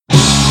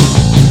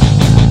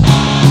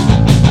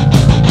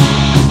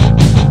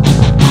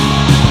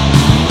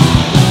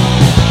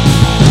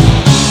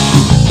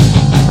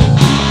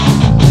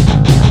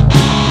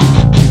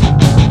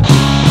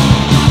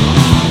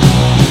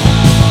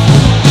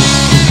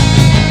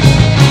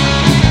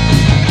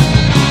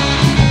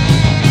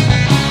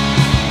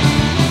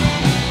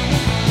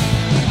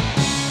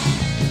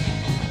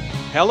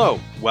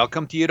Hello,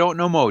 welcome to You Don't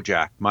Know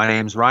Mojack. My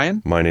name's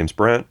Ryan, My name's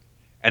Brent.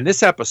 and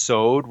this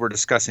episode we're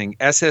discussing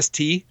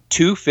SST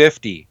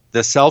 250,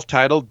 the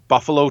self-titled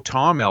Buffalo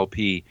Tom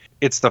LP.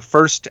 It's the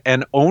first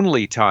and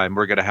only time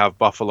we're going to have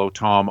Buffalo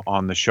Tom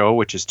on the show,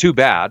 which is too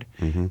bad,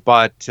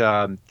 but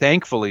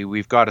thankfully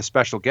we've got a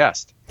special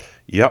guest.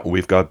 Yeah,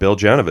 we've got Bill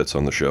Janovitz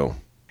on the show.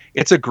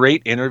 It's a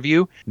great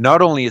interview.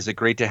 Not only is it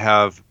great to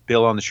have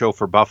Bill on the show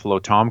for Buffalo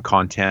Tom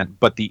content,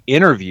 but the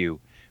interview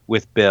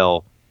with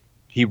Bill,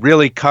 he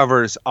really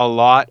covers a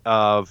lot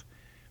of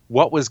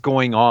what was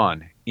going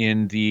on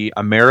in the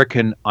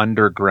American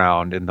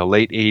underground in the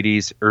late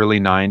 80s, early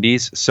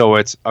 90s. So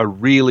it's a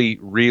really,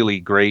 really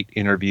great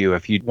interview.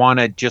 If you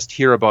want to just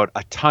hear about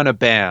a ton of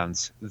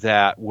bands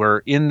that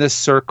were in this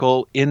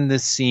circle, in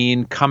this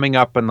scene, coming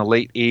up in the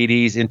late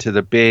 80s into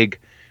the big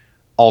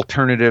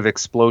alternative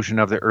explosion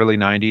of the early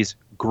 90s,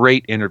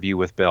 great interview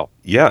with Bill.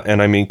 Yeah,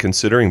 and I mean,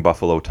 considering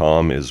Buffalo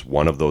Tom is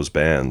one of those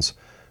bands,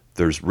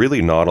 there's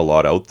really not a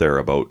lot out there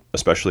about,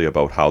 especially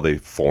about how they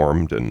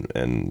formed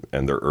and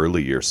their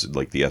early years,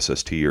 like the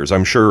SST years.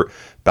 I'm sure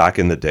back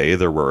in the day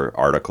there were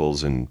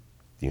articles in,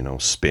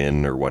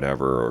 Spin or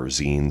whatever, or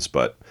zines,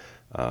 but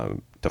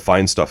to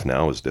find stuff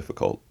now is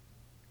difficult.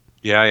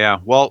 Yeah.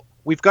 Well,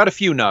 we've got a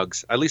few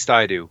nugs. At least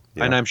I do.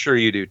 Yeah. And I'm sure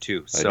you do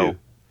too. I So, do.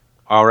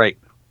 all right.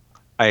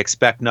 I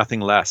expect nothing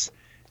less.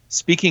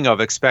 Speaking of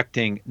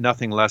expecting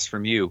nothing less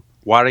from you,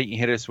 why don't you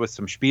hit us with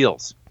some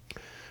spiels?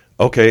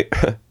 Okay,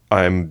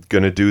 I'm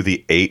going to do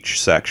the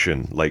H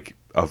section, like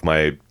of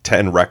my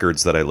 10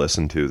 records that I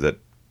listen to that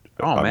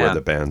where man. the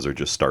bands are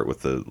just start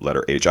with the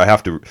letter H. I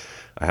have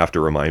to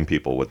remind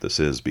people what this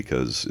is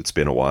because it's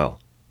been a while.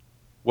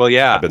 Well,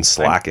 yeah. I've been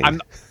slacking.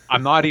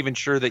 I'm not even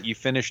sure that you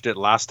finished it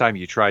last time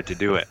you tried to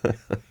do it.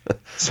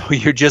 So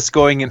you're just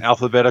going in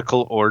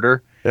alphabetical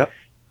order Yep.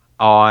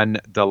 on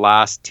the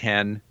last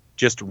 10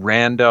 just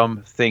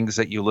random things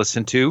that you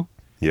listen to.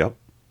 Yep.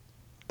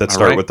 That All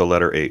start right. with the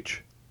letter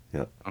H.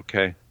 Yeah.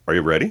 Okay. Are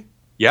you ready?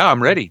 Yeah,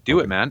 I'm ready. Do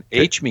it, man.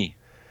 Okay. H me.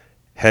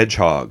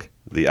 Hedgehog.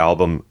 The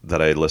album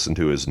that I listen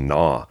to is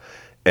Gnaw.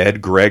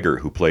 Ed Greger,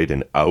 who played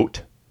in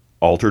Out,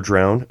 Altar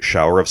Drown,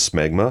 Shower of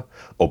Smegma,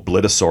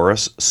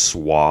 Oblitosaurus,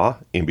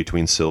 Swa, in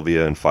between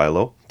Sylvia and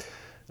Philo,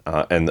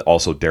 and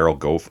also Daryl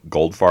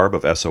Goldfarb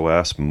of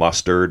SOS,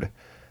 Mustard,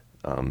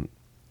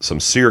 some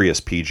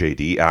serious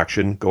PJD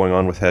action going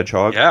on with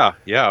Hedgehog. Yeah,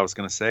 I was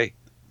going to say.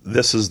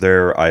 This is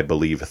their, I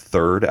believe,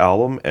 third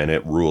album, and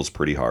it rules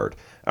pretty hard.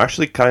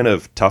 Actually kind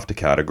of tough to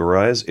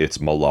categorize. It's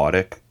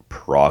melodic,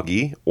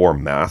 proggy, or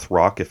math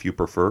rock if you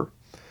prefer.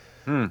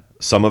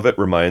 Some of it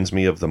reminds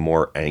me of the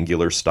more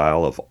angular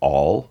style of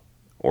All,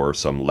 or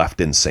some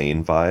Left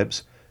Insane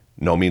vibes.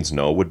 No Means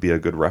No would be a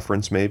good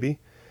reference, maybe.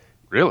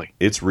 Really?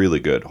 It's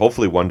really good.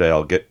 Hopefully one day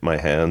I'll get my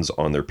hands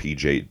on their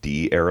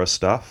PJD era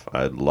stuff.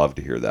 I'd love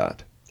to hear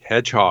that.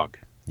 Hedgehog.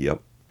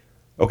 Yep.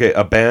 Okay,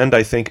 a band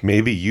I think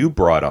maybe you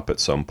brought up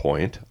at some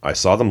point. I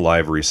saw them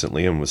live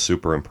recently and was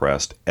super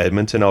impressed.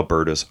 Edmonton,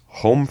 Alberta's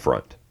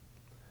Homefront.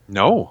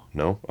 No.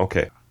 No?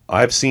 Okay.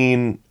 I've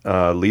seen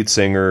lead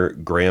singer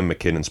Graham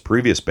McKinnon's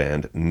previous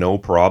band, No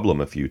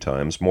Problem, a few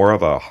times. More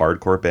of a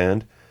hardcore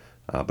band,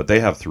 but they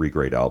have 3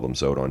 great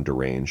albums out on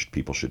Deranged.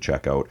 People should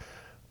check out.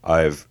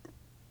 I've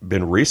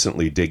been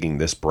recently digging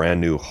this brand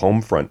new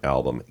Homefront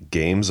album,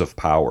 Games of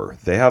Power.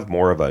 They have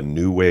more of a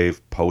new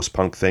wave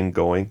post-punk thing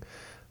going.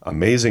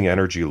 Amazing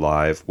energy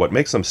live. What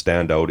makes them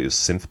stand out is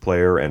synth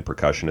player and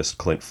percussionist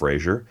Clint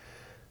Frazier.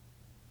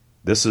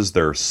 This is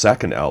their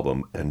second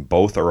album, and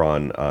both are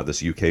on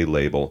this UK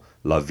label,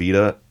 La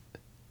Vida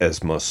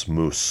Esmus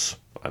Mus.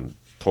 I'm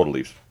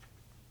totally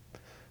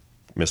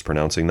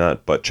mispronouncing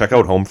that, but check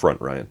out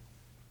Homefront, Ryan.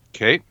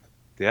 Okay.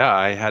 Yeah,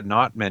 I had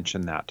not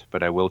mentioned that,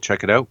 but I will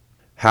check it out.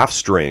 Half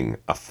String,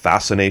 A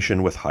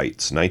Fascination with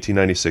Heights,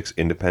 1996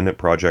 Independent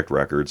Project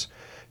Records,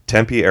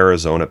 Tempe,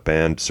 Arizona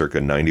band, circa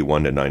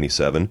 91 to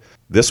 97.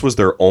 This was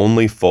their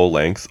only full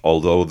length,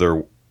 although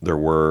there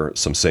were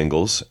some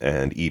singles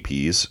and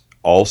EPs.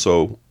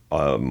 Also,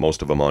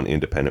 most of them on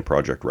Independent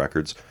Project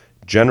Records.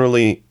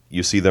 Generally,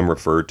 you see them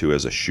referred to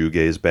as a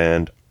shoegaze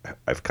band.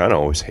 I've kind of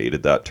always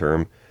hated that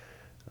term.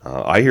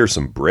 I hear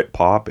some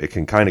Britpop. It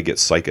can kind of get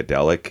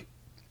psychedelic.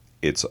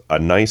 It's a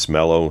nice,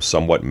 mellow,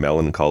 somewhat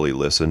melancholy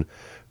listen.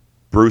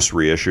 Bruce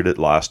reissued it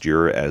last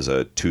year as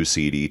a 2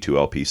 CD, 2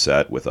 LP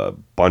set with a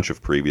bunch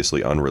of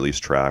previously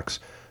unreleased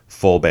tracks.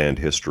 Full band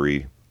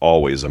history.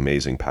 Always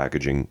amazing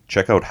packaging.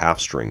 Check out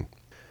Half String.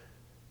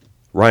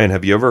 Ryan,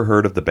 have you ever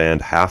heard of the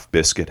band Half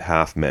Biscuit,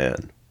 Half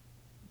Man?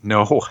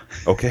 No.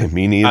 Okay,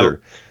 me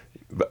neither.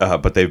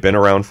 But they've been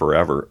around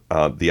forever.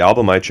 The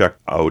album I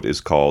checked out is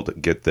called,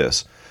 get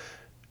this,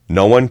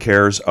 No One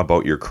Cares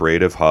About Your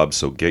Creative Hub,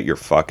 So Get Your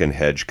Fucking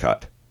Hedge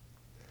Cut.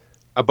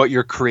 About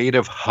your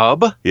creative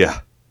hub?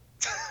 Yeah.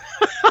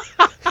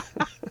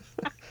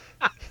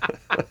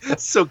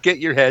 So get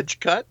your hedge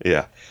cut?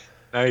 Yeah.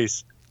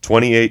 Nice.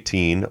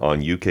 2018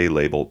 on UK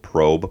label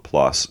Probe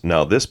Plus.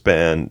 Now, this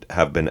band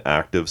have been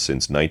active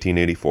since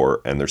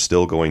 1984, and they're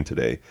still going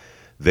today.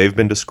 They've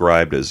been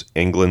described as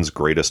England's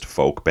greatest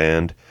folk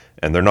band,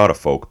 and they're not a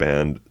folk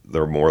band.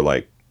 They're more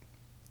like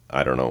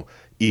I don't know,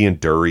 Ian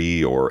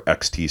Dury or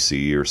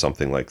XTC or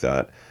something like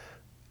that.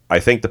 I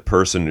think the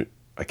person,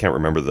 I can't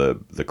remember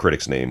the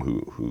critic's name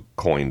who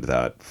coined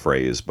that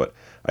phrase, but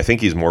I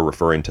think he's more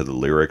referring to the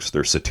lyrics.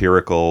 They're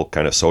satirical,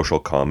 kind of social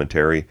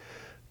commentary.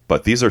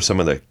 But these are some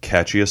of the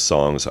catchiest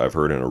songs I've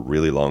heard in a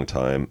really long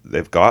time.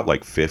 They've got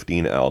like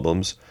 15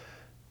 albums,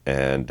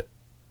 and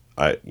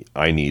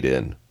I need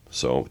in.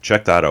 So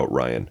check that out,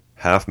 Ryan.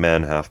 Half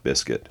Man, Half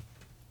Biscuit.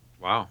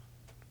 Wow.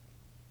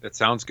 That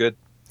sounds good.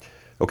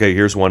 Okay,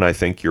 here's one I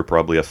think you're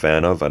probably a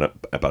fan of,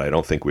 but I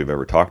don't think we've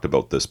ever talked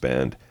about this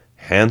band.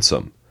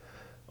 Handsome.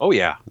 Oh,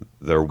 yeah.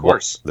 Their Of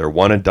course. their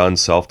one and done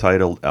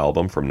self-titled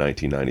album from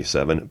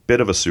 1997.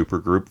 Bit of a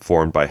supergroup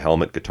formed by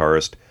Helmet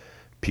guitarist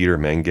Peter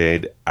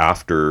Mengade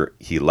after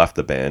he left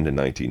the band in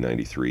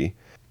 1993.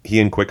 He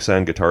and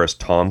Quicksand guitarist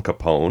Tom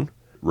Capone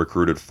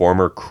recruited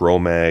former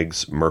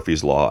Cro-Mags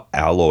Murphy's Law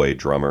Alloy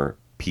drummer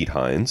Pete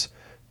Hines,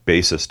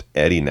 bassist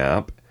Eddie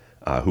Knapp,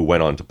 who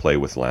went on to play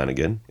with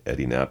Lanigan,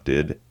 Eddie Knapp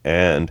did,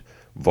 and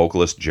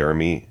vocalist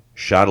Jeremy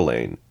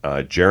Chatelain.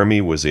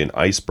 Jeremy was in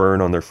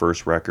Iceburn on their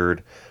first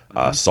record,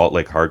 Salt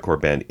Lake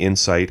hardcore band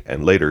Insight,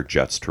 and later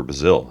Jets to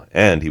Brazil,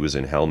 and he was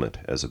in Helmet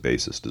as a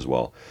bassist as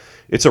well.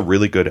 It's a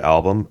really good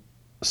album.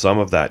 Some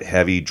of that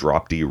heavy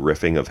drop D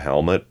riffing of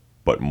Helmet,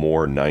 but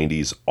more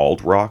 90s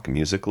alt rock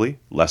musically,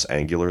 less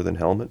angular than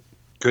Helmet.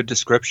 Good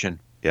description.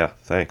 Yeah,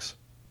 thanks.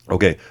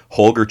 Okay,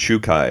 Holger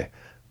Chukai.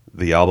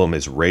 The album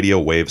is Radio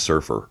Wave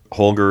Surfer.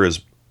 Holger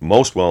is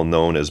most well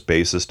known as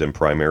bassist and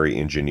primary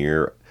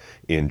engineer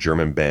in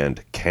German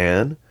band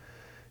Can.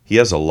 He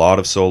has a lot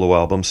of solo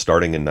albums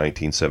starting in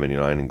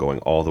 1979 and going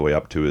all the way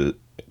up to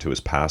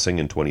his passing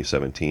in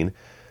 2017.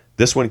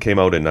 This one came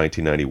out in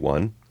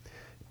 1991.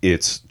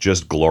 It's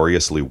just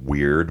gloriously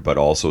weird, but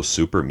also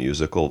super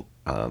musical.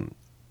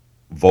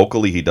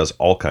 Vocally, he does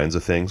all kinds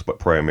of things, but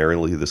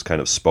primarily this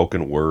kind of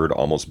spoken word,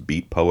 almost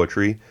beat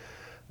poetry.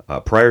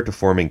 Prior to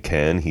forming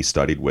Can, he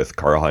studied with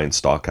Karl-Heinz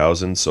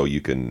Stockhausen, so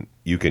you can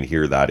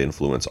hear that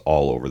influence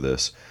all over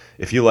this.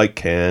 If you like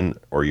Can,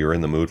 or you're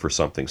in the mood for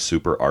something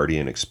super arty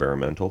and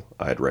experimental,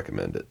 I'd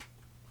recommend it.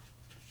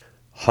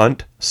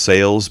 Hunt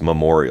Sales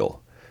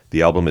Memorial.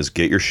 The album is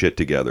Get Your Shit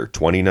Together,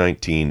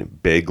 2019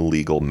 Big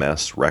Legal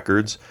Mess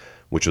Records,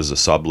 which was a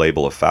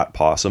sub-label of Fat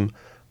Possum.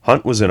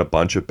 Hunt was in a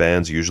bunch of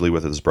bands, usually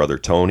with his brother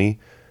Tony.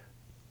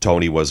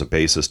 Tony was a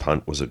bassist,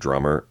 Hunt was a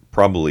drummer.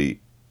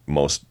 Probably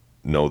most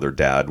know their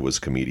dad was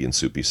comedian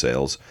Soupy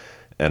Sales.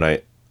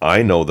 And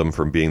I know them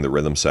from being the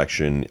rhythm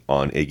section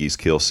on Iggy's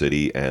Kill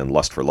City and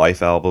Lust for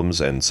Life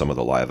albums and some of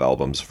the live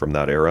albums from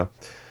that era.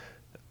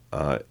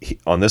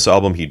 On this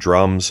album, he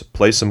drums,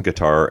 plays some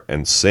guitar,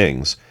 and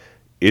sings.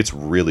 It's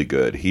really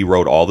good. He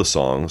wrote all the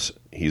songs.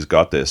 He's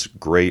got this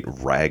great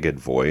ragged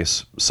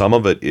voice. Some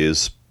of it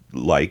is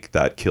like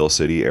that Kill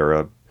City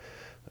era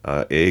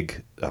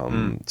Ig.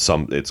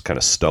 Some it's kind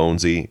of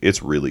stonesy.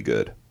 It's really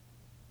good.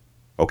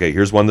 Okay,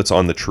 here's one that's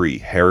on the tree.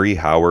 Harry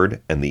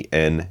Howard and the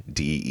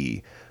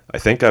NDE. I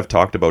think I've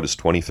talked about his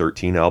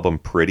 2013 album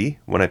Pretty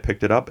when I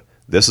picked it up.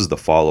 This is the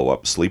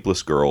follow-up,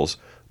 Sleepless Girls,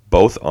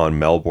 both on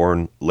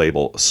Melbourne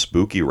label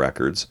Spooky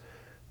Records.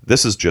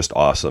 This is just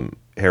awesome.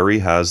 Harry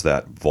has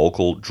that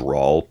vocal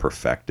drawl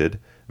perfected,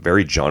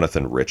 very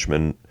Jonathan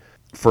Richman.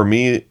 For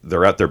me,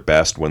 they're at their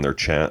best when they're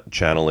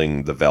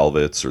channeling the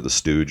Velvets or the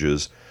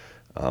Stooges.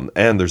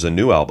 And there's a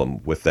new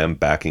album with them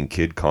backing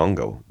Kid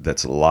Congo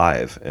that's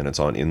live, and it's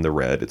on In the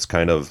Red. It's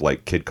kind of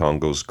like Kid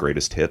Congo's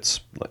greatest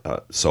hits,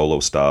 solo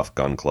stuff,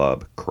 Gun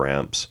Club,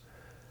 Cramps.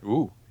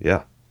 Ooh.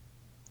 Yeah.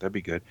 That'd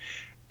be good.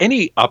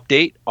 Any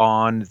update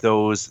on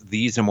those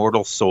These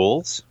Immortal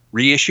Souls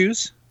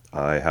reissues?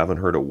 I haven't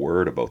heard a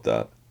word about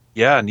that.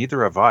 Yeah,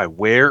 neither have I.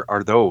 Where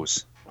are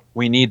those?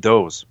 We need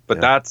those. But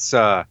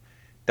Yeah.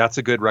 that's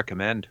a good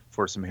recommend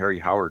for some Harry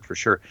Howard for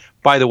sure.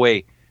 By the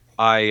way,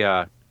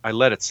 I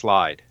let it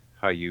slide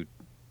how you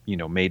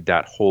made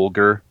that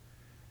Holger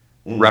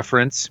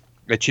reference.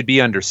 It should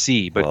be under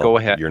C, but Well, go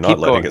ahead. You're not Keep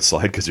letting going. it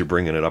slide because you're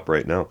bringing it up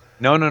right now.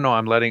 No.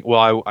 I'm letting.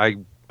 Well,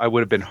 I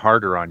would have been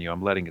harder on you.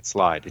 I'm letting it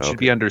slide. It should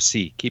be Okay. under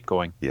C. Keep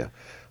going. Yeah.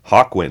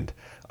 Hawkwind.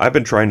 I've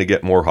been trying to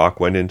get more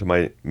Hawkwind into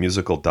my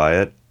musical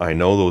diet. I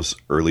know those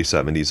early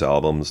 70s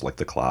albums, like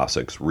the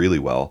classics, really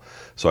well.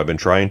 So I've been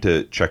trying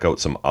to check out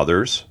some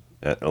others.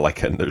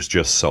 And there's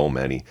just so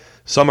many.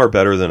 Some are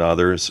better than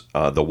others.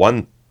 The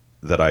one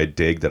that I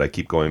dig, that I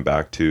keep going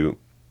back to,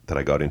 that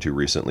I got into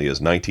recently is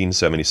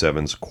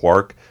 1977's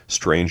Quark,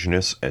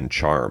 Strangeness, and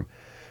Charm.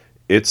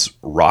 It's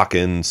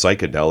rockin',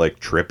 psychedelic,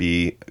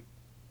 trippy.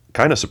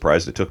 Kind of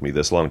surprised it took me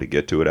this long to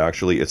get to it,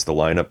 actually. It's the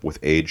lineup with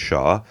Ade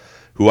Shaw,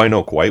 who I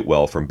know quite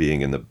well from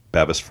being in the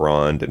Bevis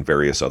Frond and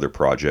various other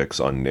projects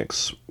on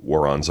Nick's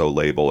Waronzo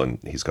label, and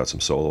he's got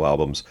some solo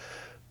albums.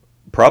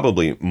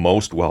 Probably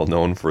most well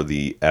known for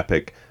the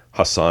epic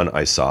Hassan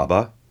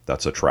Isaba.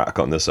 That's a track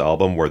on this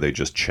album where they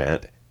just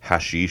chant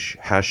hashish,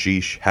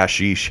 hashish,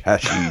 hashish,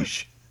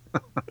 hashish.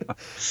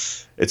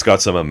 It's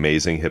got some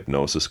amazing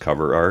Hypnosis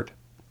cover art.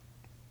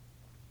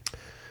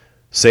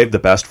 Save the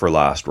best for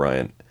last,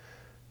 Ryan.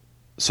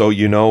 So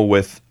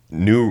with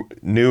new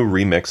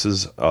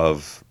remixes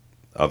of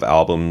of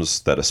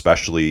albums that,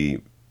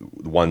 especially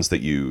ones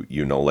that you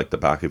know like the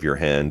back of your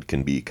hand,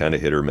 can be kind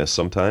of hit or miss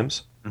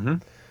sometimes. Mm-hmm.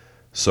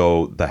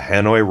 So the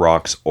Hanoi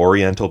Rocks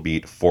Oriental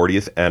Beat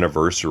 40th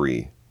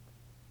Anniversary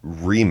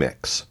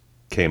remix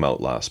came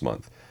out last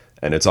month,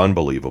 and it's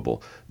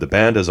unbelievable. The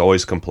band has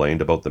always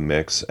complained about the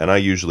mix, and I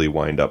usually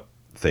wind up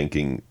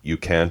thinking you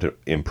can't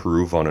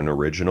improve on an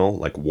original,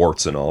 like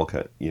warts and all,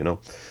 you know.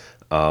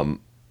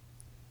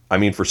 I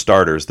mean, for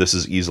starters, this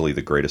is easily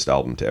the greatest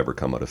album to ever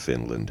come out of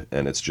Finland,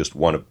 and it's just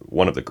one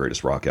of the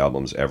greatest rock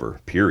albums ever,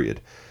 period.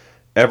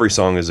 Every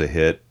song is a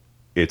hit.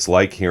 It's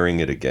like hearing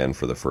it again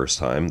for the first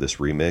time, this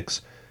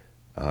remix.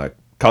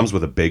 Comes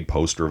with a big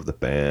poster of the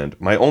band.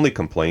 My only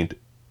complaint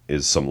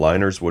is some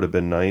liners would have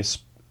been nice,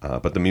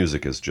 but the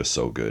music is just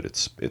so good.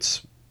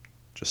 It's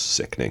just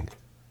sickening.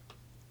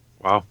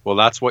 Wow. Well,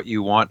 that's what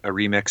you want a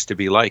remix to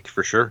be like,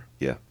 for sure.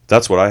 Yeah.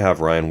 That's what I have,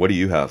 Ryan. What do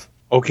you have?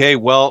 Okay,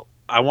 well,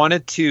 I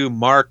wanted to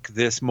mark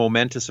this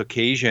momentous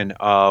occasion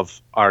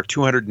of our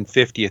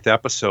 250th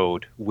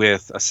episode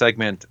with a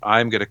segment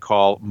I'm going to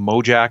call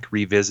Mojack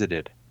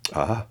Revisited.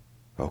 Ah,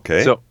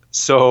 okay.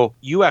 So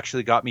you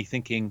actually got me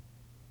thinking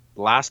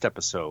last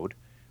episode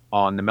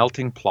on The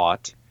Melting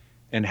Plot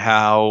and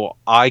how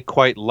I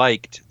quite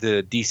liked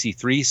the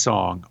DC3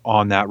 song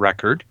on that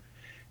record.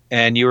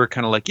 And you were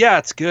kind of like, yeah,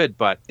 it's good,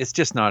 but it's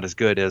just not as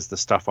good as the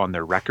stuff on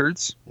their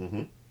records.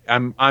 Mm-hmm.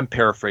 I'm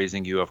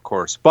paraphrasing you, of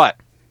course, but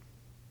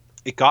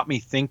it got me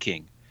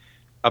thinking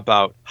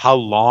about how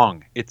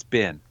long it's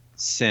been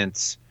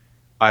since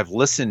I've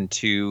listened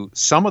to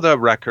some of the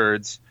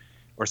records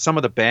or some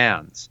of the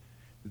bands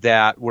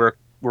that were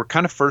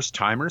kind of first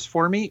timers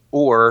for me,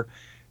 or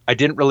I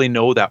didn't really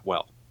know that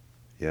well.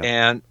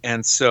 Yeah.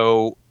 And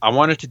so I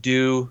wanted to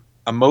do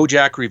a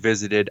Mojack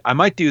Revisited. I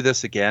might do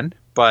this again,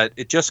 but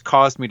it just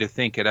caused me to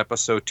think at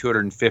episode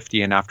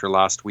 250 and after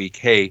last week,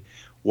 hey,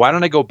 why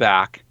don't I go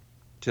back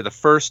to the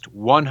first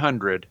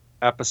 100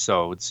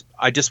 episodes?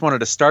 I just wanted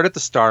to start at the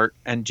start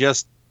and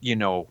just,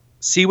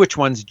 see which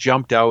ones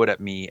jumped out at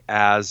me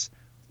as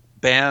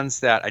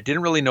bands that I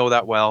didn't really know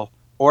that well,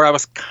 or I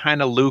was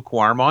kind of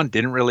lukewarm on,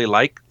 didn't really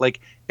like.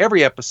 Like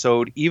every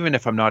episode, even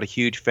if I'm not a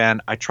huge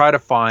fan, I try to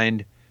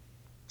find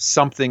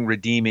something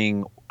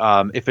redeeming,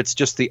 if it's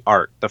just the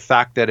art, the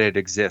fact that it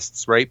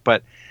exists, right?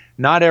 But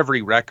not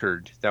every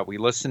record that we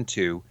listen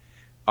to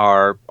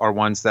are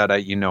ones that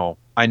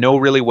I know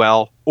really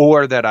well,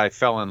 or that I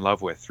fell in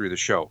love with through the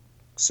show.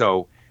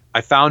 So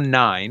I found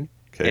 9,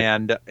 Okay.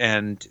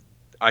 and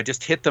I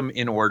just hit them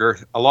in order.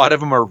 A lot of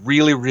them are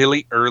really,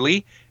 really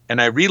early,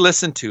 and I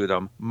re-listened to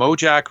them,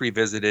 Mojack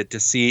Revisited, to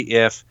see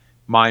if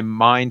my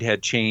mind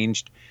had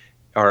changed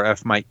or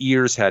if my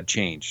ears had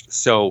changed.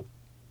 So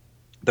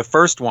the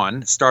first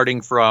one,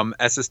 starting from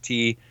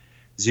SST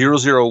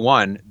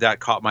 001, that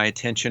caught my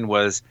attention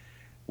was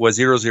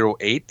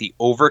 008, the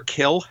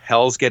Overkill,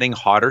 Hell's Getting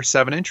Hotter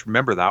 7-inch.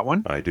 Remember that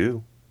one? I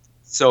do.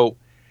 So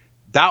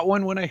that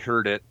one, when I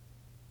heard it,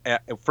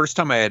 first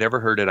time I had ever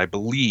heard it, I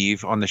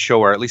believe, on the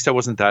show, or at least I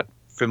wasn't that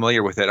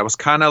familiar with it. I was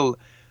kind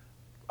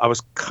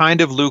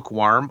of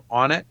lukewarm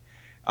on it.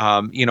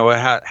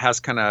 It has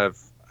kind of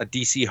a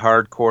DC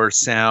hardcore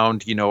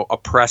sound,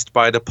 oppressed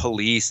by the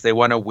police. They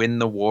want to win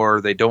the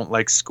war. They don't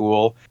like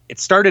school. It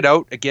started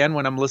out, again,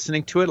 when I'm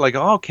listening to it, like,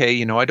 oh,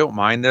 okay, I don't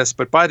mind this.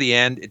 But by the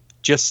end, it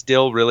just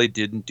still really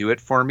didn't do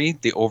it for me,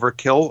 the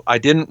Overkill. I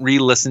didn't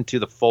re-listen to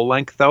the full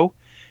length, though,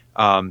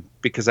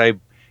 because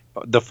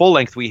the full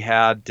length we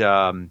had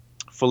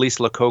Felice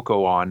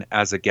Lococo on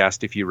as a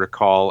guest, if you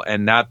recall,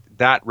 and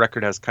that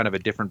record has kind of a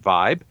different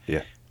vibe.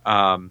 Yeah.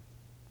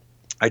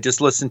 I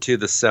just listened to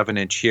the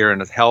 7-inch here,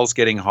 and Hell's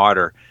Getting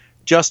Hotter.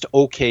 Just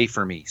okay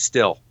for me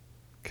still.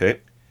 Okay.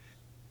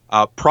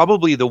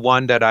 Probably the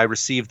one that I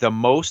received the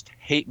most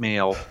hate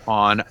mail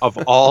on of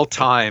all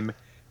time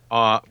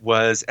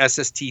was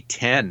SST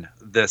 10,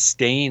 the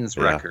Stains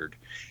record.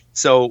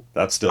 So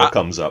that still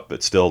comes up.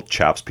 It still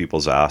chaps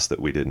people's ass that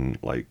we didn't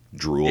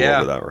drool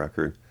over that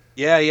record.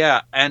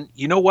 Yeah. And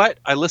you know what?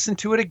 I listened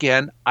to it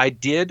again. I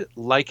did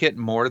like it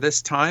more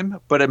this time,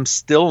 but I'm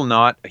still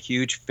not a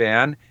huge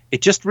fan.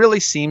 It just really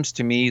seems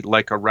to me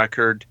like a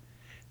record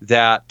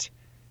that,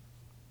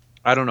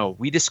 I don't know,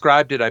 we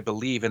described it, I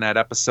believe, in that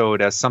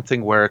episode as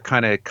something where it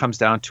kind of comes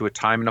down to a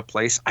time and a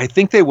place. I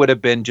think they would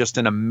have been just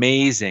an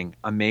amazing,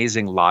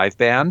 amazing live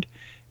band,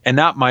 and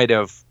that might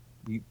have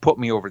put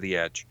me over the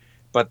edge.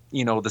 But,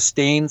 the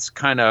Stains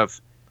kind of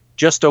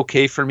just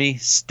okay for me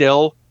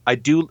still. I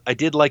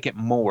did like it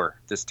more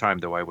this time,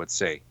 though, I would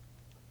say.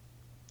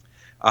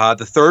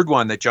 The third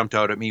one that jumped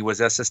out at me was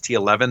SST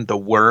 11, the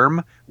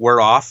Worm, We're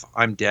Off,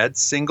 I'm Dead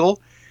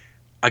single.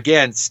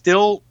 Again,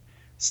 still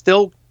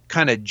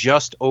kind of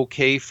just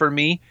okay for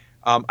me.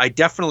 I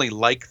definitely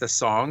like the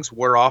songs,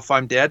 We're Off,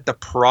 I'm Dead. The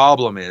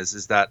problem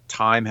is that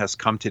Time Has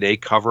Come Today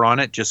cover on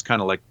it, just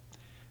kind of like,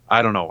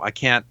 I don't know, I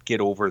can't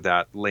get over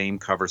that lame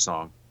cover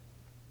song.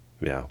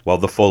 Yeah, well,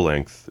 the full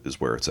length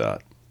is where it's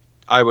at.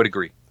 I would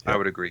agree. Yeah. I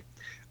would agree.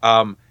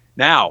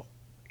 Now,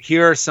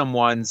 here are some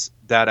ones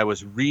that I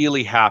was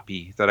really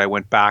happy that I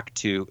went back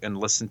to and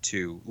listened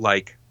to,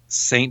 like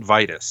Saint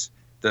Vitus,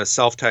 the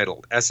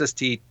self-titled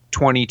SST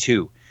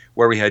 22,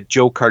 where we had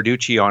Joe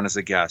Carducci on as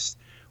a guest.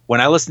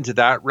 When I listened to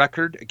that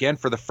record again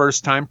for the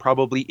first time,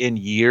 probably in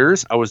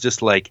years, I was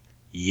just like,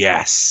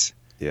 yes,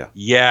 Yeah.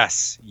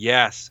 yes,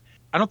 yes.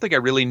 I don't think I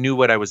really knew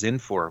what I was in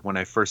for when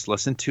I first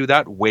listened to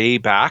that way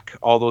back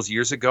all those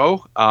years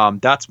ago.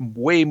 That's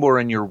way more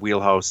in your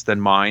wheelhouse than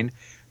mine.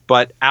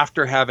 But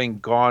after having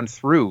gone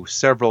through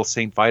several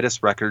St.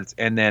 Vitus records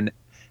and then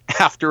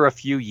after a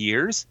few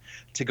years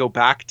to go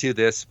back to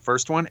this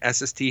first one,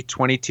 SST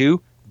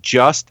 22,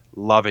 just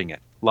loving it,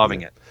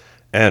 loving it.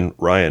 And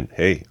Ryan,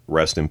 hey,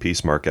 rest in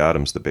peace, Mark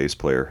Adams, the bass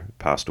player,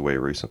 passed away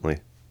recently.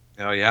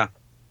 Oh, yeah.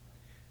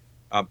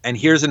 And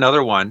here's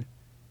another one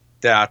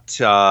that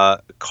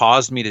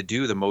caused me to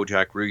do the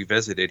Mojack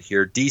Revisited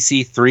here.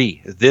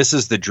 DC3, This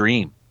Is the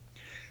Dream.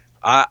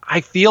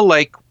 I feel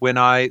like when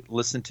I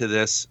listened to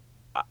this,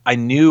 I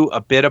knew a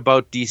bit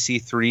about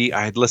DC3.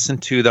 I had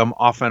listened to them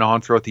off and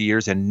on throughout the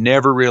years and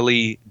never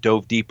really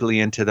dove deeply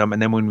into them.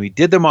 And then when we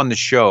did them on the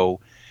show,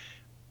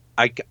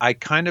 I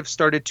kind of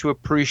started to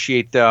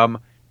appreciate them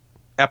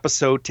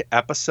episode to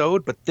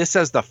episode. But this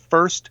as the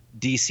first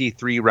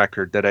DC3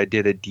 record that I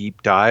did a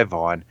deep dive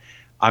on.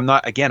 I'm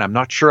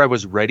not sure I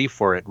was ready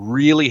for it.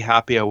 Really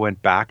happy I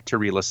went back to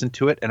re-listen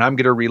to it. And I'm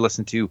going to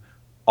re-listen to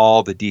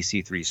all the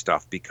DC3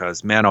 stuff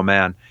because, man, oh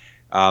man,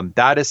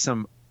 that is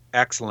some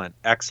excellent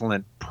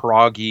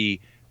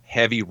proggy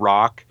heavy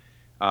rock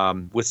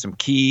with some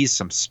keys,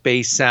 some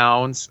space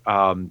sounds,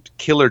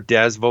 killer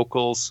Dez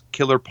vocals,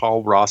 killer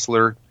Paul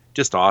Roessler,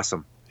 just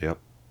awesome. Yep.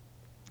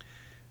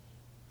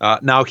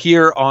 Now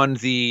here on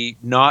the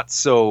not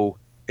so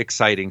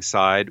exciting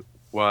side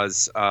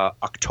was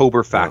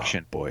October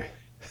Faction. Oh, boy.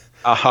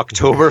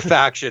 October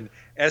Faction,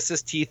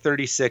 SST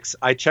 36.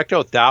 I checked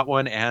out that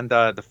one and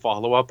the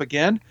follow-up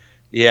again.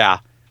 Yeah,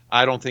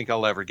 I don't think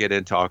I'll ever get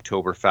into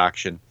October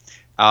Faction.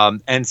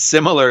 And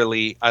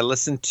similarly, I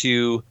listened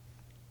to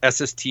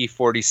SST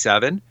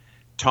 47,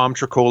 Tom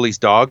Tricoli's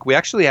dog. We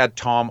actually had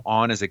Tom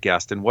on as a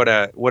guest, and what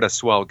a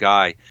swell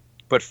guy.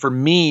 But for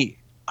me,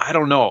 I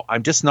don't know.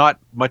 I'm just not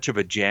much of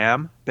a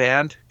jam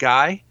band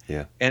guy.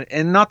 Yeah.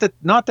 And not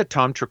that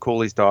Tom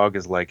Tricoli's dog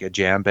is like a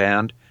jam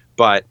band,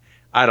 but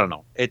I don't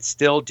know. It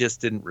still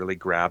just didn't really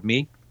grab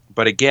me.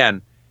 But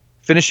again,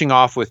 finishing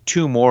off with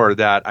two more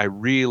that I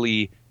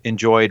really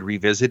enjoyed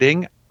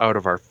revisiting out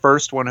of our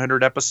first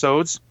 100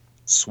 episodes.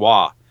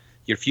 SWA,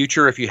 Your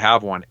Future If You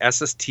Have One,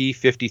 SST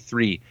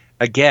 53.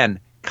 Again,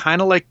 kind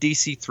of like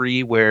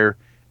DC3 where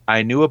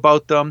I knew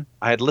about them.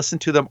 I had listened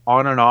to them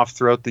on and off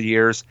throughout the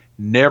years,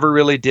 never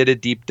really did a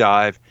deep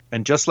dive.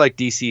 And just like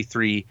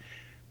DC3,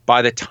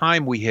 by the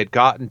time we had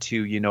gotten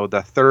to,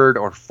 the third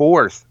or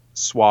fourth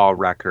SWA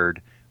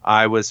record,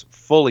 I was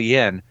fully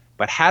in,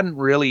 but hadn't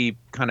really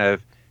kind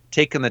of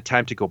taken the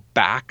time to go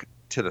back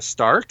to the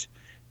start.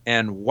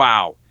 And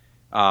wow,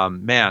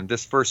 man,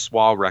 this first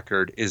SWA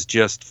record is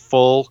just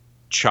full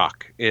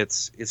chuck.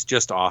 It's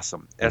just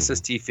awesome.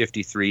 SST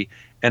 53.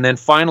 And then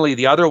finally,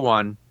 the other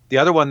one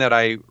that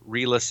I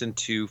re-listened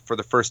to for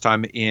the first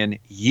time in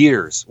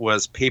years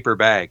was Paper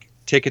Bag,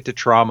 Ticket to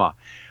Trauma.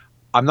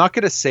 I'm not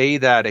going to say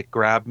that it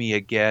grabbed me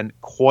again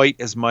quite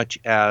as much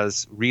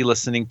as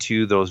re-listening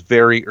to those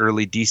very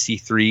early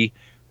DC3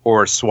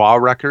 or SWA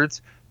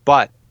records,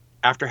 but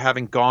after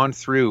having gone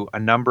through a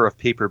number of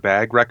Paper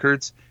Bag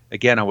records,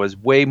 again, I was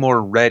way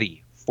more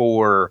ready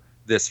for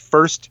this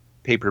first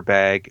Paper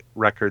Bag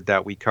record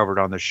that we covered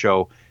on the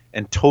show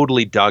and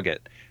totally dug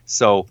it.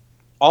 So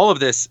all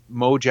of this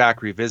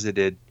Mojack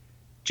Revisited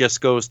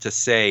just goes to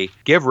say,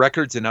 give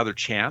records another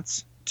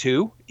chance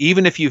too,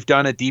 even if you've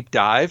done a deep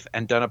dive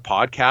and done a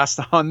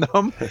podcast on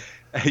them,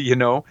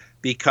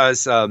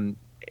 because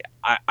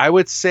I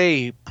would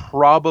say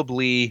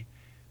probably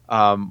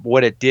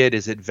what it did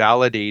is it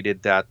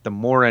validated that the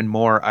more and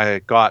more I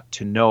got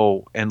to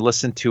know and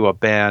listen to a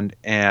band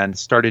and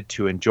started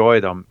to enjoy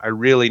them, I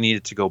really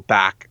needed to go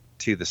back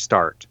to the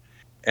start.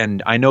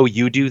 And I know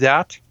you do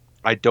that.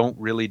 I don't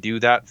really do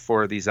that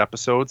for these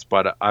episodes,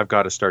 but I've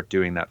got to start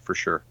doing that for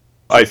sure.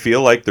 I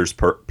feel like there's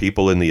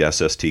people in the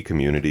SST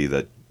community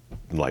that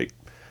like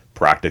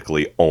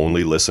practically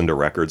only listen to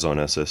records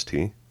on SST.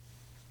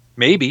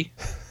 Maybe.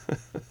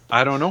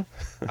 I don't know.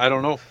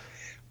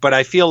 But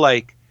I feel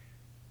like,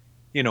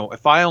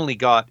 if I only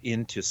got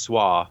into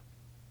SWA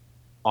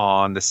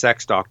on the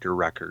Sex Doctor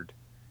record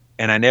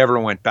and I never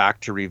went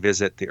back to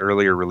revisit the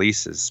earlier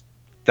releases,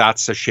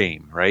 that's a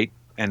shame, right?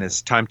 And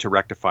it's time to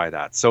rectify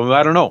that. So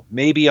I don't know.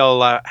 Maybe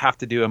I'll have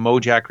to do a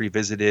Mojack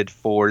Revisited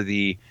for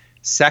the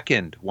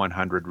second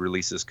 100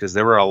 releases because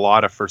there were a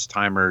lot of first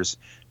timers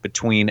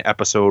between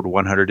episode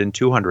 100 and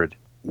 200.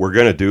 We're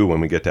going to do, when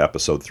we get to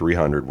episode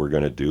 300, we're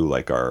going to do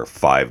like our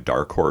 5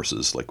 dark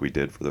horses like we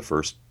did for the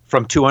first.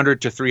 From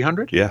 200 to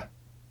 300? Yeah.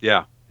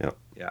 Yeah.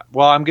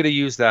 Well, I'm going to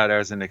use that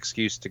as an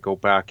excuse to go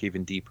back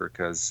even deeper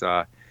because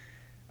I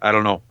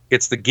don't know.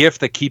 It's the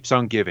gift that keeps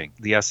on giving,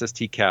 the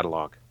SST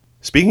catalog.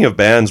 Speaking of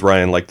bands,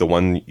 Ryan, like the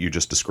one you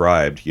just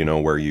described,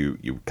 where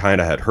you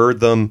kind of had heard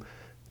them,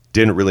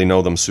 didn't really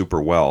know them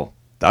super well.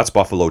 That's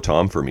Buffalo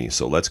Tom for me,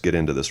 so let's get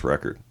into this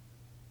record.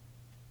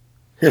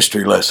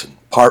 History lesson,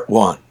 part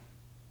 1.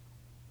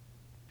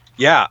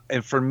 Yeah,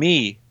 and for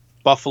me,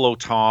 Buffalo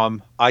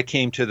Tom, I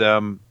came to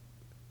them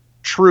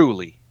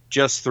truly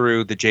just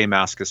through the J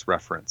Mascis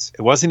reference.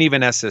 It wasn't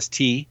even SST.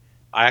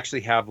 I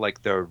actually have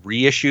like the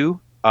reissue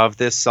of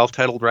this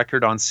self-titled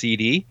record on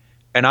CD,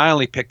 and I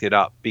only picked it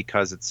up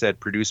because it said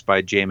produced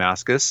by J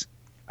Mascis.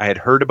 I had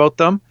heard about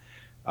them,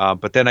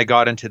 but then I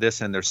got into this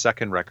and their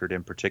second record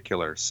in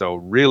particular. So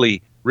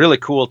really, really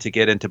cool to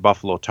get into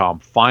Buffalo Tom.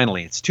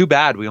 Finally, it's too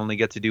bad we only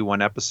get to do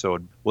one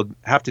episode. We'll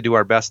have to do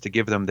our best to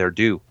give them their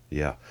due.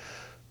 Yeah.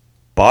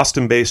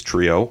 Boston-based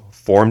trio,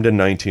 formed in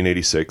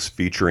 1986,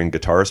 featuring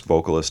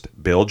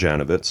guitarist-vocalist Bill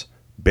Janovitz,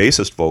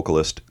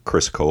 bassist-vocalist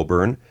Chris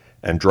Coburn,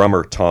 and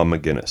drummer Tom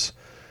McGinnis.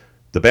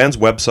 The band's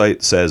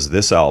website says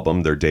this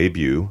album, their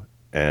debut,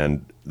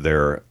 and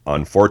their,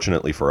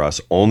 unfortunately for us,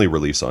 only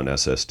release on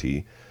SST,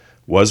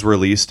 was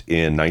released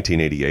in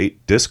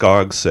 1988.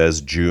 Discogs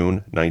says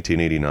June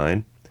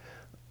 1989.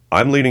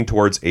 I'm leaning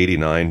towards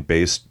 89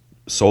 based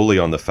solely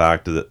on the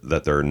fact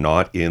that they're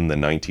not in the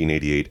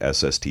 1988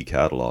 SST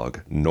catalog,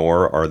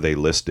 nor are they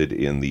listed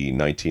in the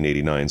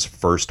 1989's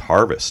First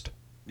Harvest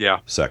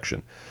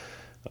section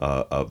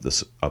of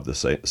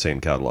the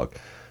same catalog.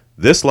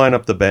 This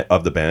lineup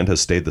of the band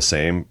has stayed the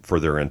same for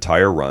their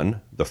entire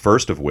run, the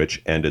first of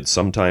which ended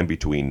sometime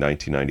between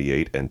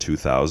 1998 and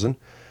 2000.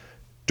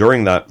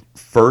 During that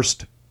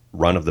first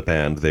run of the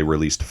band, they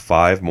released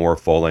 5 more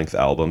full-length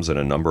albums and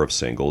a number of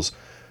singles.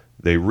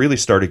 They really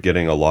started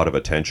getting a lot of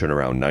attention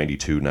around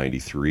 92,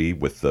 93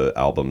 with the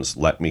albums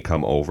Let Me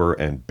Come Over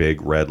and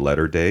Big Red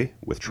Letter Day,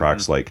 with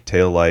tracks like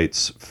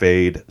Taillights,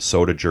 Fade,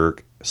 Soda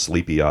Jerk,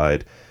 Sleepy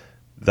Eyed.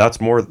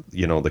 That's more,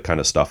 the kind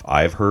of stuff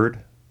I've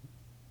heard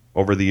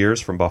over the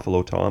years from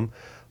Buffalo Tom.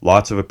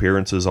 Lots of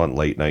appearances on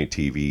late night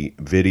TV,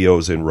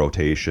 videos in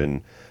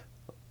rotation,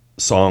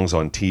 songs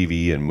on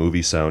TV and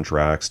movie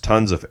soundtracks,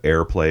 tons of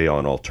airplay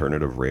on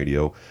alternative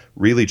radio.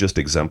 Really just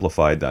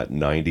exemplified that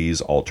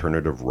 90s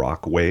alternative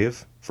rock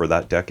wave for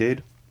that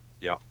decade.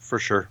 Yeah, for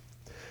sure.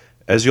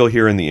 As you'll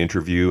hear in the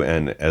interview,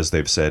 and as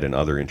they've said in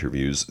other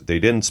interviews, they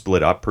didn't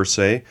split up per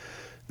se.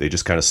 They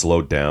just kind of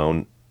slowed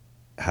down,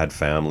 had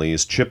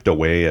families, chipped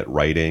away at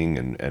writing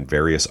and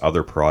various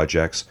other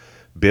projects.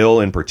 Bill,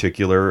 in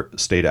particular,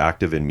 stayed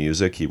active in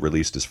music. He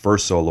released his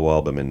first solo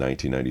album in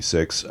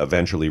 1996,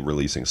 eventually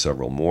releasing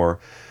several more.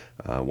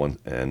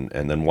 And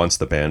then once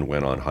the band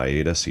went on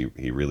hiatus,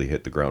 he really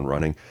hit the ground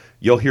running.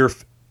 You'll hear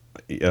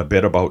a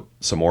bit about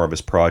some more of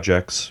his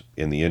projects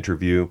in the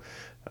interview.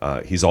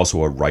 He's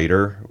also a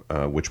writer,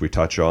 which we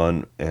touch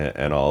on,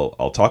 and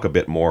I'll talk a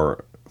bit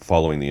more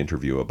following the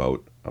interview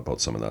about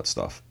some of that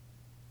stuff.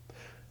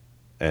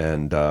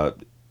 And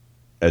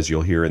as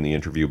you'll hear in the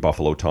interview,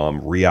 Buffalo Tom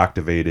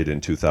reactivated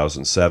in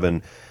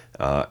 2007,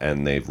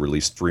 and they've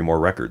released 3 more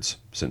records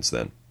since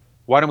then.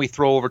 Why don't we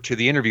throw over to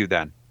the interview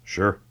then?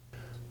 Sure.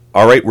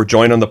 All right, we're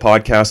joined on the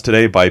podcast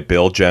today by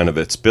Bill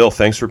Janovitz. Bill,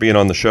 thanks for being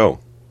on the show.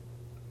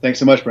 Thanks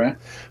so much, Brant.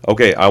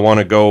 Okay, I want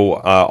to go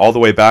all the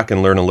way back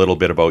and learn a little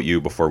bit about you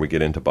before we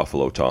get into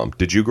Buffalo Tom.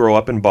 Did you grow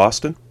up in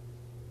Boston?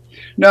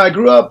 No, I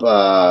grew up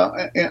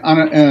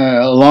on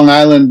a Long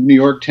Island, New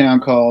York town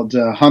called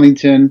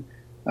Huntington,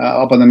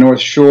 up on the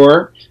North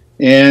Shore.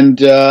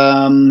 And,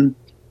 I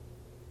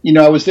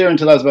was there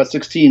until I was about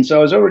 16. So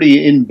I was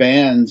already in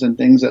bands and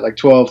things at like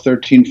 12,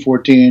 13,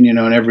 14,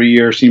 and every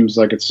year seems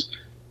like it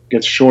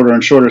gets shorter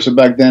and shorter. So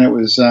back then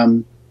it's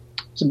a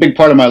big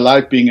part of my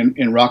life being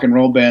in rock and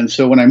roll bands.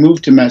 So when I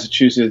moved to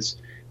Massachusetts,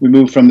 we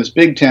moved from this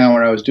big town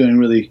where I was doing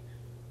really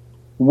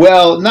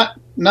well, not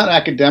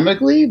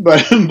academically,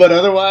 but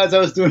otherwise I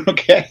was doing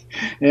okay,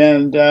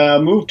 and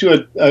moved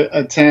to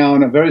a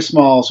town, a very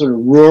small sort of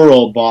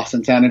rural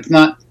Boston town. It's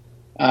not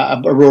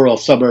a rural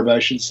suburb, I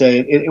should say.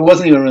 It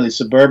wasn't even really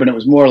suburban. It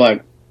was more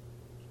like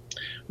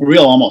a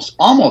real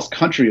almost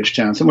countryish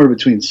town, somewhere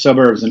between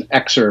suburbs and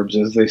exurbs,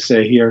 as they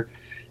say here.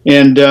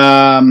 And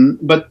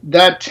but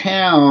that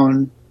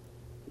town,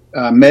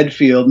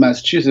 Medfield,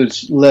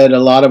 Massachusetts, led a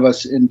lot of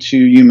us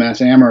into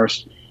UMass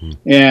Amherst.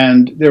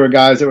 And there were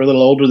guys that were a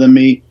little older than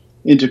me,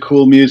 into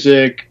cool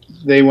music.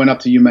 They went up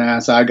to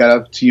UMass. I got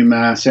up to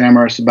UMass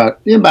Amherst,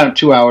 about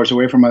 2 hours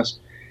away from us.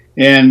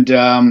 And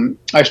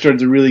I started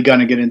to really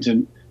kind of get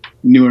into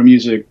newer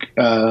music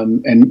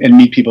and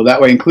meet people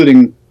that way,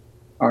 including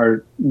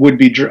our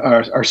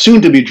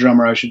soon-to-be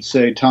drummer, I should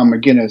say, Tom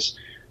McGinnis,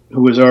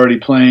 who was already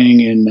playing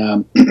in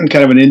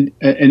kind of an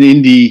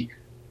indie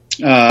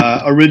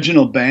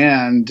original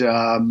band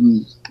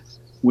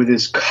with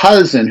his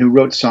cousin, who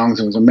wrote songs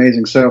and was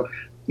amazing. So,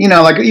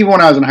 like even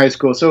when I was in high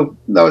school, so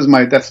that was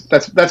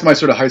that's my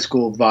sort of high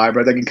school vibe,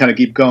 right? I can kind of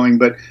keep going,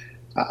 but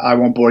I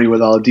won't bore you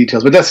with all the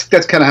details. But that's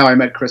kind of how I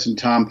met Chris and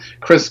Tom.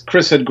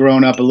 Chris had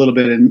grown up a little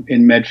bit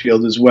in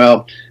Medfield as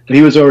well, but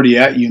he was already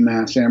at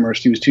UMass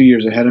Amherst. He was 2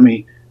 years ahead of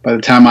me by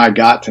the time I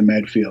got to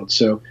Medfield.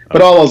 So,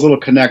 but all those little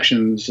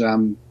connections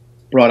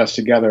brought us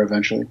together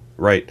eventually.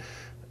 Right.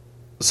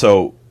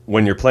 So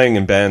when you're playing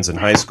in bands in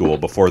high school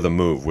before the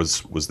move,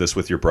 was this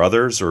with your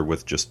brothers or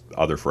with just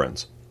other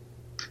friends?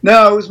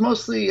 No, it was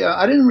mostly.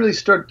 I didn't really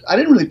start. I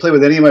didn't really play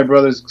with any of my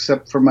brothers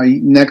except for my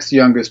next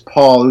youngest,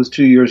 Paul, who's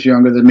 2 years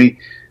younger than me.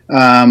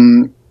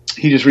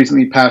 He just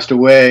recently passed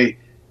away.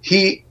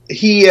 He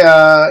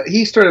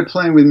started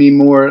playing with me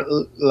more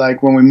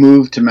like when we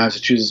moved to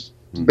Massachusetts,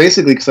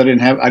 basically because I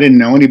didn't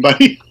know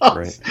anybody else,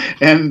 Right.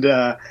 and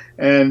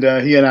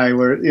he and I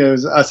were, it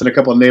was us and a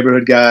couple of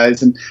neighborhood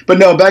guys, but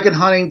no, back in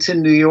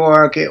Huntington, New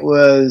York, it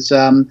was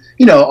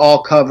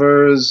all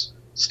covers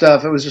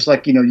stuff. It was just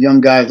like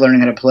young guys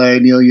learning how to play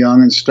Neil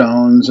Young and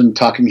Stones and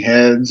Talking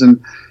Heads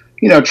and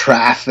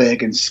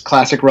Traffic and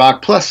classic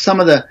rock, plus some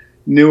of the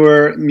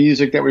newer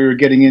music that we were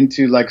getting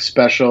into, like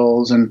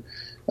Specials and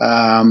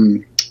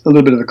a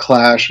little bit of the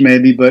Clash,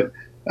 maybe, but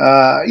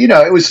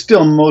it was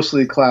still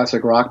mostly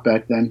classic rock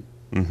back then.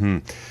 Mm-hmm.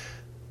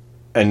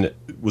 And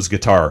was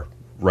guitar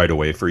right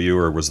away for you,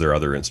 or was there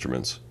other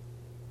instruments?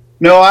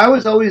 No, I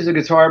was always a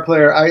guitar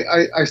player.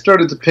 I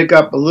started to pick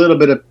up a little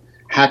bit of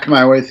hack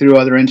my way through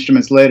other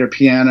instruments later,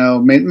 piano,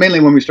 mainly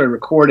when we started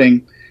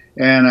recording,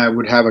 and I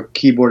would have a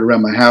keyboard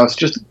around my house,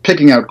 just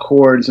picking out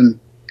chords and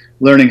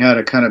learning how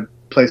to kind of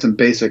play some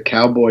basic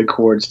cowboy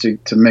chords to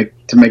make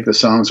the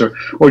songs, or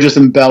just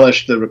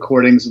embellish the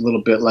recordings a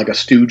little bit, like a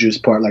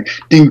Stooges part, like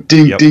ding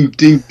ding Yep. ding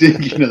ding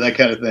ding, that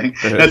kind of thing.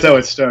 That's how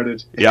it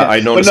started. Yeah, I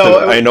noticed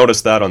I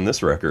noticed that on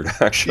this record,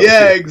 actually.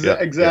 Yeah,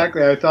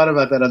 exactly. I thought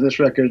about that on this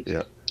record.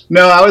 Yeah.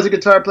 No, I was a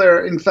guitar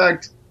player. In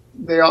fact,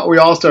 we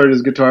all started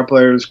as guitar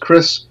players.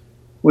 Chris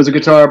was a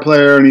guitar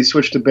player, and he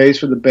switched to bass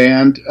for the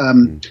band.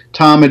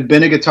 Tom had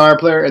been a guitar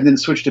player and then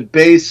switched to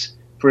bass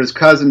for his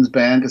cousin's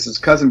band because his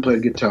cousin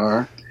played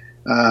guitar.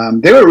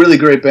 They were a really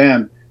great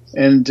band,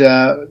 and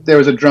there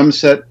was a drum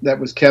set that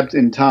was kept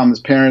in Tom's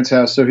parents'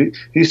 house, so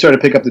he started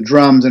to pick up the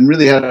drums and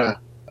really had a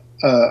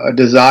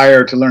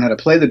desire to learn how to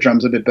play the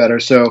drums a bit better.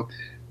 So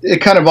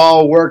it kind of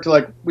all worked.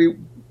 Like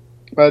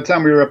by the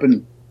time we were up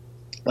in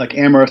like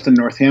Amherst and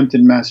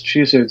Northampton,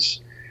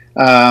 Massachusetts,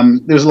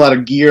 there's a lot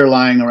of gear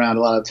lying around a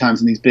lot of times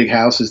in these big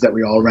houses that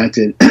we all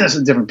rented.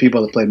 Some different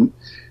people that played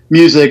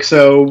music,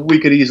 so we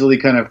could easily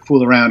kind of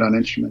fool around on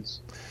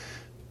instruments.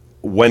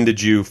 When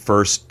did you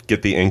first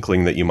get the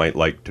inkling that you might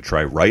like to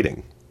try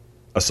writing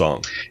a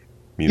song?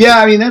 Music? Yeah,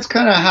 I mean, that's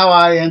kind of how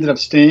I ended up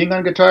staying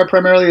on guitar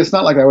primarily. It's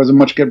not like I was a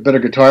much better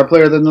guitar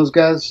player than those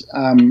guys.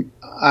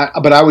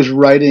 But I was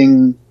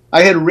writing,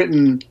 I had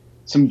written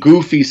some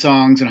goofy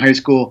songs in high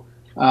school,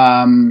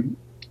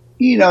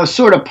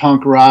 sort of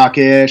punk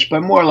rock-ish,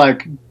 but more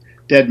like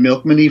Dead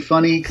Milkman-y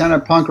funny kind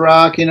of punk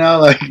rock,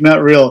 like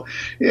not real.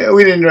 Yeah,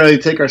 we didn't really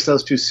take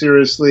ourselves too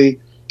seriously.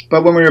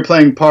 But when we were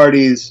playing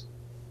parties,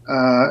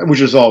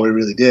 which is all we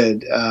really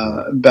did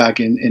back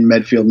in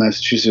Medfield,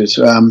 Massachusetts.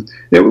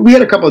 We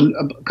had a couple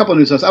of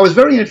new songs. I was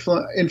very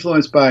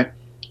influenced by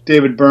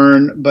David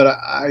Byrne, but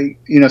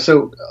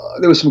so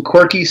there was some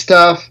quirky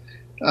stuff,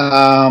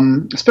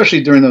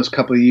 especially during those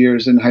couple of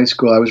years in high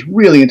school. I was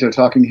really into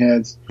Talking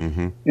Heads,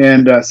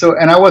 and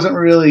I wasn't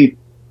really.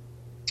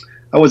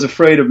 I was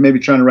afraid of maybe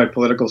trying to write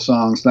political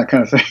songs and that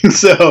kind of thing.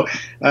 So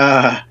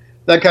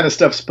that kind of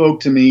stuff spoke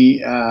to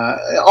me,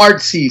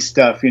 artsy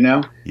stuff,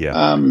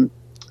 Yeah.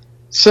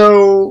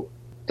 So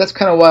that's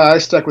kind of why I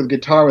stuck with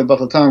guitar with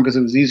Buffalo Tom, because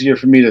it was easier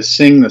for me to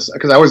sing this,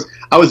 because I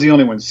was the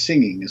only one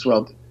singing as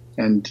well,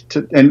 and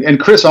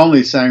Chris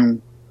only sang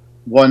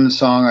one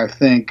song, I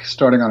think,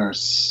 starting on our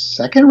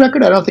second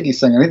record. I don't think he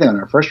sang anything on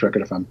our first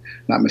record, if I'm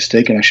not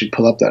mistaken. I should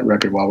pull up that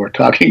record while we're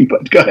talking,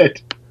 but go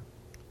ahead.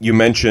 You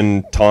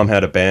mentioned Tom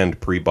had a band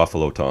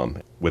pre-Buffalo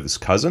Tom with his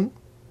cousin?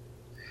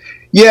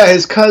 Yeah,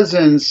 his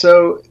cousin.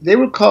 So they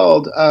were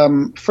called,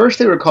 first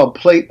they were called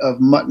Plate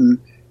of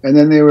Mutton, and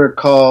then they were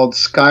called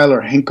Schuyler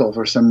Hinkle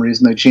for some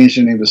reason. They changed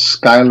their name to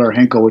Schuyler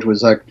Hinkle, which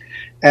was like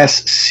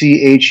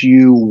Schuyler.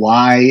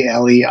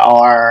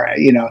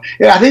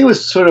 I think it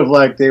was sort of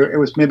like it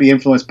was maybe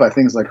influenced by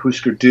things like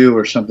Husker Du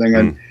or something.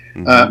 And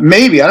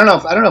maybe I don't know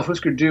if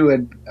Husker Du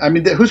had. I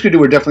mean, the Husker Du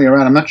were definitely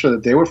around. I'm not sure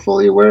that they were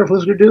fully aware of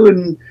Husker Du,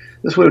 and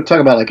this would talk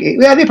about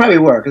they probably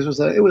were, because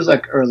it was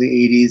like early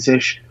 '80s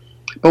ish.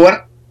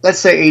 But let's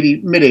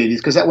say mid '80s,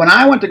 because when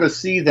I went to go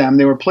see them,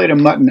 they were Plate of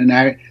Mutton, and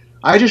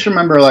I just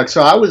remember,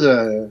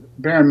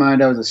 bear in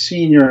mind, I was a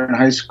senior in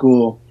high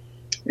school,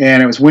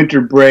 and it was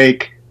winter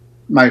break.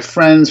 My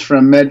friends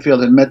from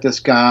Medfield had met this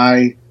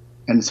guy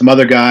and some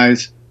other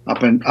guys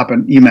up in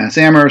UMass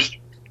Amherst,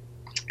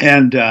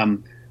 and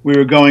we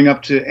were going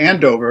up to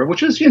Andover,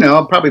 which is,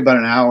 probably about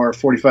an hour,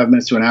 45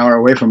 minutes to an hour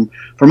away from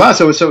us.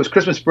 So it was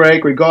Christmas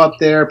break. We go up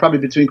there probably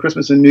between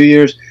Christmas and New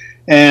Year's,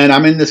 and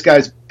I'm in this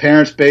guy's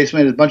parents'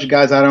 basement. There's a bunch of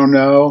guys I don't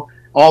know,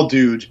 all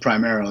dudes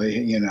primarily,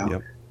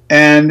 Yep.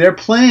 And they're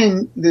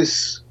playing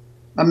this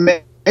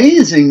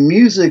amazing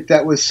music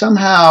that was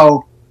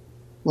somehow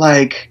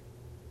like,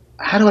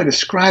 how do I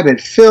describe it?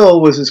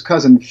 Phil was his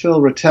cousin.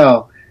 Phil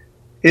Rattel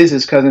is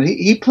his cousin.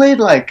 He played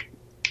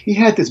he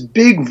had this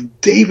big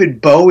David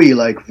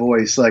Bowie-like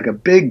voice, like a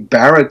big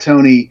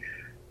baritone-y,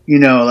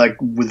 like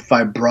with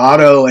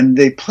vibrato. And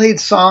they played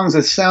songs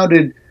that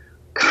sounded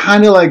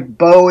kind of like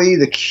Bowie,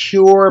 The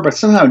Cure, but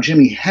somehow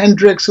Jimi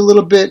Hendrix a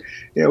little bit.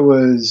 It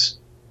was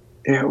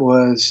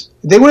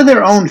they were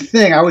their own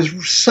thing.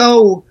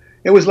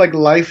 It was like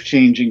life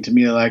changing to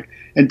me. Like,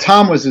 and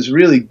Tom was this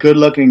really good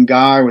looking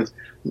guy with,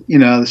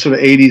 the sort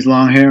of 80s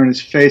long hair in his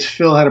face.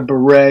 Phil had a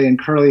beret and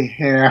curly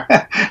hair.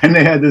 And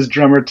they had this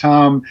drummer,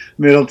 Tom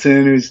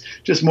Middleton, who's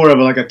just more of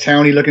like a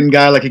towny looking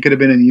guy, like he could have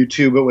been in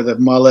U2, but with a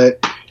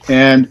mullet.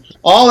 And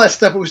all that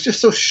stuff, it was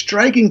just so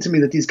striking to me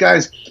that these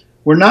guys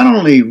were not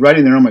only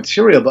writing their own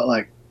material, but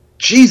like,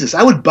 Jesus,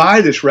 I would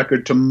buy this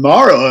record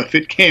tomorrow if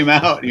it came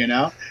out,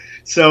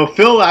 So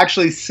Phil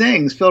actually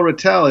sings. Phil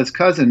Rattel, his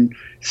cousin,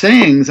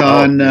 sings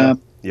on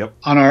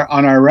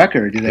our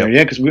record there. Yep.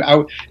 Yeah,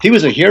 because he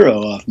was a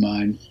hero of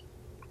mine.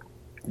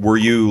 Were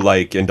you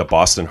like into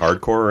Boston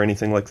hardcore or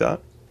anything like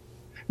that?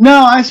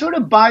 No, I sort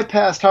of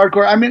bypassed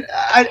hardcore. I mean,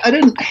 I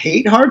didn't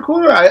hate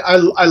hardcore.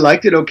 I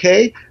liked it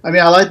okay. I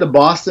mean, I liked the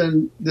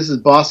Boston, This Is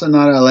Boston,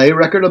 Not LA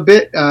record a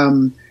bit.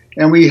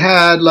 And we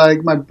had,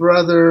 like, my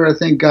brother, I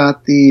think,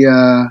 got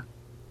the,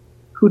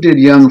 who did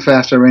Young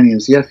Fast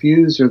Iranians? The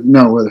FUs? Or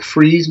the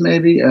Freeze,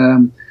 maybe?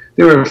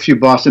 There were a few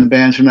Boston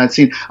bands from that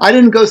scene. I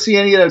didn't go see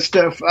any of that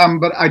stuff,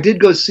 but I did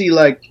go see,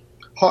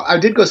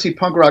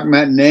 punk rock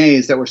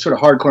matinees that were sort of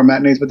hardcore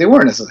matinees, but they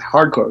weren't necessarily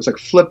hardcore. It was like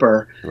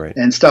Flipper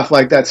and stuff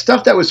like that.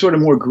 Stuff that was sort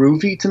of more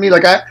groovy to me.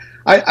 Like,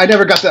 I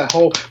never got that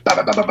whole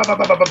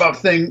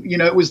thing.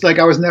 It was like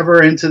I was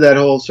never into that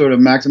whole sort of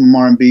maximum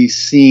R&B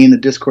scene, the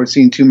Discord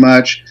scene too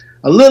much.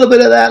 A little bit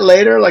of that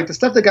later, like the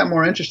stuff that got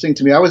more interesting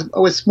to me. I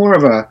was more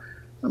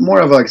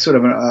of like sort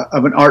of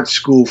an art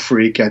school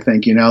freak. I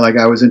think like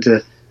I was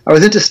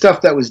into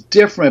stuff that was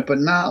different, but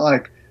not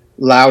like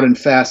loud and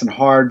fast and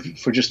hard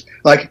for just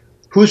like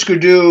Husker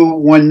Du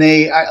when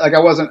I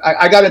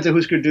got into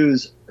Husker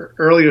Du's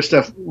earlier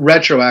stuff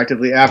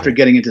retroactively after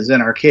getting into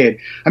Zen Arcade.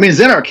 I mean,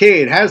 Zen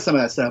Arcade has some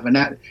of that stuff,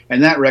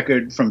 and that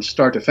record from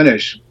start to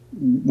finish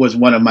was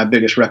one of my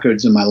biggest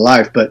records in my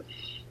life. But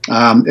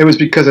it was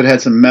because it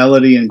had some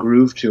melody and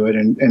groove to it,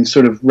 and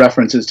sort of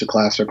references to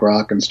classic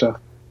rock and stuff.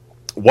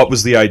 What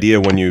was the idea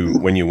when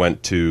you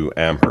went to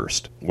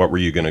Amherst? What were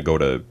you going to go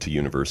to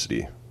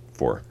university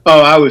for?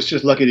 Oh, I was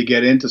just lucky to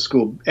get into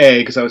school,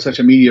 because I was such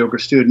a mediocre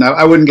student.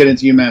 I wouldn't get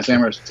into UMass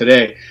Amherst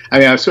today. I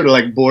mean, I was sort of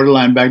like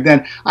borderline back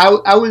then. I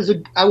was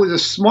a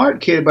smart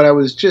kid, but I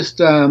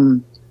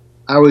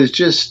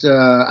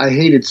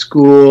hated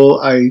school.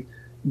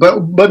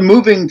 But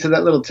moving to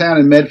that little town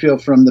in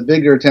Medfield from the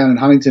bigger town in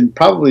Huntington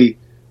probably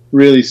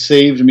really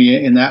saved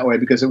me in that way,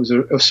 because it was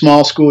a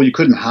small school. You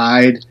couldn't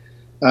hide.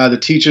 The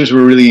teachers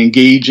were really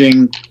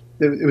engaging.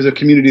 It was a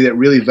community that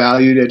really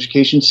valued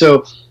education.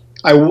 So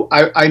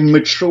I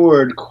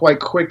matured quite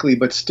quickly,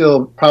 but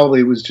still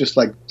probably was just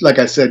like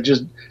I said,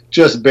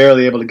 just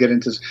barely able to get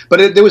into.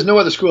 But there was no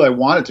other school I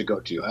wanted to go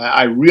to.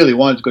 I really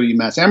wanted to go to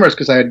UMass Amherst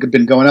because I had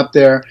been going up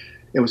there.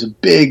 It was a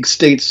big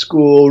state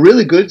school,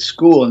 really good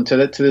school, and to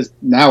this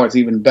now it's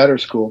even better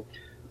school.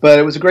 But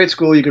it was a great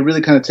school. You could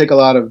really kind of take a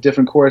lot of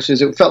different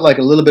courses. It felt like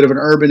a little bit of an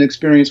urban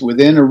experience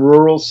within a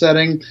rural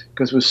setting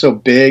because it was so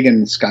big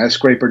and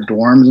skyscraper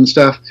dorms and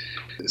stuff.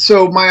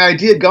 So my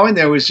idea going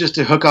there was just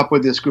to hook up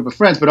with this group of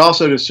friends, but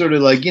also to sort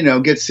of like,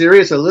 get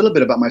serious a little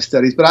bit about my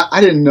studies. But I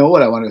didn't know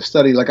what I wanted to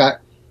study. Like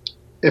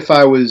if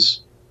I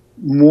was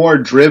more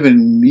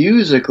driven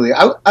musically,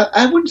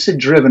 I wouldn't say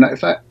driven.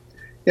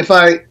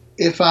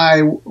 If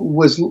I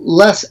was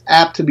less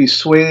apt to be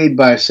swayed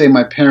by, say,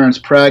 my parents'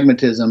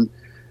 pragmatism,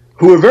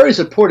 who were very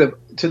supportive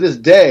to this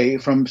day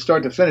from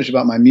start to finish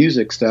about my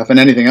music stuff and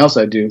anything else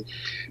I do.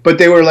 But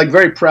they were like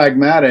very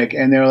pragmatic,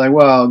 and they were like,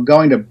 well,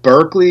 going to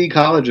Berklee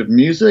College of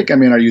Music, I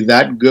mean, are you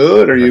that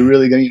good? Are you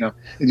really going to,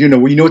 you know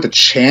what the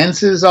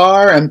chances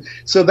are? And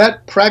so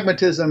that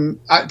pragmatism,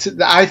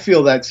 I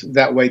feel that's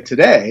that way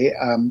today.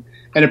 And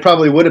it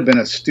probably would have been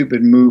a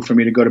stupid move for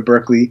me to go to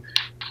Berklee.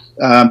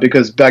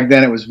 Because back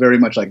then it was very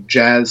much like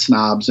jazz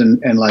snobs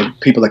and like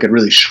people that could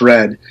really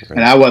shred. Right.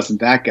 And I wasn't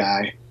that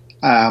guy.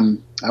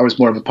 I was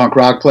more of a punk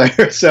rock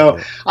player. So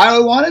I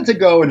wanted to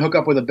go and hook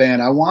up with a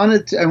band. I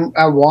wanted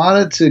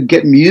to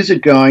get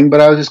music going,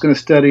 but I was just going to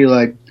study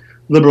like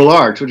liberal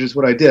arts, which is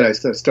what I did. I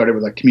started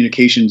with like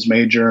communications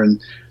major and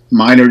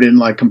minored in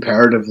like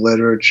comparative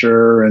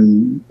literature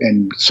and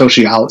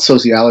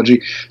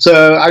sociology.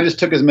 So I just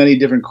took as many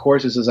different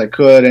courses as I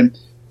could. And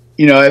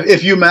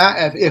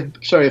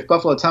if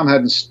Buffalo Tom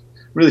hadn't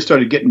really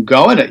started getting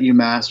going at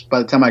UMass by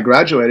the time I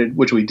graduated,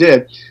 which we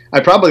did,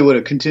 I probably would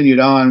have continued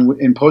on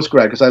in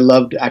post-grad because I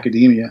loved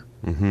academia.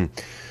 Mm-hmm.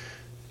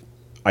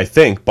 I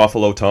think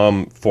Buffalo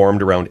Tom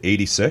formed around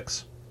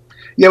 86?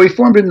 Yeah, we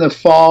formed in the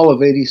fall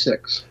of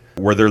 86.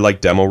 Were there like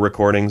demo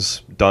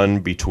recordings done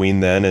between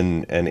then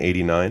and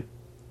 89?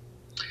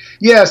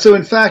 Yeah, so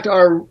in fact,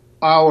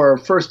 our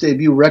first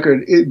debut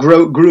record, it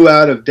grew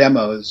out of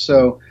demos.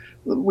 So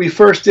we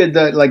first did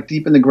that like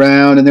Deep in the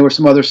Ground, and there were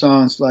some other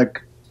songs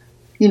like,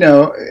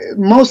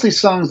 mostly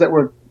songs that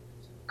were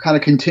kind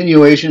of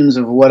continuations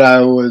of what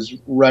I was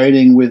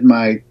writing with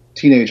my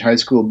teenage high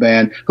school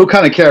band, who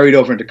kind of carried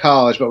over into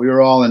college, but we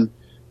were all in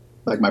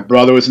like my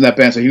brother was in that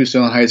band, so he was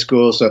still in high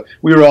school. So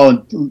we were all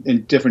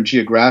in different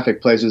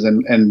geographic places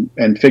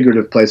and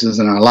figurative places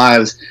in our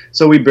lives.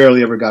 So we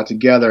barely ever got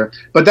together.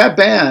 But that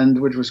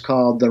band, which was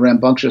called the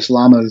Rambunctious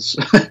Llamas,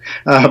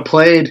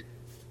 played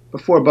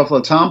before Buffalo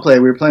Tom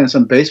played. We were playing in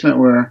some basement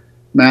where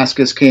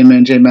Mascis came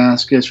in, Jay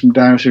Mascis from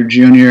Dinosaur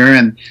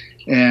Jr.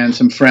 and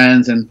some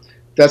friends, and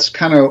that's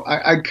kind of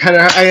I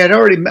had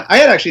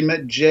actually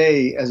met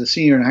Jay as a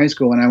senior in high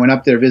school when I went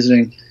up there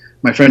visiting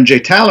my friend Jay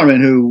Tallerman,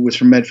 who was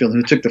from Medfield,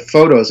 who took the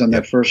photos on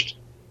that first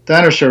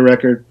Dinosaur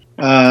record,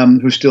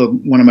 who's still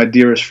one of my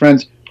dearest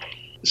friends.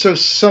 So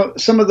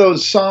some of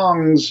those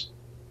songs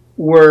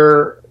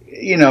were,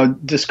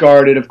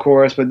 discarded, of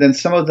course, but then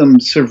some of them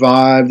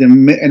survived,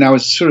 and I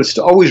was sort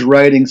of always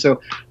writing. So,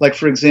 like,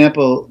 for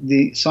example,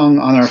 the song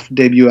on our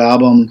debut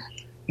album,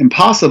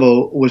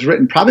 Impossible, was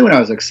written probably when I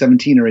was like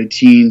 17 or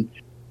 18,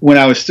 when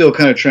I was still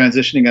kind of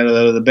transitioning out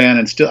of the band,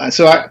 and still,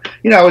 so I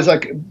was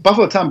like,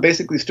 Buffalo Tom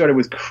basically started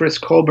with Chris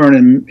Colburn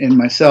and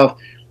myself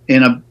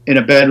in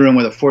a bedroom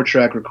with a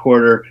 4-track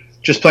recorder,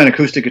 just playing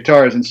acoustic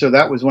guitars, and so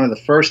that was one of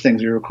the first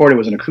things we recorded,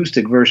 was an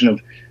acoustic version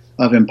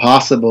of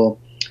Impossible.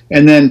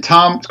 And then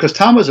because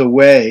Tom was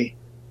away,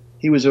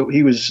 he was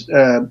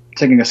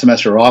taking a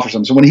semester off or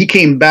something. So when he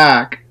came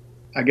back,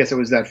 I guess it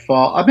was that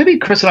fall. Maybe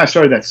Chris and I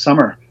started that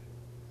summer.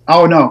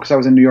 Oh no, because I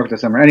was in New York that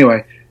summer.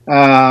 Anyway.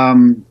 Blah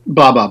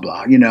blah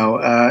blah.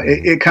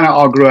 It kind of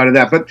all grew out of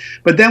that.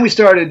 But then we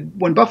started,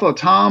 when Buffalo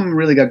Tom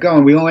really got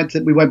going. We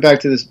went back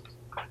to this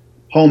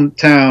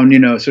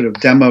hometown, sort of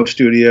demo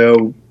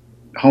studio,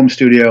 home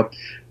studio,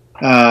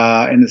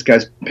 in this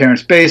guy's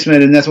parents'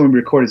 basement, and that's when we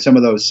recorded some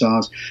of those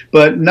songs.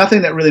 But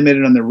nothing that really made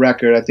it on the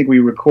record. I think we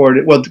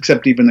recorded, well,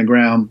 except Deep in the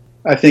Ground.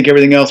 I think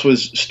everything else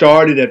was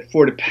started at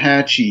Fort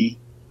Apache,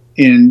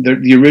 in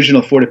the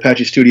original Fort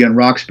Apache studio in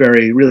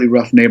Roxbury, really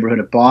rough neighborhood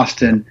of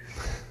Boston,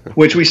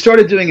 which we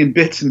started doing in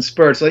bits and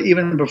spurts, like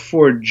even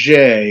before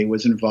Jay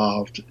was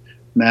involved,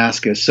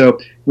 Mascis. So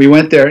we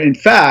went there. In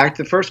fact,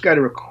 the first guy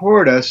to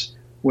record us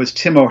was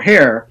Tim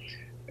O'Hare,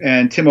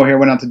 and Tim O'Hare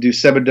went on to do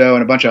Sebadoh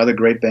and a bunch of other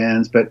great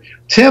bands. But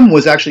Tim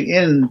was actually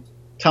in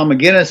Tom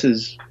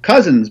McGuinness's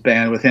cousin's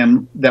band with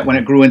him, that when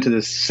it grew into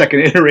the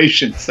second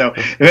iteration. So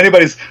if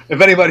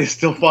anybody's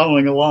still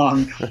following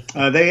along,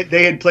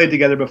 they had played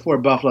together before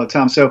Buffalo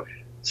Tom. So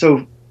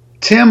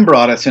Tim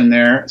brought us in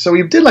there. So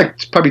we did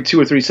like probably 2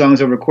 or 3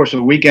 songs over the course of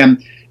a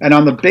weekend. And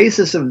on the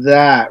basis of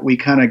that, we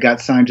kind of got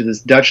signed to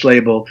this Dutch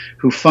label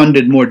who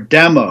funded more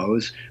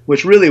demos,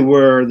 which really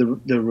were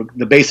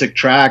the basic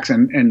tracks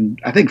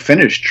and I think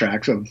finished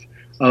tracks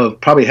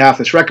of probably half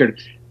this record.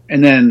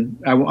 And then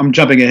I'm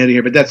jumping ahead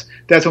here, but that's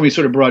when we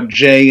sort of brought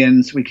Jay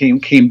in. So we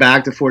came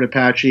back to Fort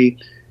Apache,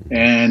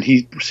 and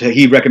he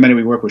recommended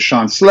we work with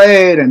Sean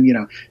Slade,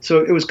 and so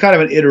it was kind of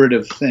an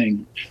iterative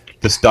thing.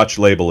 This Dutch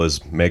label is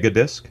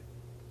Megadisc?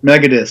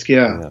 Megadisc,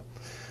 yeah.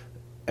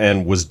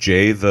 And was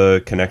Jay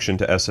the connection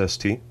to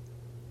SST?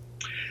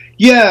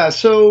 Yeah,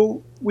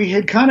 so we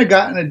had kind of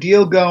gotten a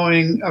deal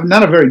going,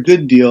 not a very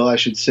good deal, I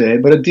should say,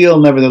 but a deal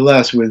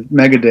nevertheless with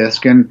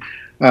Megadisc, and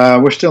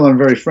we're still on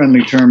very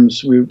friendly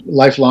terms. We're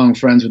lifelong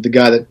friends with the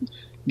guy that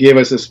gave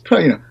us this,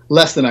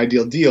 less than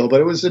ideal deal, but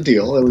it was a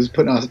deal. It was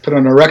put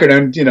on a record,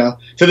 and to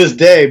this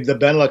day, the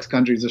Benelux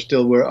countries are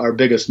still our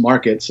biggest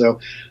market. So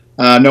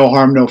no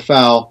harm, no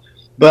foul.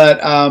 But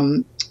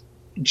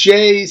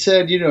Jay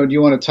said, do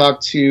you want to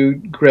talk to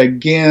Greg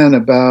Ginn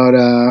about,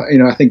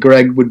 I think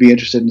Greg would be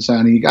interested in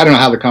signing. I don't know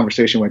how the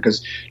conversation went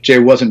because Jay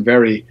wasn't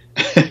very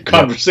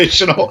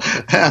conversational.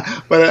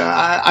 But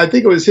I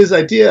think it was his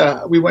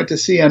idea. We went to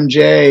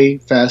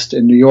CMJ Fest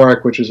in New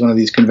York, which was one of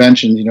these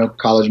conventions,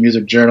 College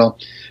Music Journal,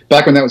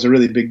 back when that was a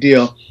really big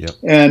deal. Yep.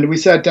 And we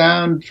sat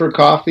down for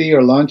coffee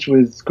or lunch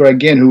with Greg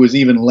Ginn, who was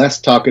even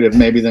less talkative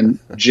maybe than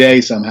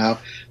Jay somehow.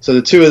 So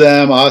the two of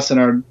them, us and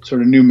our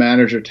sort of new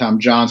manager, Tom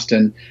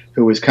Johnston,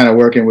 who was kind of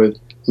working with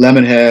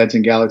Lemonheads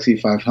and Galaxy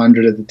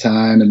 500 at the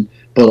time and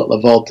Bullet La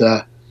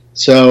Volta.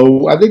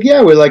 So I think,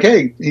 we're like,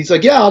 hey, he's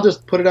like, I'll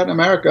just put it out in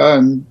America.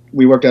 And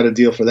we worked out a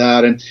deal for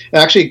that. And it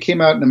actually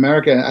came out in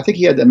America. I think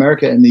he had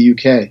America in the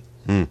UK.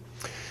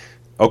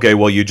 Okay,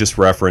 well, you just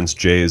referenced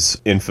Jay's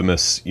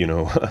infamous,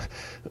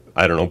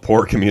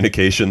 poor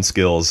communication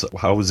skills.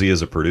 How was he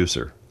as a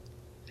producer?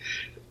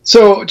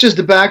 So just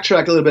to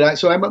backtrack a little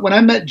bit, when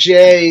I met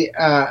Jay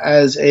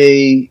as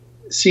a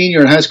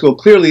senior in high school,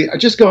 clearly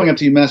just going up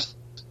to UMass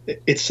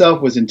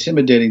itself was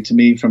intimidating to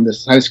me from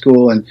this high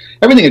school, and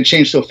everything had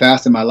changed so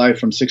fast in my life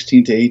from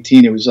 16 to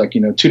 18. It was like,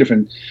 2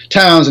 different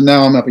towns, and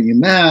now I'm up at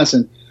UMass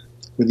and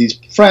with these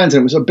friends,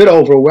 and it was a bit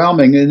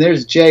overwhelming. And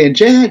there's Jay, and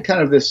Jay had kind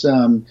of this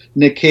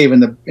Nick Cave in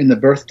the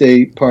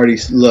birthday party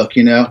look,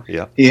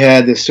 Yeah. He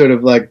had this sort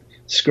of like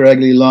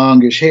scraggly,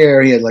 longish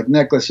hair. He had like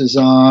necklaces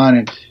on,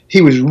 and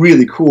he was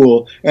really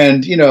cool.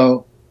 And,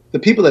 the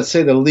people that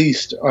say the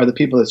least are the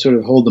people that sort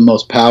of hold the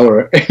most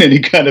power in any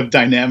kind of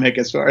dynamic,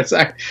 as far as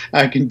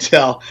I can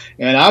tell.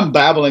 And I'm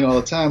babbling all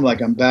the time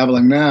like I'm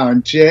babbling now.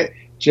 And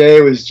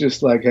Jay was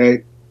just like,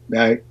 hey,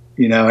 but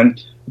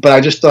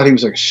I just thought he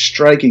was like a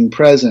striking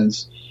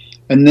presence.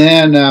 And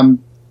then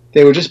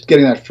they were just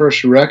getting that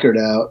first record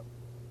out.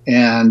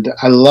 and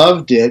I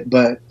loved it,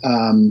 but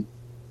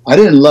I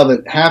didn't love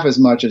it half as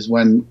much as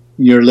when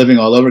You're Living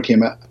All Over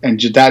came out, and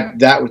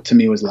that to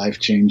me was life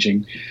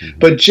changing. Mm-hmm.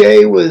 But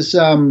Jay was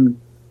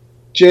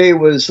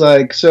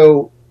like,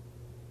 so,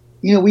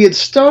 you know, we had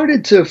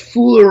started to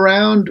fool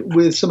around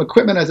with some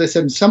equipment, as I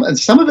said, and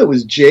some of it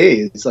was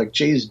Jay's, like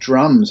Jay's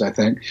drums, I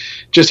think.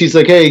 Just he's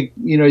like, hey,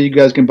 you know, you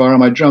guys can borrow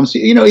my drums.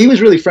 You know, he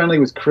was really friendly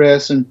with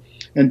Chris, and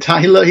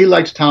Tom, he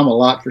liked Tom a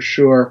lot for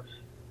sure.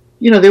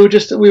 You know,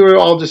 we were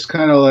all just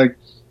kind of like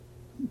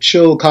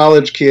chill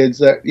college kids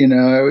that, you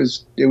know,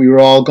 we were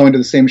all going to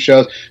the same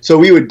shows. So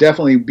we would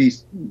definitely be,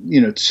 you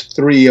know,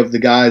 3 of the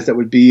guys that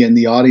would be in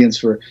the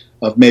audience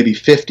of maybe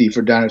 50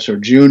 for Dinosaur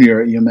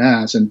Jr. at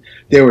UMass. And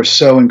they were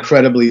so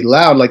incredibly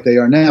loud like they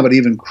are now, but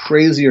even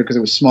crazier because it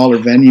was smaller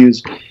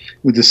venues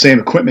with the same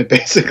equipment,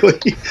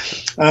 basically.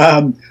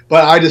 But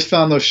I just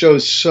found those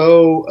shows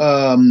so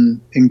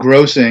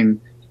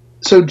engrossing.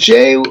 So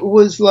Jay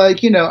was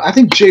like, you know, I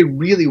think Jay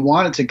really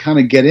wanted to kind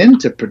of get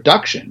into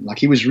production. Like,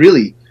 he was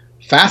really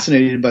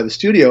fascinated by the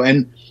studio.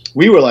 And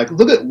we were like,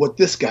 look at what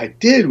this guy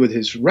did with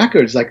his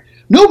records. Like,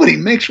 nobody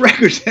makes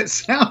records that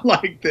sound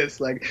like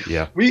this. Like,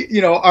 yeah. We, you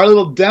know, our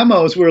little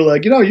demos were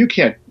like, you know, you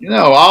can't, you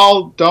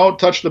know, don't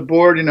touch the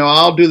board. You know,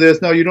 I'll do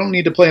this. No, you don't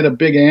need to play in a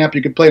big amp.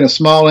 You can play in a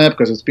small amp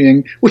because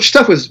which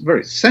stuff was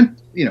very,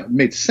 you know,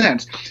 made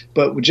sense.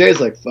 But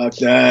Jay's like, fuck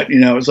that. You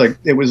know,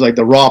 it was like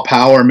the raw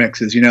power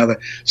mixes, you know, the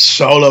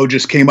solo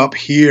just came up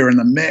here in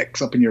the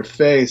mix up in your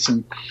face.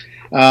 And,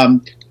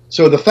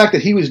 so the fact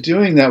that he was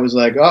doing that was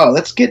like, oh,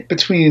 let's get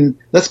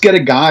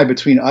a guy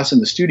between us and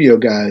the studio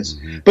guys.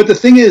 Mm-hmm. But the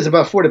thing is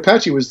about Fort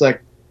Apache was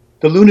like,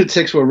 the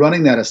lunatics were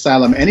running that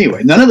asylum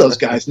anyway. None of those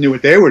guys knew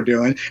what they were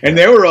doing, and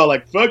they were all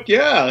like, fuck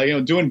yeah, you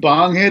know, doing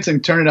bong hits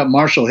and turning up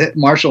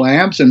Marshall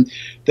amps, and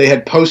they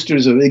had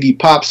posters of Iggy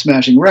Pop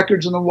smashing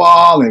records on the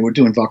wall. They were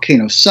doing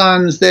Volcano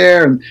Suns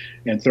there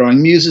and throwing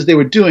muses. They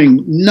were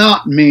doing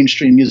not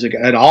mainstream music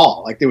at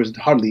all. Like, there was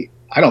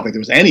I don't think there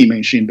was any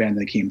mainstream band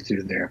that came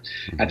through there.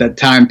 At that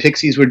time,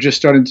 Pixies were just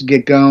starting to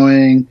get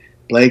going,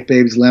 Blake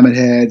Babies,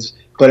 Lemonheads.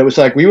 But it was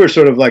like we were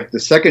sort of like the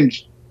second,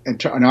 in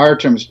our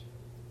terms,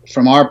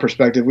 from our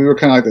perspective, we were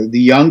kind of like the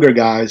younger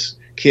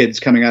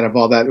kids coming out of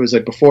all that. It was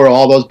like before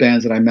all those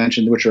bands that I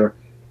mentioned, which are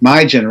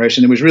my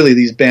generation. It was really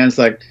these bands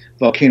like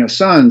Volcano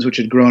Suns, which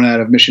had grown out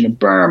of Mission of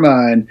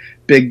Burma, and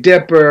Big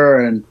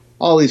Dipper, and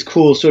all these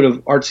cool sort of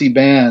artsy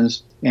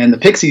bands. And the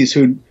Pixies,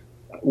 who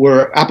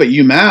were up at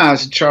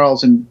UMass,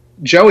 Charles and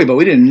Joey, but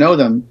we didn't know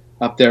them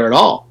up there at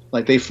all.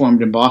 Like, they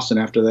formed in Boston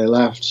after they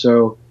left.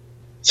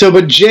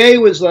 But Jay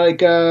was like,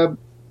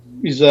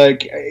 he's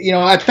like, you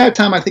know, at that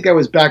time I think I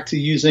was back to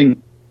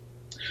using.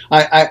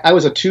 I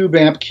was a tube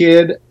amp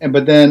kid,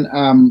 but then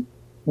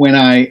when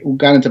I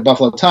got into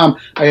Buffalo Tom,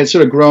 I had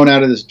sort of grown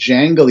out of this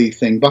jangly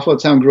thing. Buffalo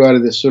Tom grew out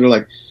of this sort of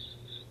like,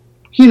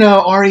 you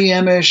know,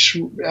 REM-ish,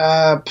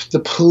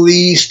 the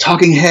Police,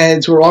 Talking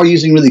Heads were all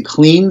using really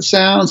clean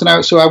sounds,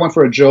 and so I went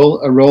for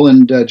a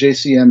Roland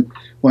JC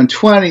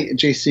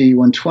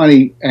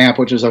 120 amp,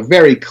 which is a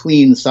very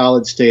clean,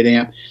 solid state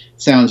amp.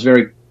 Sounds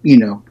very, you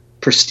know,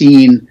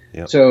 pristine.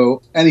 Yep.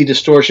 So any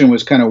distortion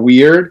was kind of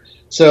weird.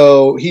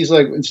 So he's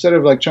like, instead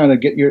of like trying to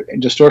get your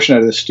distortion out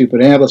of this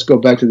stupid amp, let's go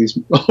back to these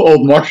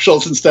old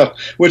Marshalls and stuff,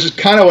 which is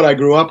kind of what I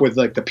grew up with,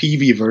 like the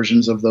PV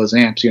versions of those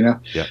amps, you know?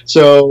 Yeah.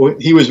 So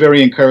he was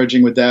very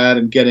encouraging with that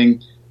and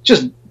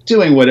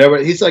doing whatever.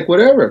 He's like,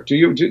 whatever. Do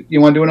you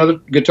want to do another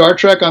guitar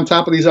track on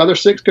top of these other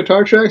 6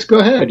 guitar tracks? Go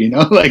ahead, you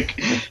know, like,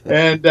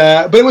 and,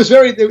 but it was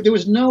there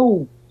was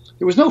no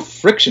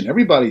friction.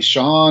 Everybody,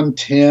 Sean,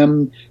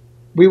 Tim,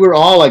 we were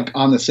all like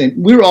on the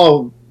same, we were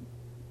all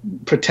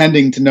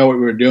pretending to know what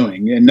we were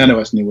doing, and none of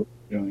us knew what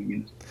we were doing. You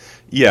know?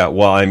 Yeah,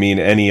 well, I mean,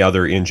 any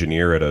other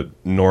engineer at a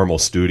normal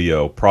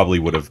studio probably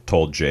would have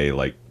told Jay,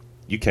 like,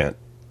 you can't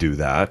do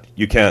that.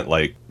 You can't,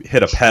 like,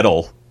 hit a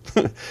pedal,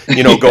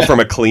 you know, go from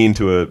a clean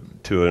to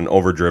an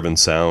overdriven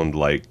sound,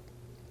 like,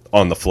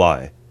 on the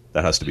fly.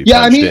 That has to be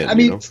punched in. I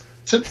mean,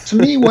 to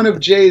me, one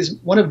of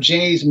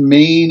Jay's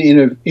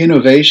main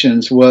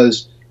innovations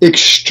was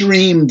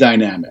extreme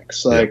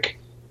dynamics, like. Yeah.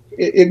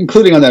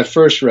 Including on that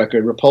first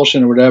record,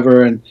 Repulsion or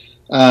whatever, and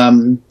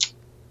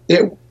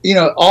you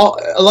know,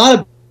 a lot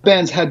of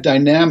bands had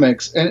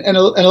dynamics, and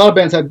a lot of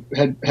bands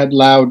had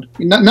loud.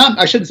 Not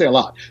I shouldn't say a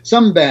lot.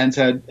 Some bands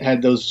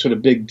had those sort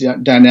of big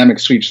dynamic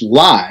sweeps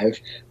live,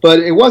 but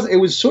it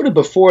was sort of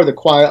before the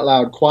quiet,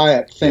 loud,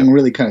 quiet thing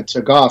really kind of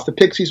took off. The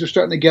Pixies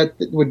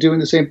were doing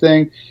the same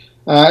thing.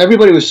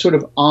 Everybody was sort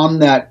of on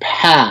that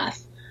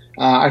path.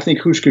 I think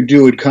Husker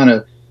Du had kind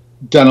of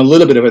done a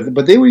little bit of it,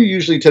 but they were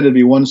usually tended to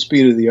be one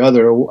speed or the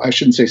other. Or I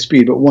shouldn't say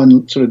speed, but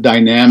one sort of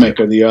dynamic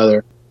or the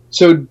other.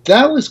 So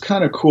that was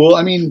kind of cool.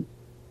 I mean,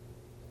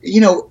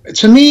 you know,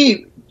 to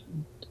me,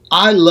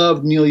 I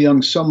loved Neil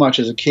Young so much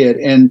as a kid,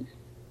 and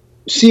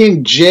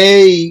seeing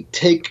Jay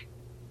take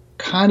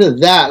kind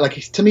of that, like,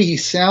 to me, he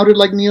sounded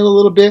like Neil a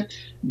little bit,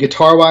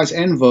 guitar-wise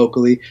and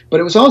vocally, but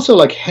it was also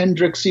like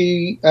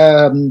Hendrixy.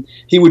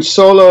 He would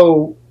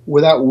solo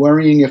without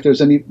worrying if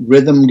there's any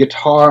rhythm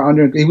guitar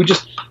under. He would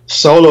just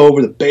solo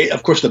over the bass.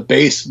 Of course, the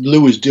bass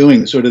Lou was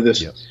doing sort of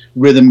this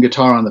rhythm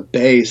guitar on the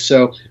bass.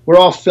 So we're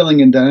all filling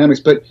in dynamics.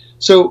 But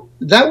so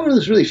that one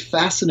was really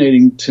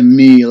fascinating to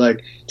me.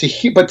 Like to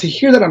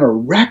hear that on a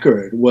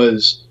record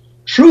was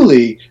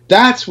truly,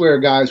 that's where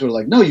guys were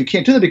like, no, you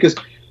can't do that, because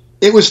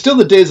it was still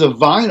the days of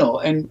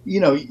vinyl, and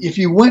if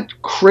you went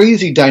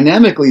crazy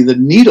dynamically, the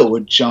needle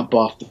would jump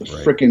off the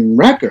frickin'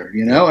 record,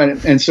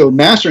 and so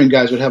mastering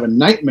guys would have a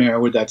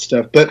nightmare with that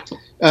stuff. But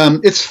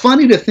it's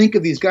funny to think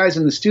of these guys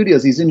in the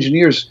studios, these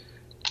engineers,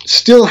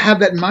 still have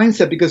that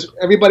mindset, because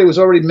everybody was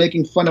already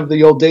making fun of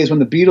the old days when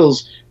the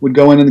Beatles would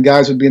go in and the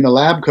guys would be in the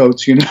lab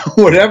coats,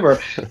 whatever.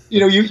 We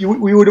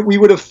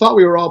would have thought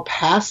we were all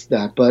past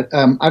that, but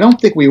I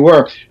don't think we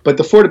were. But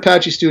the Fort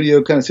Apache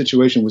studio kind of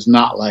situation was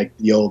not like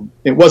the old.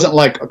 It wasn't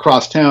like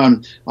across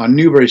town on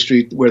Newbury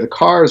Street where the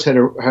Cars had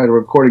a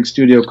recording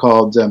studio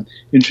called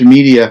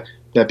Intermedia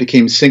that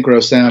became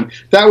Synchro Sound.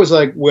 That was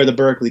like where the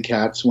Berkeley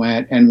Cats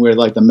went and where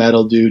like the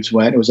metal dudes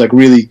went. It was like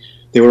really.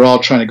 They were all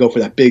trying to go for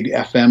that big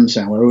FM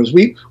sound. Where it was,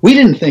 we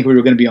didn't think we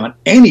were going to be on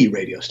any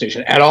radio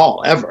station at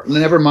all, ever.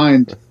 Never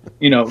mind,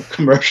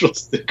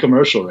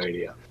 commercial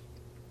radio.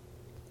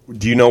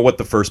 Do you know what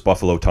the first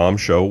Buffalo Tom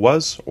show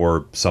was,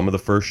 or some of the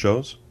first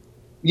shows?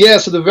 Yeah,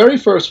 so the very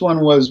first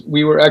one was,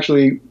 we were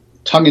actually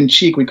tongue in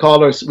cheek. We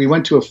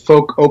went to a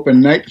folk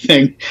open night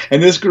thing,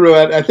 and this grew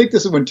out. I think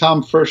this is when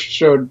Tom first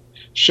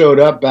showed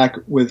up back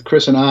with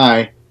Chris and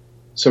I.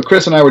 So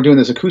Chris and I were doing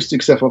this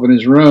acoustic stuff up in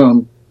his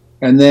room.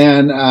 And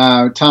then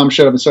Tom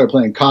showed up and started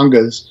playing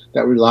congas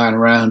that were lying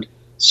around.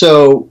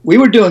 So we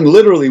were doing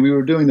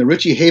the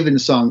Richie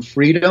Havens song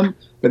 "Freedom"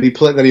 that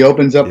he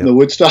opens up in the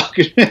Woodstock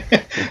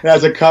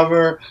as a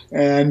cover,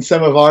 and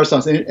some of our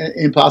songs,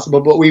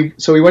 Impossible. But we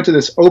went to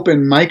this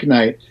open mic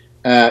night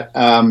at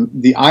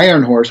the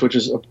Iron Horse, which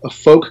is a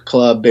folk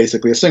club,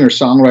 basically a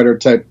singer-songwriter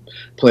type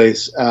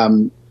place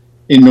in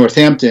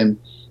Northampton,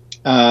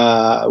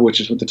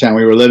 which is the town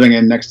we were living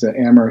in next to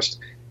Amherst.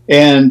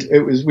 And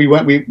it was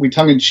we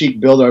tongue in cheek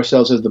billed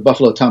ourselves as the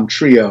Buffalo Tom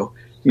Trio,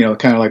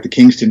 kind of like the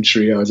Kingston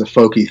Trio as a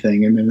folky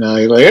thing. And then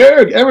like,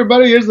 hey,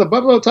 everybody, here's the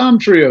Buffalo Tom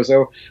Trio.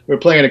 So we're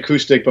playing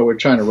acoustic, but we're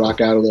trying to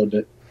rock out a little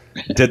bit.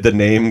 Did the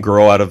name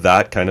grow out of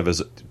that kind of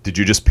did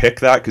you just pick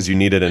that because you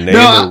needed a name,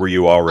 or were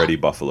you already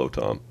Buffalo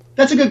Tom?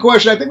 That's a good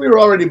question. I think we were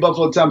already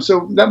Buffalo Tom,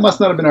 so that must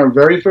not have been our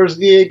very first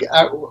gig.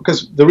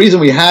 Because the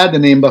reason we had the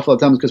name Buffalo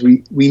Tom is because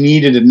we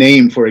needed a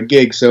name for a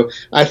gig. So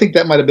I think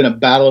that might have been a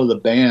battle of the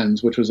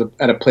bands, which was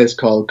at a place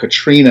called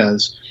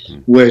Katrina's,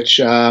 which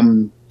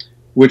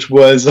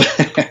was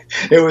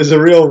it was a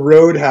real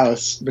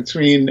roadhouse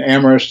between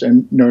Amherst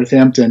and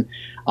Northampton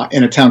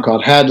in a town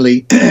called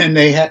Hadley, and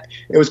it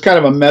was kind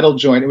of a metal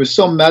joint. It was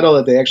so metal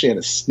that they actually had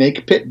a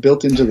snake pit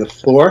built into the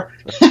floor,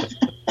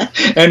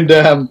 and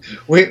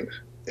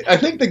I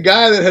think the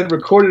guy that had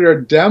recorded our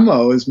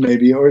demos,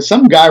 or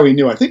some guy we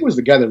knew, I think it was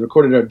the guy that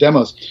recorded our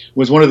demos,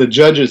 was one of the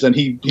judges, and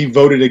he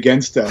voted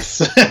against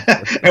us,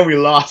 and we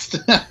lost.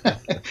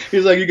 He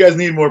was like, "You guys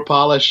need more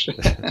polish."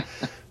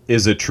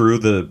 Is it true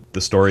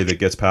the story that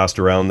gets passed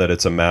around that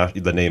it's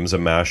the name's a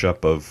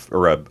mashup of,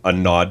 or a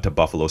nod to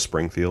Buffalo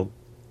Springfield?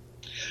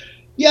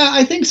 Yeah,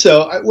 I think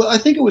so. I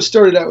think it was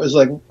started out as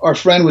like our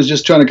friend was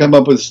just trying to come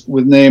up with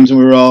names, and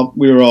we were all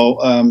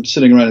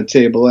sitting around a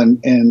table,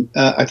 and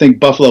I think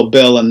Buffalo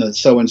Bill and the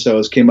so and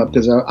so's came up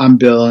because I'm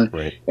Bill,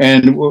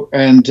 and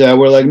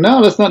we're like, no,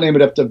 let's not name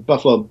it after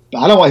Buffalo.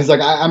 I don't want. He's like,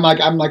 I'm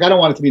like I don't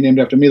want it to be named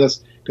after me.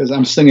 Because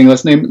I'm singing.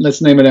 Let's name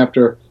it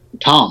after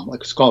Tom.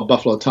 Like it's called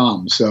Buffalo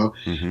Tom. So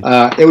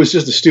it was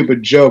just a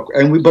stupid joke,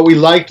 but we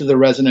liked the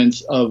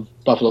resonance of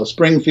Buffalo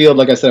Springfield.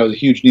 Like I said, I was a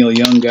huge Neil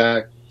Young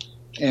guy.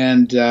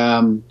 And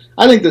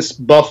I think this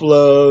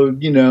Buffalo,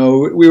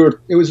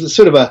 it was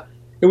sort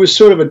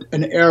of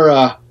an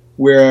era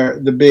where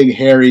the big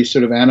hairy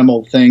sort of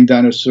animal thing,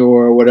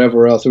 dinosaur or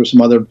whatever else, there was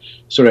some other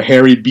sort of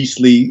hairy,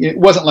 beastly. It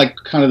wasn't like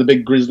kind of the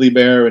big grizzly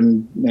bear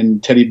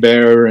and teddy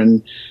bear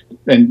and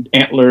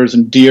antlers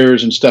and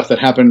deers and stuff that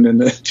happened in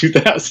the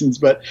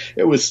 2000s, but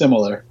it was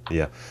similar.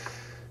 Yeah.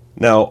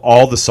 Now,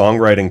 all the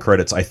songwriting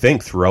credits, I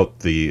think, throughout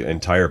the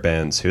entire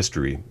band's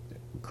history,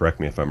 correct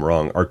me if I'm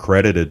wrong, are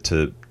credited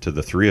to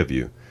the three of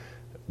you.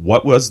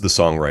 What was the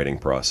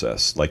songwriting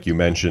process? Like you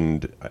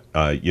mentioned,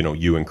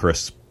 you and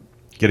Chris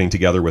getting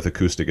together with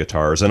acoustic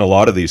guitars, and a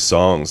lot of these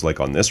songs, like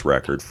on this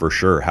record, for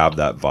sure have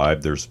that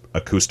vibe. There's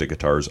acoustic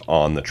guitars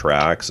on the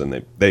tracks,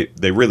 and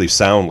they really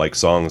sound like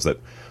songs that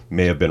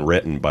may have been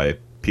written by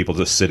people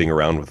just sitting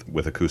around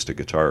with acoustic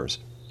guitars.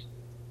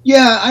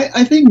 Yeah,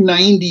 I think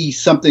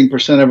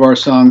 90-something% of our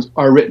songs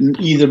are written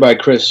either by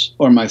Chris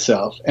or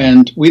myself.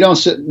 And we don't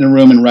sit in a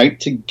room and write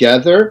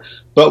together,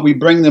 but we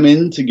bring them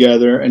in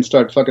together and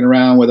start fucking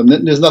around with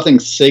them. There's nothing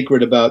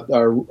sacred about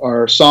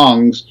our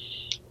songs.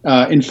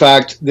 In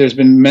fact, there's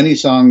been many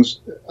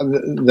songs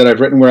that I've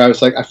written where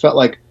I felt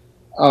like,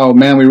 oh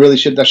man,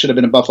 that should have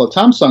been a Buffalo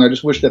Tom song. I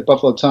just wish that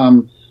Buffalo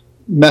Tom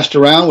messed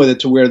around with it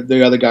to where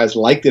the other guys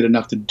liked it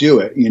enough to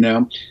do it,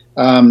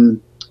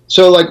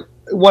 So like,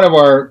 one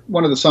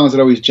of the songs that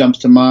always jumps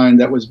to mind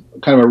that was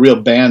kind of a real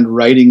band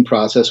writing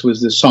process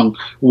was this song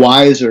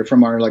Wiser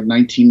from our like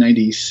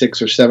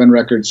 1996 or 7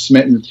 record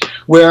Smitten,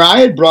 where I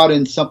had brought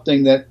in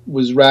something that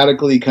was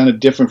radically kind of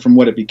different from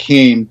what it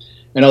became.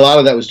 And a lot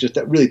of that was just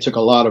that really took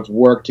a lot of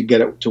work to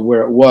get it to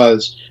where it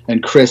was.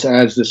 And Chris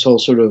adds this whole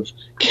sort of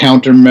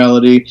counter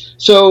melody.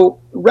 So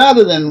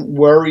rather than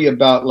worry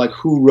about like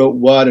who wrote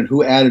what and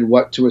who added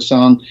what to a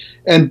song,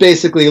 and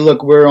basically,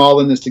 look, we're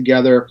all in this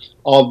together.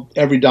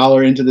 Every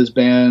dollar into this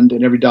band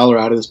and every dollar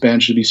out of this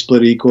band should be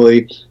split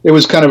equally. It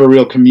was kind of a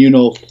real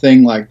communal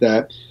thing like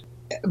that.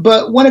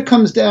 But when it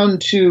comes down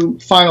to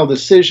final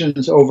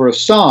decisions over a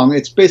song,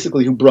 it's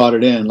basically who brought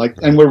it in. Like,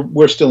 and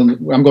we're still.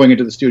 I'm going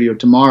into the studio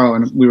tomorrow,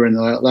 and we were in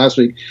the last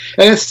week,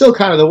 and it's still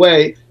kind of the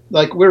way.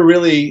 Like, we're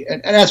really,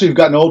 and as we've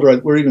gotten older,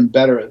 we're even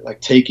better at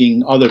like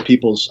taking other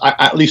people's.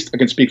 At least I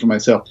can speak for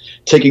myself,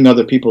 taking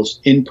other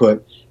people's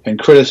input and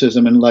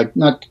criticism, and like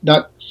not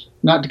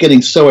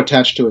getting so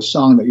attached to a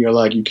song that you're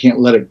like you can't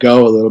let it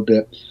go a little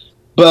bit.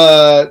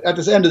 But at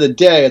the end of the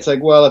day, it's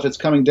like, well, if it's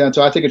coming down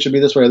to I think it should be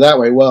this way or that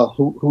way, well,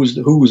 who's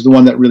the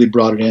one that really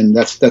brought it in?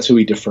 That's who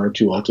we defer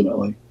to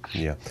ultimately.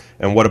 Yeah.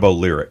 And what about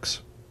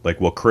lyrics?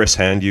 Like, will Chris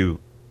hand you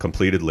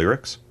completed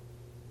lyrics?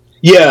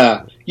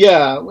 Yeah.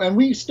 And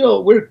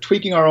we're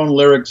tweaking our own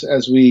lyrics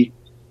as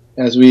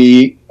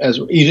even as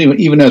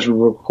we're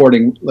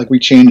recording, like we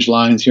change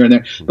lines here and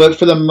there. But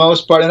for the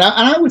most part, and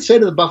I would say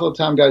to the Buffalo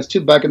Tom guys too,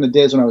 back in the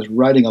days when I was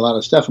writing a lot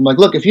of stuff, I'm like,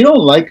 look, if you don't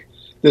like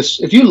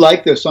this, if you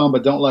like this song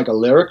but don't like a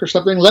lyric or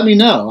something, let me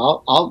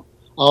know.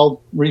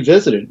 I'll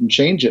revisit it and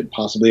change it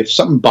possibly if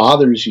something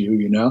bothers you,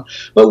 you know.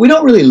 But we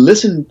don't really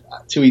listen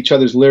to each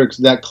other's lyrics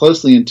that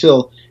closely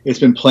until it's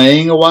been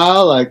playing a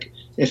while. Like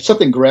if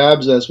something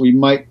grabs us, we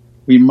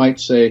might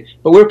say,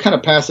 but we're kind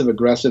of passive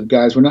aggressive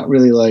guys. We're not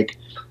really like,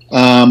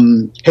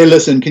 hey,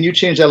 listen, can you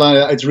change that line?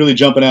 It's really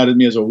jumping out at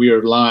me as a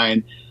weird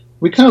line.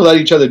 We kind of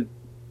let each other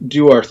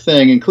do our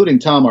thing, including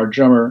Tom, our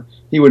drummer.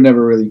 He would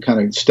never really kind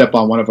of step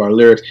on one of our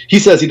lyrics. He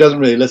says he doesn't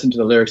really listen to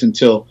the lyrics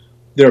until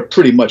they're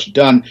pretty much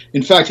done.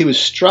 In fact, he was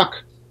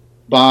struck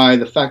by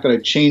the fact that I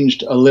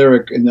changed a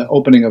lyric in the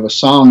opening of a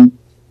song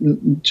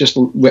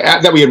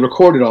that we had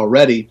recorded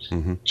already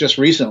just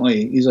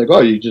recently. He's like,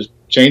 "Oh, you're just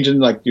changing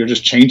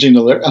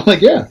the lyric." I'm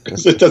like, "Yeah,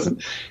 because it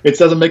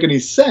doesn't make any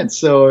sense."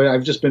 So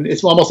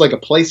it's almost like a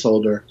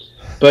placeholder.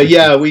 But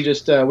yeah, we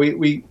just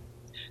we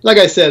like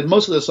I said,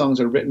 most of the songs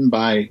are written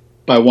by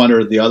one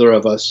or the other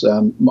of us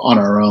on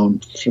our own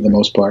for the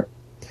most part.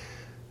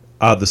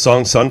 The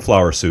song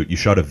Sunflower Suit, you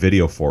shot a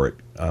video for it.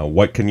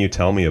 What can you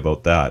tell me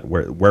about that?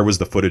 Where was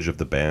the footage of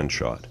the band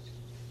shot?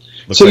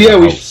 So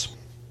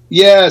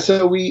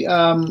we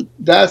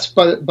that's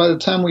by the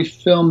time we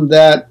filmed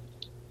that,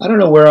 I don't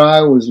know where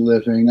I was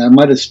living. I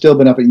might have still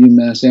been up at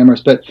UMass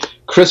Amherst, but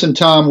Chris and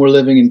Tom were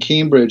living in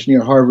Cambridge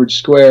near Harvard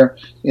Square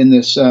in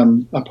this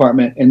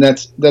apartment, and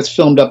that's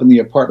filmed up in the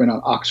apartment on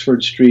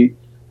Oxford Street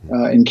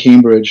in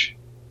Cambridge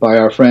by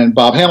our friend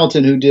Bob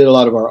Hamilton, who did a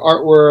lot of our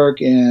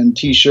artwork and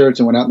T-shirts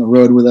and went out on the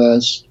road with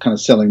us, kind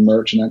of selling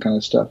merch and that kind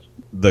of stuff.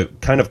 The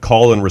kind of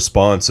call and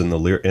response in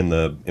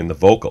the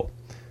vocal,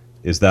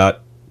 is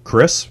that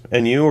Chris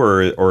and you,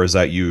 or is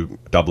that you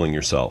doubling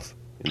yourself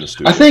in the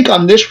studio? I think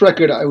on this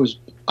record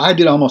I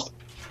did almost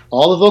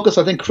all the vocals.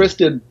 I think Chris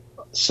did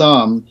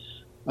some.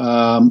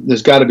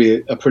 There's got to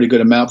be a pretty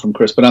good amount from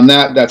Chris, but on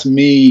that's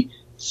me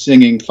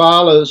singing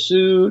 "Follow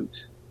Suit,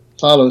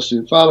 Follow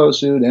Suit, Follow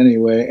Suit."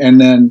 Anyway,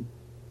 and then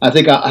I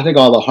think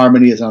all the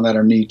harmonies on that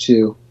are me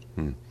too.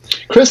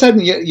 Chris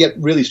hadn't yet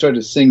really started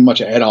to sing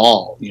much at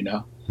all. You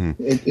know,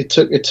 it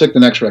took the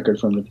next record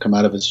for him to come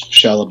out of his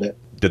shell a bit.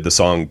 Did the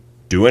song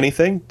do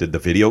anything? Did the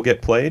video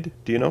get played?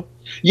 Do you know?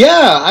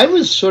 Yeah, I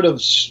was sort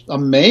of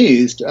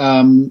amazed.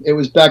 It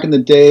was back in the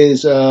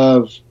days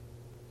of,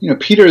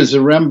 Peter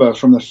Zaremba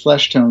from the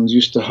Fleshtones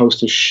used to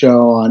host a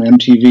show on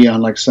MTV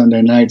on like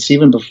Sunday nights,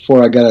 even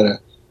before I got out of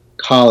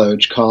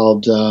college,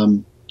 called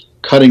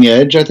Cutting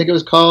Edge, I think it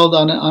was called,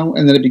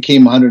 and then it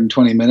became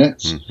 120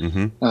 minutes.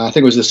 I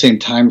think it was the same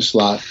time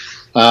slot,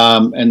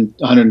 and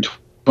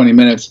 120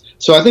 minutes.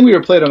 So I think we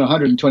were played on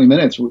 120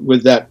 minutes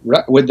with that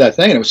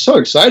thing, and it was so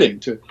exciting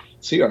to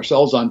see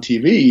ourselves on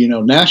TV,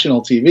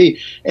 national TV.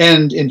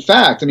 And in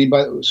fact,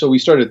 so we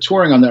started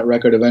touring on that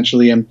record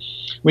eventually, and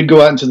we'd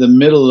go out into the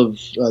middle of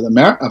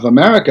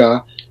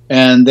America,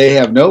 and they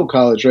have no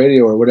college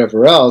radio or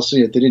whatever else.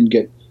 They didn't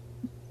get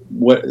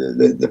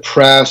the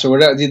press or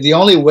whatever. The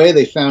only way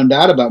they found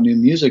out about new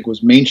music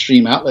was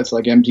mainstream outlets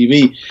like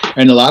MTV,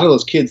 and a lot of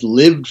those kids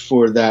lived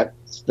for that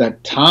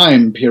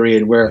time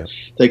period where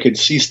they could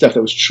see stuff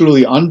that was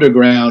truly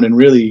underground and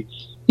really,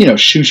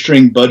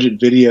 shoestring budget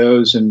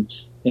videos and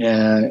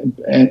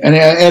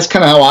that's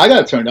kind of how I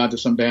got turned on to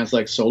some bands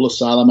like Soul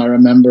Asylum, I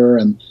remember,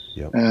 and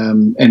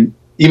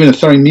even the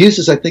Throwing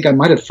Muses. I think I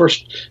might have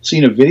first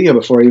seen a video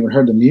before I even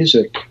heard the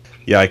music.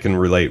 Yeah, I can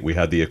relate. We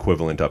had the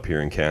equivalent up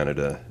here in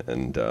Canada,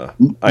 and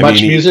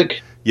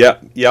music.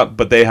 Yeah,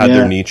 but they had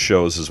their niche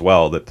shows as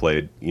well that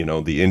played, the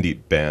indie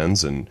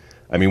bands, and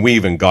I mean, we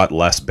even got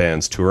less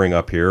bands touring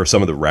up here.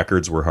 Some of the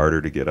records were harder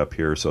to get up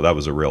here, so that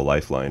was a real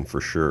lifeline for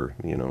sure,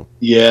 you know.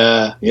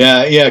 Yeah.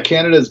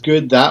 Canada's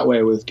good that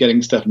way with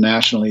getting stuff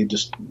nationally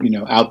just,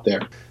 out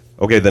there.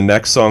 Okay, the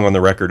next song on the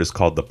record is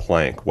called The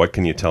Plank. What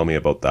can you tell me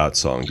about that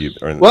song?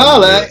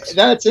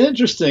 That's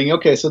interesting.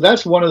 Okay, so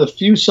that's one of the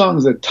few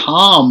songs that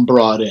Tom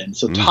brought in.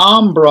 So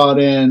Tom brought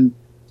in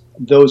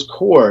those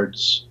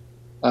chords.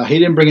 He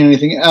didn't bring in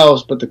anything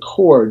else but the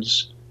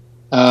chords.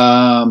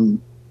 Those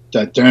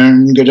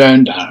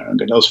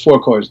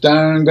 4 chords.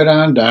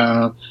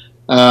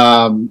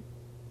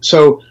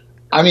 So,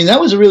 I mean, that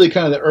was really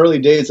kind of the early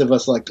days of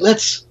us like,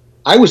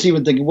 I was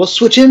even thinking, we'll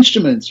switch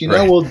instruments,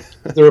 Right.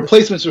 The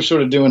replacements were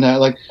sort of doing that.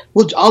 Like,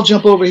 I'll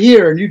jump over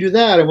here and you do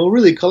that and we'll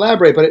really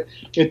collaborate. But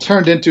it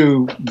turned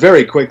into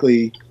very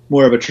quickly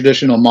more of a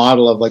traditional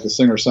model of like the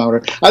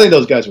singer-songwriter. I think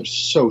those guys were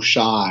so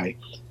shy.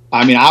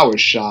 I mean, I was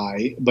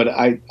shy, but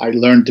I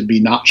learned to be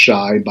not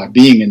shy by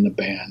being in the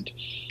band.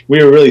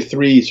 We were really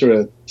 3 sort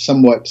of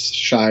somewhat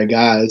shy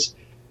guys,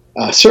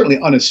 certainly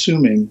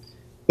unassuming.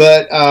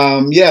 But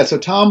so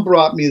Tom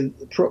brought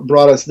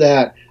us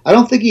that. I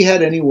don't think he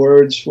had any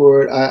words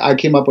for it. I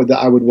came up with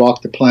I would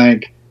walk the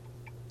plank.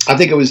 I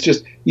think it was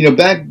just,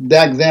 back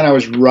then I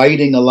was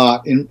writing a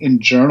lot in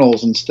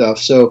journals and stuff.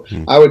 So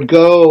I would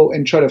go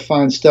and try to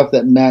find stuff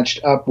that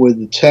matched up with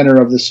the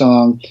tenor of the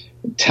song,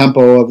 the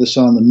tempo of the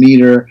song, the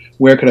meter,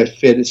 where could I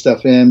fit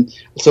stuff in.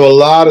 So a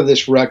lot of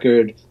this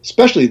record,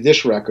 especially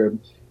this record,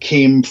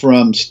 came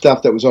from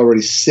stuff that was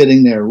already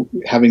sitting there,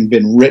 having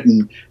been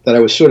written, that I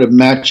was sort of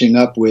matching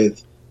up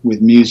with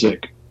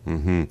music.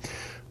 Mm-hmm.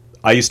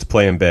 I used to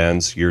play in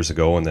bands years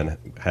ago and then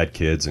had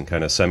kids and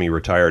kind of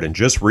semi-retired, and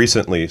just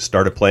recently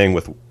started playing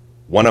with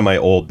one of my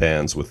old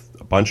bands with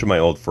a bunch of my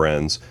old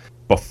friends.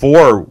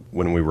 Before,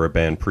 when we were a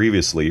band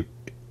previously,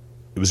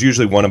 it was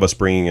usually one of us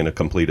bringing in a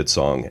completed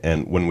song,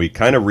 and when we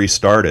kind of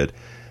restarted,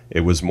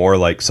 it was more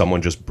like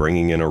someone just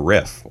bringing in a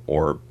riff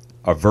or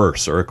a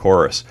verse or a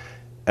chorus,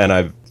 and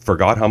I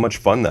forgot how much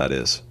fun that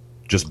is.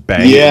 Just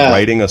banging,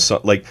 writing a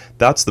song. Like,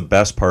 that's the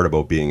best part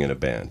about being in a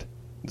band.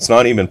 It's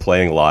not even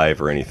playing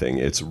live or anything.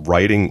 It's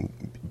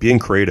writing, being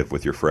creative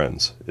with your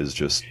friends is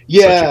just such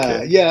a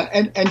kick. Yeah.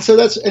 And so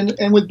that's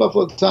and with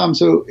Buffalo Tom,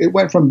 so it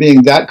went from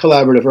being that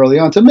collaborative early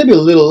on to maybe a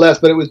little less,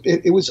 but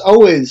it was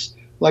always,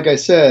 like I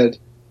said,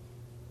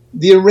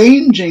 the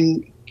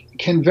arranging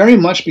can very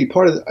much be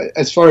part of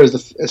as far as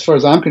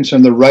I'm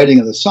concerned, the writing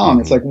of the song.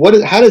 Mm-hmm. It's like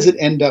how does it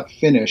end up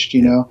finished,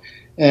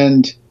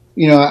 And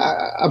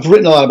I've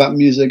written a lot about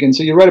music, and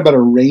so you write about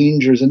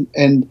arrangers and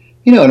an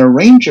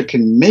arranger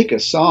can make a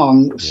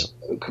song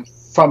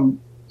from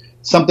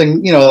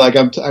something, like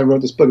I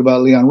wrote this book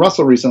about Leon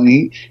Russell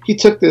recently. He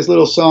took this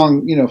little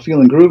song,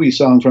 Feeling Groovy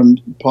song from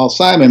Paul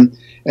Simon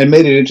and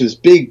made it into this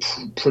big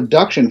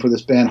production for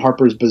this band,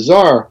 Harper's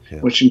Bazaar,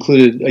 which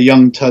included a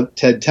young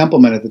Ted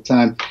Templeman at the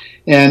time.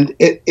 And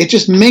it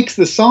just makes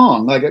the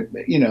song, like,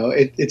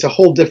 it's a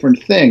whole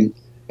different thing.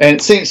 And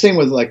same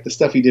with like the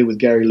stuff he did with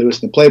Gary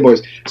Lewis and the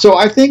Playboys. So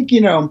I think,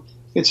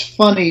 it's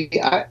funny.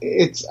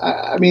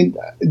 I mean,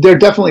 they're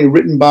definitely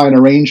written by and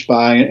arranged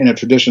by in a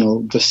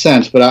traditional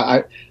sense,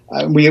 but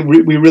we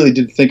really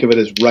did think of it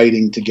as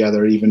writing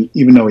together, even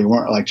though we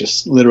weren't like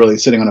just literally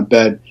sitting on a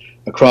bed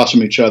across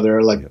from each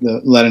other like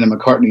the Lennon and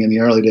McCartney in the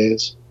early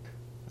days.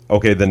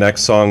 Okay, the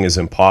next song is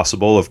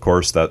Impossible. Of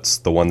course, that's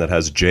the one that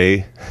has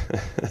Jay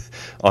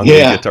on the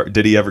guitar.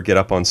 Did he ever get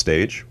up on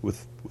stage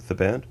with the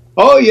band?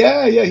 Oh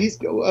yeah. He's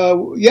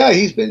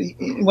been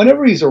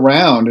whenever he's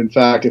around. In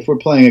fact, if we're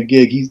playing a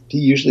gig, he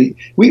usually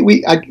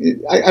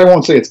I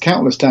won't say it's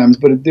countless times,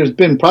 but there's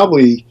been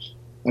probably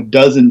a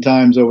dozen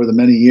times over the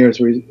many years,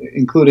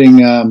 including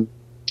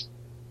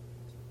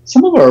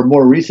some of our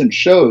more recent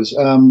shows.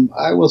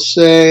 I will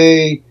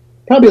say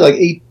probably like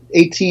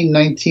 18,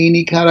 19,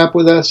 he caught up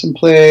with us and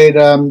played.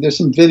 There's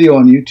some video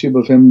on YouTube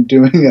of him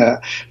doing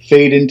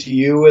Fade Into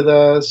You with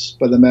us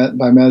by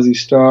Mazzy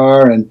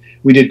Star, and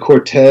we did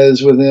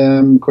Cortez with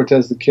him,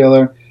 Cortez the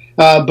Killer.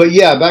 But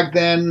yeah, back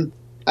then,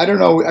 I don't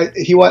know. I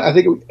think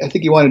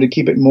he wanted to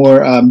keep it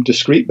more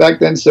discreet back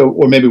then. So,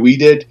 or maybe we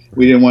did.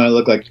 We didn't want to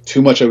look like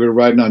too much like we were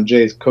riding on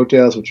Jay's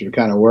coattails, which we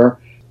kind of were.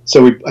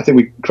 So I think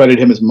we credited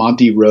him as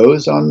Monty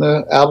Rose on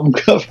the album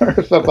cover,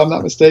 if I'm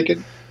not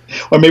mistaken.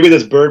 Or maybe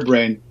that's Bird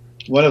Brain.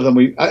 One of them,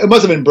 it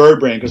must have been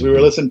Bird Brain because we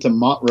were listening to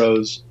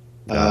Montrose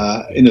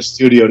in the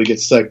studio to get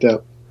psyched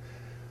up.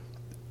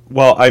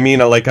 Well, I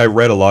mean, I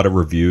read a lot of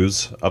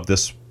reviews of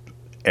this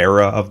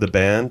era of the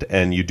band,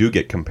 and you do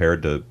get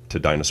compared to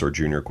Dinosaur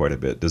Jr. quite a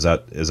bit. Is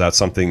that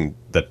something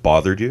that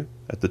bothered you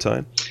at the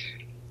time?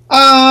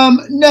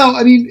 No,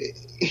 I mean,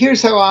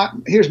 here's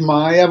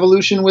my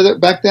evolution with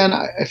it. Back then,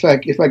 if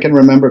I can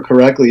remember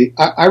correctly,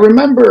 I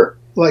remember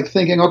like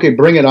thinking, okay,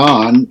 bring it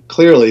on.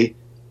 Clearly,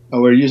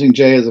 we're using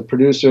Jay as a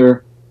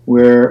producer.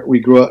 Where we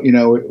grew up,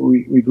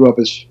 we grew up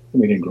as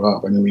we didn't grow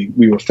up. I mean,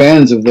 we were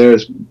fans of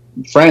theirs,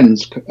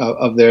 friends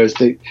of theirs.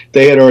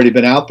 They had already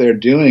been out there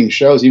doing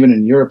shows, even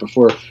in Europe,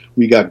 before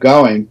we got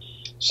going.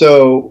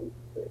 So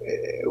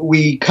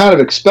we kind of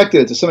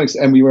expected it to some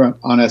extent, and we were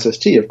on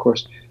SST, of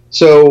course.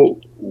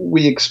 So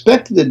we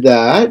expected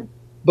that,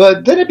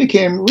 but then it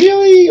became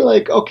really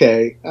like,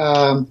 okay.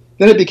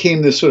 Then it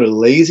became this sort of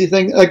lazy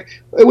thing.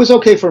 Like, it was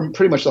okay for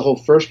pretty much the whole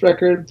first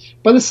record.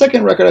 By the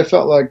second record, I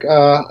felt like,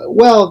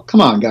 well,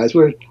 come on, guys.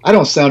 I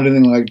don't sound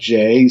anything like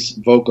Jay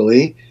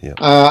vocally. Yeah.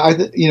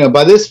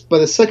 By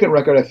the second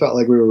record, I felt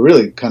like we were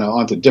really kind of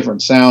onto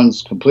different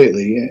sounds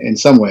completely in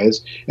some ways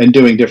and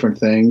doing different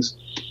things.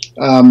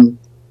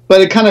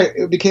 But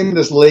it became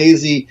this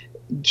lazy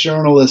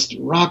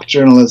rock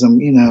journalism,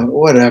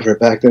 whatever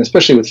back then,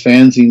 especially with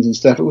fanzines and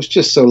stuff. It was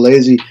just so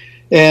lazy.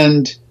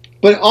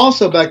 But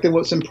also back then,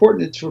 what's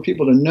important for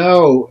people to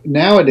know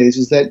nowadays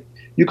is that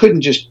you couldn't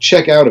just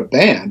check out a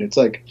band. It's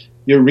like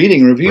you're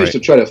reading reviews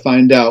to try to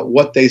find out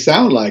what they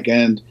sound like.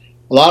 And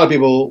a lot of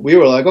people, we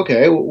were like,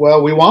 okay,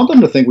 well, we want them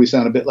to think we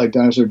sound a bit like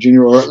Dinosaur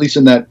Jr., or at least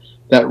in that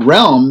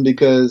realm,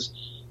 because,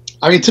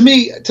 I mean, to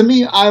me,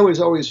 I was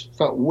always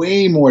felt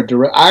way more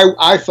direct.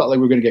 I felt like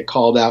we were going to get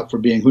called out for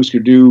being Husker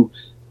Du,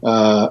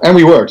 and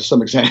we were to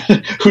some extent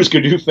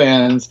Husker Du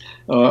fans,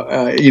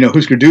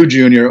 Husker Du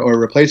Jr. or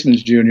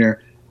Replacements Jr.,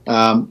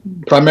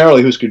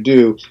 primarily Husker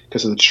Du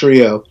because of the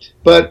trio,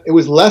 but it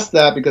was less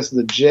that because of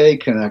the Jay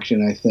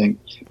connection, I think.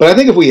 But I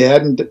think if we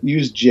hadn't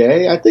used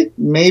Jay, I think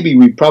maybe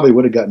we probably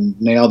would have gotten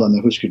nailed on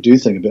the Husker Du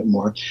thing a bit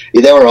more.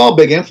 They were all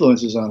big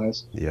influences on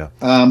us. Yeah.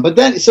 But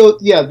then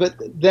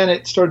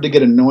it started to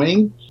get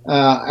annoying.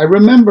 I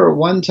remember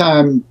one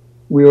time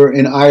we were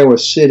in Iowa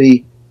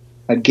City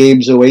at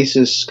Gabe's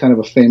Oasis, kind of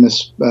a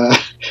famous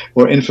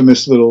or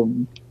infamous little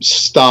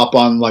stop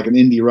on like an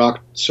indie rock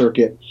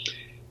circuit.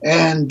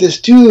 And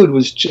this dude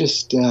was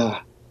just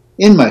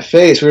in my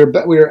face. We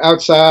were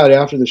outside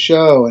after the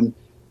show,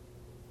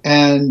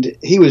 and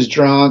he was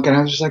drunk, and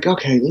I was just like,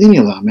 okay, leave me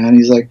alone, man.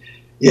 He's like,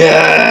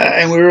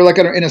 yeah, and we were like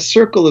in a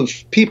circle of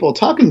people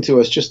talking to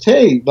us, just,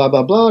 hey, blah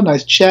blah blah,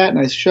 nice chat,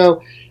 nice show,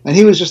 and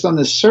he was just in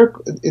this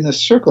circle,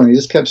 and he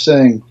just kept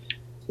saying,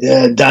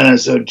 yeah,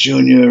 Dinosaur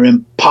Jr.,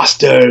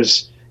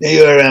 imposters.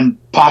 You're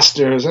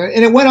imposters,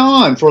 and it went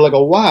on for like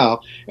a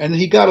while. And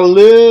he got a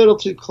little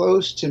too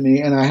close to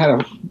me, and I had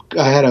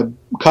a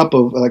cup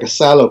of like a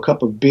silo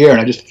cup of beer,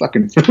 and I just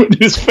fucking threw it in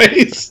his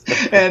face.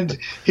 And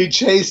he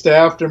chased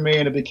after me,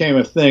 and it became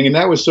a thing. And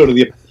that was sort of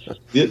the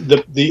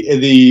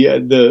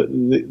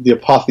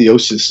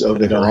apotheosis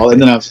of it all.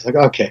 And then I was like,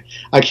 okay,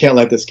 I can't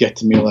let this get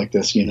to me like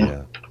this,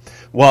 Yeah.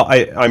 Well,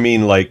 I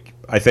mean, like,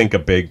 I think a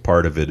big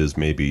part of it is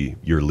maybe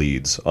your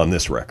leads on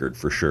this record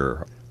for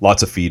sure.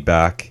 Lots of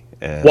feedback.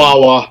 And, wah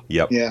wah.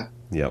 Yep. Yeah.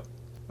 Yep.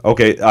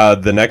 Okay.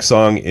 The next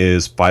song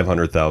is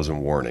 500,000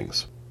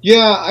 Warnings.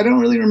 Yeah, I don't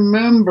really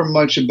remember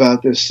much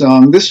about this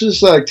song. This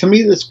was like, to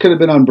me, this could have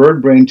been on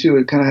Bird Brain too.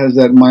 It kind of has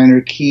that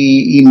minor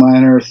key, E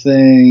minor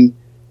thing,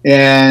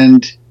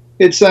 and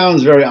it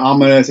sounds very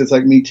ominous. It's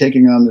like me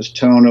taking on this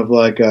tone of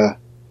like I'm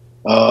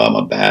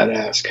a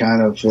badass,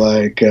 kind of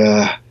like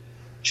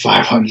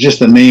 500. Just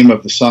the name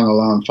of the song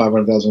alone,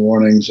 500,000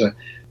 Warnings.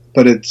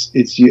 But it's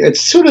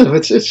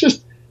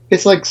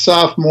like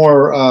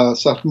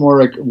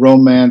sophomoric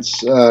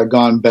romance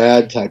gone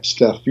bad type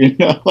stuff,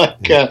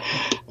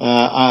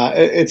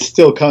 it's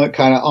still kind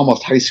of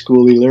almost high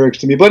schooly lyrics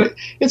to me, but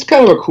it's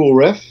kind of a cool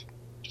riff.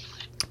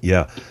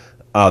 Yeah,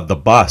 the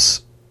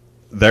Bus.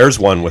 There's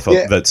one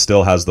that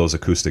still has those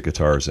acoustic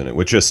guitars in it,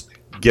 which just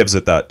gives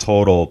it that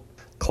total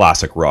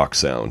classic rock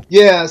sound.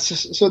 Yeah,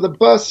 so the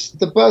Bus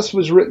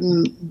was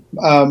written.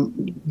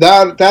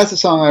 That's a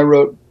song I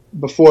wrote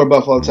before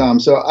Buffalo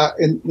Tom. So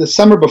in the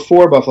summer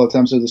before Buffalo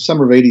Tom, so the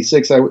summer of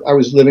 '86, I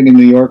was living in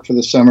New York for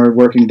the summer,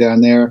 working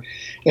down there,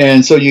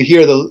 and so you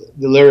hear the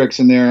lyrics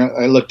in there.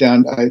 I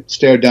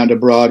stared down to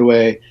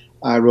Broadway.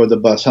 I rode the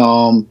bus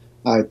home.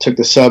 I took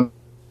the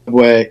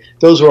subway.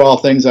 Those were all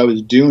things I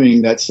was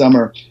doing that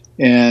summer.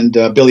 And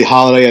Billie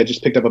Holiday, I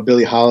just picked up a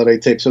Billie Holiday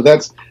tape. So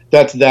that's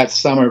that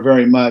summer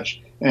very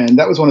much. And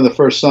that was one of the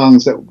first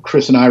songs that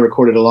Chris and I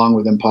recorded along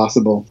with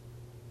Impossible.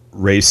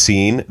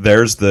 Racine,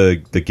 there's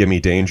the Gimme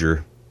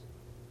Danger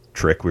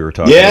trick we were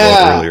talking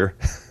about earlier.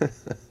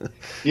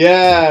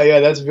 yeah,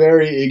 that's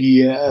very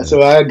Iggy. Yeah.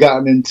 So I had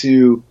gotten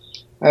into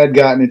the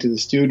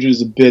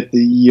Stooges a bit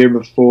the year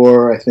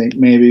before, I think,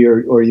 maybe,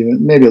 or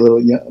even maybe a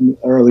little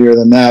earlier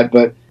than that.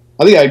 But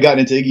I think I had gotten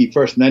into Iggy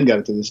first and then got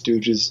into the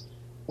Stooges,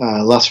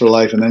 Lust for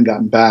Life, and then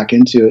gotten back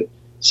into it.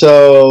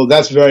 So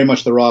that's very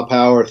much the raw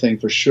power thing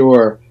for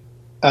sure.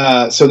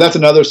 So that's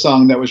another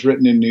song that was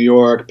written in New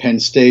York, Penn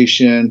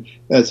Station.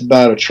 That's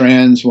about a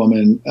trans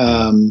woman.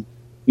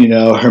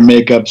 Her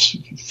makeup's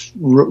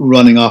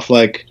running off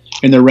like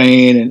in the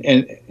rain,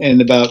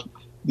 and about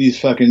these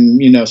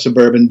fucking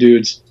suburban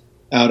dudes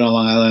out on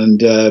Long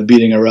Island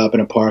beating her up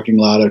in a parking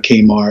lot of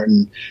Kmart,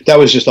 and that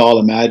was just all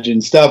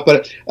imagined stuff.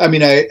 But I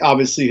mean, I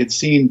obviously had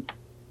seen,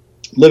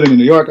 living in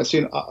New York, I've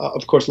seen,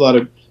 of course, a lot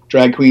of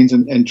drag queens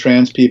and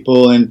trans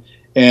people, and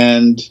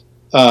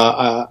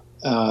my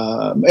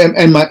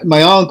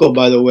uncle,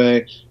 by the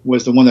way,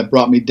 was the one that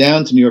brought me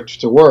down to New York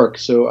to work.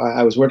 So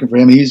I was working for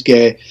him. He's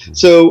gay.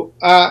 So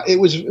it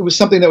was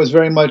something that was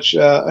very much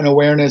an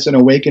awareness, an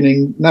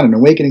awakening. Not an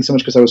awakening so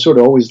much because I was sort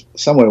of always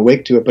somewhat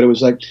awake to it, but it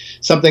was like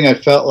something I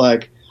felt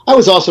like. I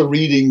was also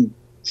reading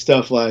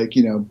stuff like,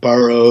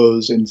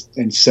 Burroughs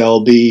and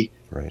Selby,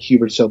 Right.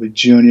 Hubert Selby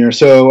Jr.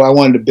 So I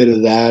wanted a bit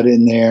of that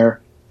in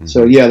there. Mm-hmm.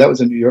 So yeah, that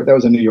was a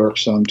New York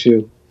song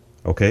too.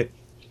 Okay.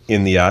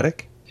 In the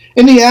Attic?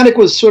 In the Attic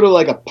was sort of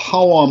like a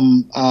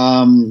poem.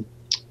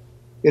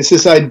 It's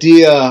this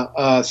idea.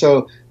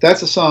 So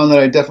that's a song that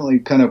I definitely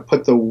kind of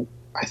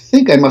I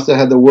think I must have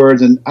had the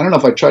words, and I don't know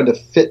if I tried to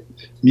fit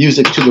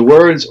music to the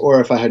words or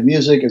if I had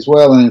music as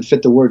well and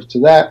fit the words to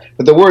that.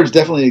 But the words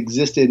definitely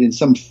existed in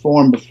some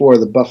form before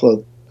the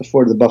Buffalo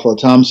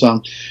Tom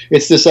song.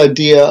 It's this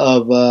idea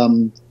of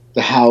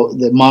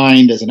the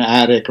mind as an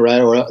attic,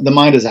 right, or the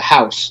mind as a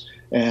house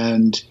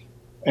and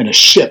a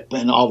ship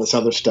and all this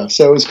other stuff.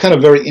 So it was kind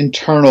of very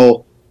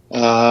internal, but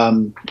I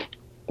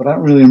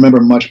don't really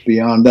remember much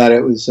beyond that.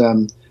 It was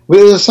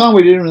a song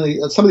we didn't really.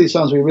 Some of these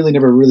songs we really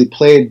never really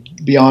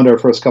played beyond our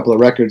first couple of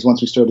records.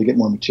 Once we started to get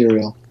more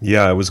material.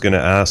 Yeah, I was going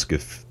to ask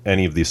if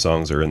any of these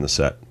songs are in the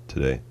set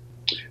today.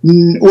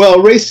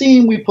 Well,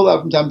 Racine we pull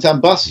out from time to time.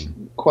 Bus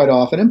quite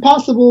often.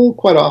 Impossible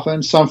quite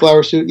often.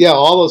 Sunflower Suit. Yeah,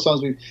 all those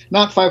songs.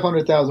 Not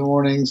 500,000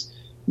 Warnings.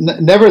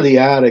 Never the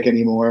Attic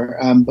anymore.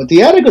 But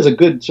the Attic is a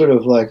good sort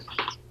of like.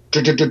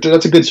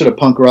 That's a good sort of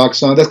punk rock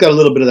song. That's got a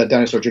little bit of that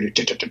dinosaur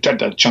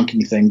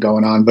chunky thing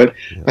going on, but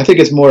yeah. I think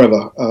it's more of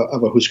a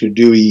Husker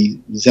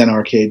Du Zen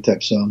Arcade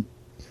type song.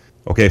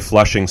 Okay,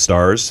 Flushing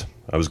Stars.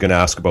 I was going to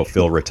ask about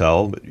Phil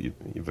Rattel, but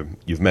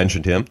you've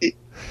mentioned him.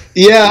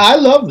 Yeah, I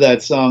love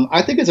that song.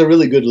 I think it's a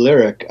really good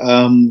lyric.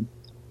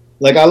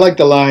 Like I like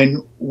the line,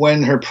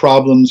 "When her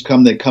problems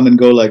come, they come and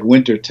go like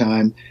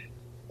wintertime."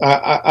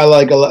 I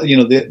like a lot,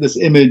 this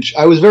image.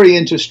 I was very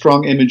into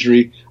strong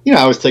imagery.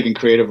 I was taking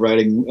creative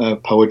writing,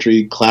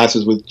 poetry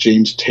classes with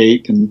James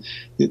Tate, and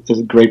there's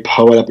a great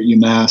poet up at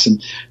UMass.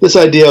 And this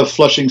idea of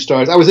flushing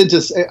stars, I was into.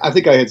 I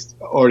think I had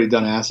already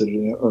done acid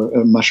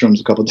or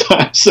mushrooms a couple of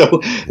times, so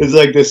it's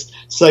like this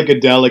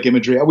psychedelic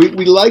imagery.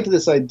 We liked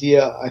this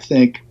idea, I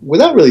think,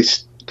 without really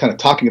kind of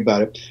talking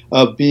about it,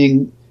 of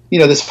being,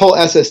 this whole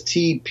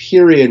SST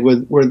period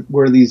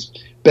where these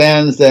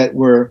bands that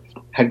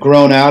had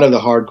grown out of the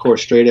hardcore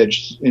straight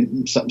edge,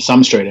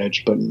 some straight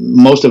edge, but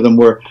most of them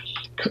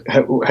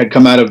had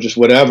come out of just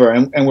whatever,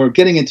 and we're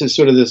getting into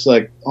sort of this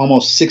like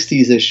almost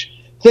 60s-ish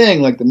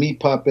thing, like the Meat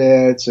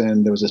Puppets,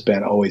 and there was this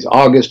band Always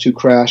August who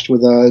crashed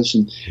with us,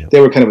 and they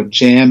were kind of a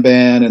jam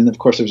band, and of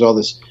course there was all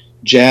this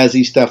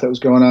jazzy stuff that was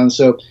going on,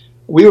 so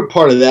we were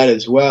part of that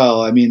as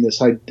well. I mean,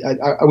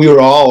 we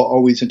were all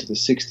always into the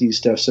 60s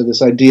stuff, so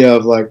this idea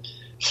of like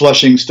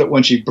flushing,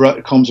 when she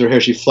combs her hair,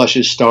 she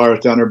flushes stars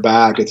down her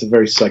back. It's a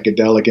very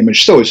psychedelic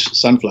image. So is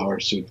Sunflower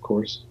Suit, of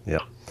course. Yeah.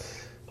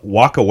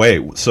 Walk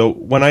Away. So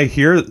when I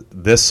hear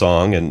this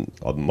song and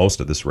most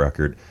of this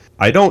record,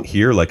 I don't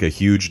hear like a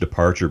huge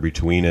departure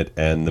between it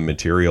and the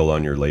material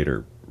on your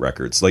later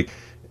records. Like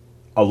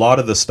a lot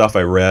of the stuff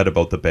I read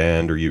about the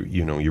band, or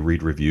you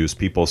read reviews,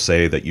 people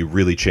say that you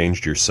really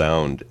changed your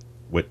sound,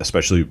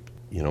 especially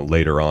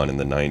later on in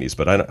the 90s.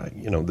 But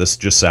this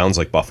just sounds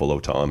like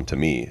Buffalo Tom to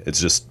me. It's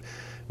just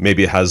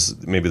maybe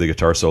the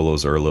guitar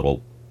solos are a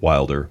little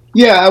wilder.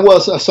 Yeah, well,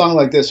 a song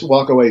like this,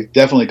 Walk Away,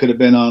 definitely could have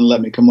been on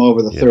Let Me Come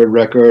Over, the third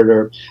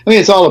record.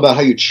 It's all about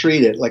how you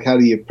treat it. Like, how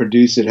do you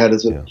produce it?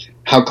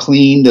 How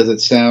clean does it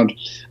sound?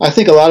 I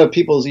think a lot of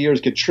people's ears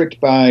get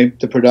tricked by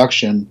the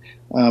production.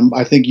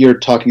 I think you're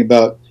talking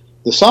about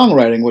the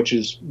songwriting, which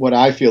is what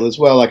I feel as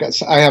well. Like,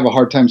 I have a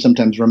hard time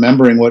sometimes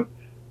remembering what,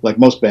 like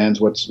most bands,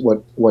 what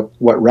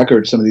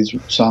record some of these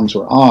songs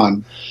were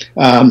on.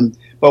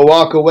 But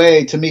Walk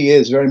Away to me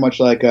is very much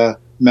like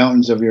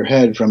Mountains of Your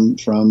Head from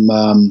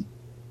Let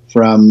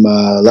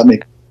Me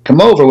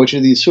Come Over, which are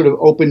these sort of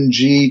open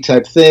G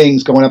type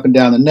things going up and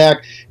down the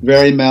neck,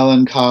 very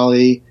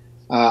melancholy.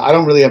 I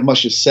don't really have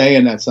much to say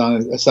in that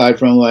song aside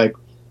from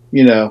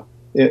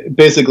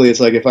basically it's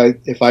like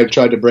if I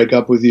tried to break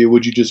up with you,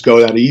 would you just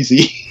go that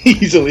easily?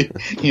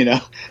 Did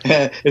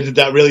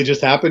that really just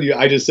happen?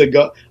 I just said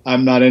go.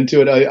 I'm not into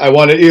it. I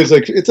wanted. It was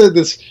like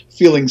this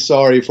feeling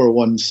sorry for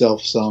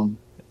oneself song.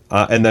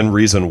 And then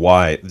Reason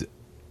Why,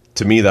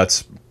 to me,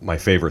 that's my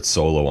favorite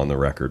solo on the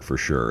record for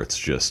sure. It's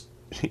just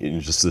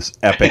this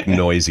epic,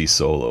 noisy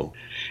solo.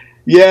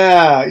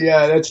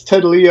 Yeah, that's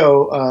Ted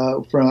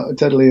Leo. From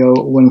Ted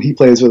Leo, when he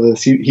plays with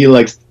us, he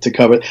likes to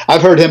cover it.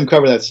 I've heard him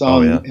cover that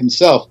song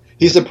himself.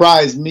 He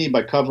surprised me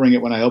by covering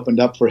it when I opened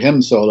up for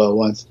him solo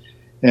once,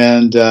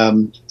 and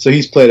so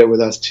he's played it with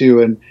us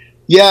too. And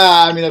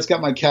yeah, that's got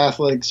my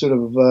Catholic sort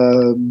of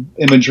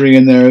imagery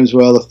in there as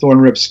well, the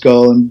thorn-ripped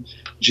skull and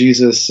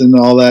Jesus and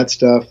all that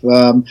stuff.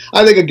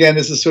 I think again,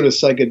 this is sort of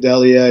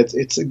psychedelia.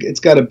 It's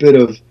got a bit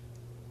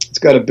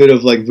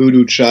of like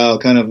Voodoo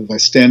Child kind of, if I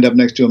stand up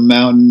next to a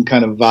mountain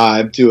kind of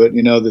vibe to it.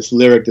 This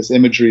lyric, this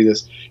imagery,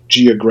 this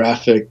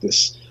geographic,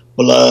 this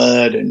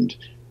blood.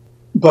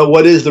 But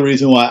what is the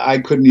reason why? I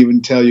couldn't even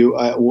tell you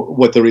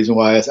what the reason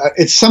why is.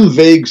 It's some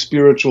vague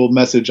spiritual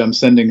message I'm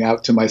sending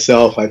out to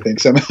myself, I think,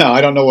 somehow.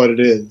 I don't know what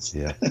it is.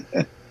 Yeah.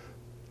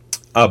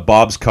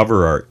 Bob's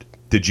cover art.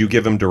 Did you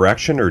give him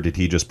direction, or did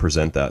he just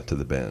present that to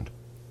the band?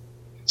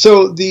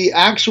 So the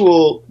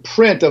actual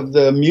print of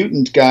the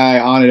mutant guy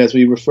on it, as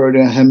we refer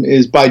to him,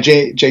 is by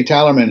Jay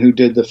Tallerman, who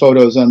did the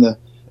photos on the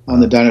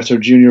Dinosaur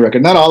Jr.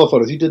 record. Not all the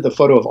photos. He did the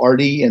photo of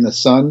Artie and the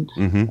sun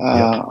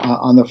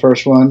on the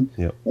first one.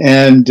 Yep.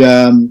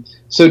 And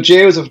so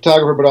Jay was a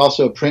photographer, but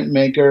also a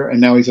printmaker,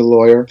 and now he's a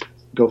lawyer.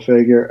 Go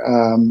figure.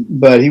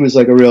 But he was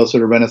like a real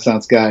sort of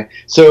Renaissance guy.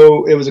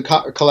 So it was a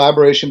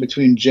collaboration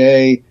between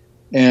Jay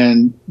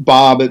and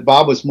Bob.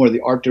 Bob was more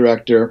the art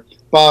director.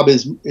 Bob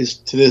is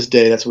to this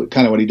day, that's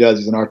kind of what he does.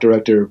 He's an art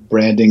director,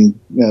 branding,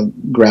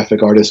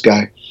 graphic artist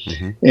guy.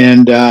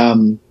 And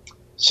and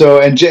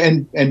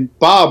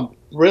Bob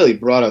really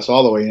brought us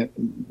all the way in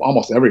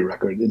almost every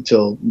record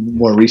until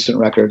more recent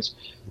records.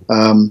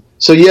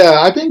 So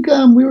yeah, I think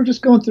we were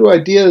just going through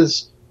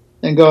ideas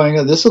and going,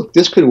 oh,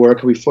 this could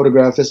work. Could we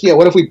photograph this? Yeah,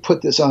 what if we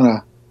put this on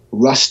a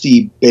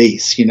rusty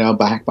base,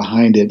 back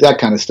behind it, that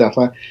kind of stuff.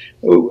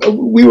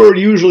 We were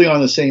usually on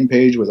the same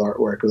page with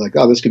artwork. We're like,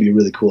 oh, this could be a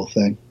really cool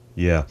thing.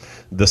 Yeah,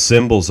 the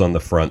symbols on the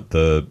front,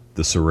 the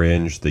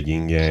syringe, the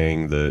yin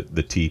yang,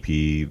 the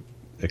teepee,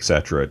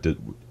 etc.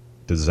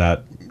 Does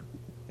that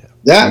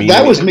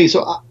was me?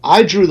 So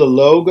I drew the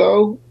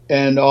logo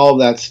and all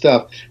that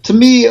stuff. To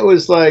me, it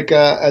was like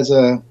as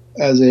a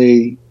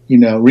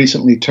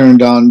recently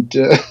turned on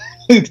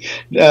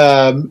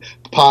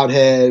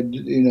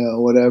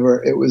pothead,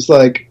 whatever. It was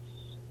like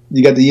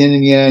you got the yin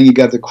and yang, you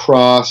got the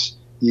cross,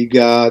 you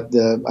got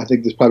I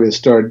think there's probably a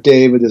Star of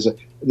David.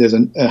 There's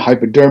a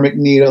hypodermic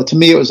needle. To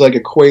me, it was like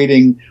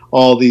equating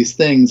all these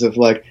things of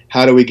like,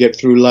 how do we get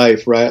through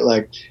life, right?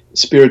 Like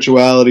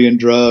spirituality and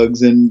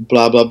drugs and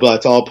blah, blah, blah.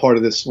 It's all part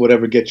of this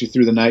whatever gets you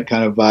through the night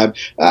kind of vibe.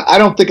 I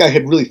don't think I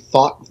had really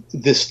thought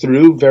this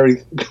through very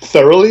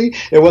thoroughly.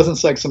 It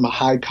wasn't like some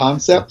high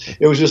concept.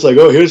 It was just like,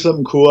 oh, here's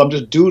something cool. I'm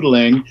just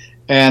doodling.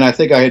 And I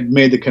think I had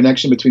made the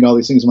connection between all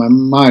these things in my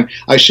mind.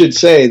 I should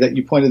say that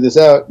you pointed this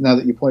out,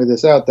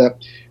 that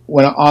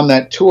when on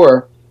that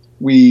tour,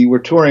 we were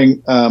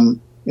touring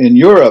in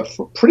Europe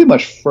pretty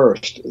much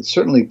first,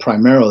 certainly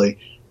primarily,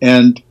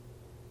 and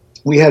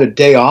we had a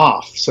day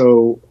off,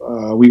 so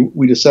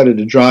we decided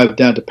to drive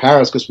down to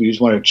Paris because we just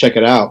wanted to check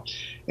it out,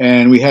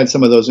 and we had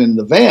some of those in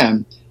the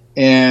van,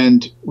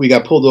 and we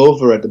got pulled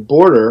over at the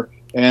border,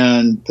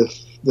 and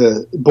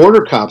the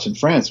border cops in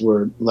France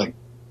were like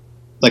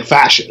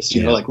fascists,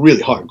 like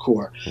really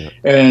hardcore. Yeah.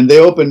 And they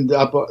opened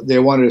up, they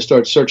wanted to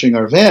start searching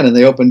our van, and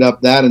they opened up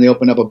that, and they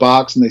opened up a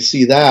box, and they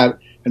see that,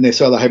 and they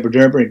saw the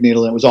hypodermic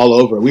needle, and it was all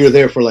over. We were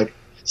there for like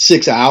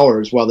 6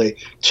 hours while they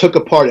took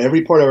apart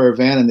every part of our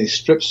van, and they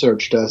strip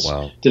searched us.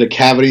 Wow. Did a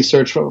cavity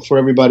search for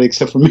everybody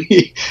except for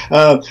me.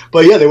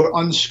 But yeah, they were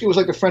it was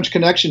like the French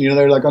Connection.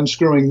 They're like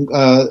unscrewing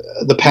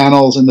the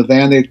panels in the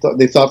van.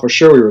 They thought for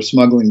sure we were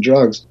smuggling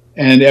drugs.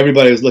 And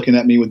everybody was looking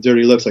at me with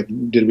dirty looks, like,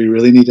 did we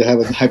really need to have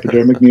a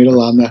hypodermic needle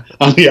on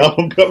the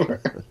album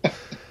cover?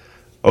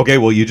 Okay,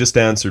 well, you just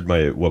answered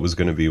what was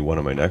going to be one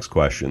of my next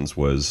questions,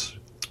 was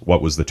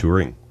what was the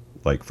touring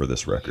like for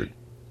this record?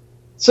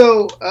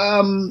 So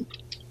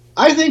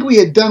I think we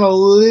had done a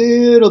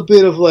little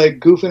bit of like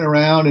goofing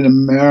around in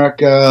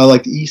America,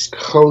 like the East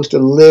Coast a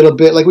little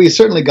bit. Like we had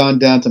certainly gone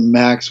down to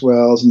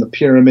Maxwell's and the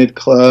Pyramid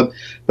Club,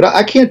 but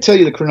I can't tell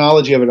you the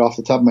chronology of it off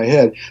the top of my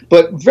head.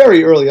 But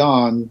very early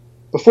on,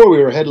 before we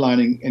were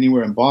headlining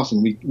anywhere in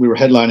Boston, we were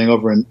headlining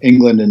over in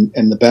England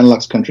and the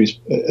Benelux countries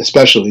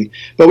especially.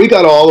 But we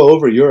got all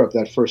over Europe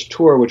that first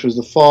tour, which was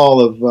the fall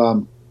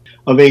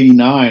of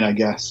 '89, I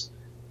guess.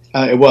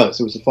 It was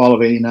the fall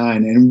of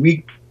 '89, and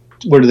we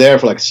were there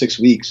for like 6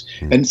 weeks,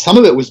 and some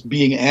of it was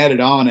being added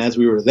on as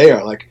we were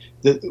there. Like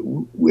it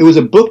was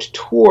a booked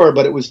tour,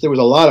 but there was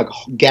a lot of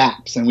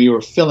gaps, and we were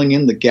filling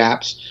in the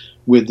gaps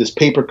with this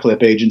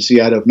paperclip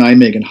agency out of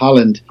Nijmegen,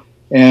 Holland,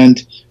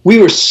 and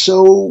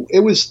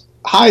it was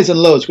highs and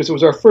lows because it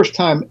was our first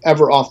time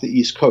ever off the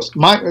East Coast.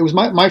 It was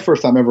my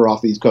first time ever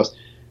off the East Coast.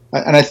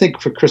 And I think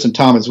for Chris and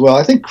Tom as well.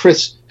 I think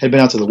Chris had been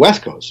out to the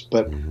West Coast,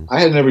 but I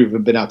had never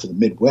even been out to the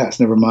Midwest,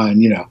 never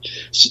mind,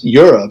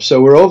 Europe.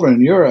 So we're over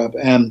in Europe,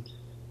 and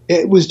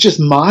it was just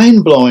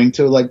mind-blowing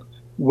to, like,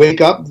 wake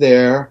up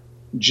there,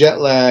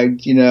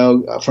 jet-lagged,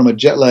 from a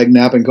jet-lag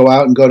nap, and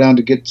go down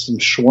to get some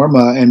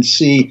shawarma and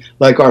see,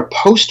 like, our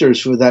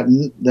posters for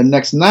the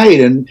next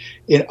night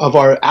of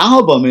our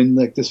album in,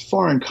 like, this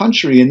foreign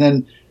country, and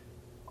then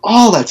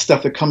all that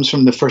stuff that comes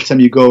from the first time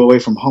you go away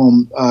from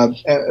home.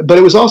 But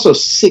it was also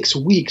 6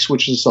 weeks,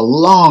 which is a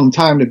long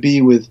time to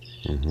be with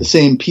the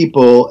same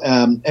people.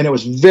 And it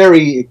was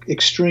very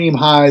extreme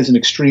highs and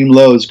extreme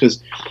lows,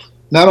 because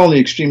not only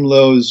extreme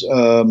lows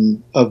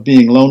of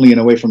being lonely and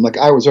away from, like,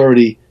 I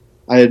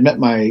had met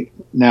my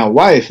now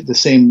wife the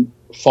same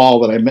fall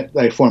that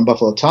I formed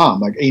Buffalo Tom.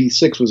 Like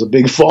 '86 was a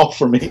big fall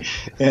for me.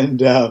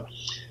 And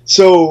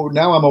so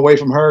now I'm away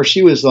from her.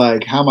 She was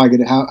like, how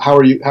are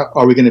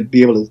we going to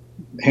be able to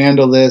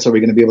handle this? Are we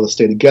going to be able to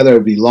stay together? It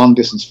would be long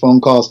distance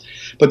phone calls,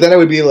 but then it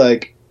would be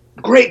like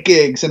great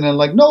gigs, and then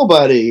like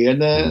nobody,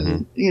 and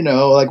then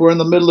like we're in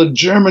the middle of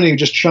Germany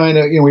just trying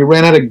to, we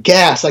ran out of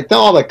gas, like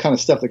all that kind of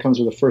stuff that comes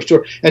with the first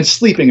tour, and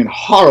sleeping in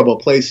horrible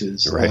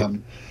places, right?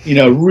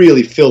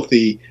 Really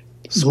filthy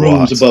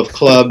rooms above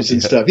clubs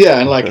and stuff. Yeah,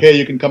 and like, hey,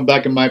 you can come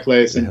back in my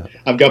place, and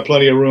I've got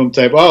plenty of room.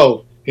 Type,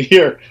 oh,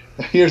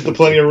 here's the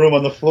plenty of room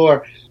on the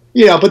floor.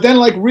 Yeah, but then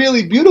like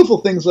really beautiful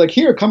things like,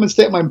 here, come and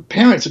stay at my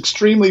parents'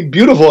 extremely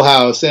beautiful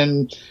house,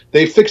 and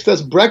they fixed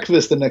us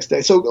breakfast the next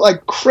day. So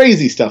like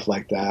crazy stuff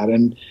like that.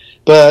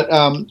 But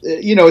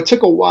it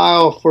took a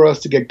while for us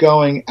to get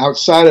going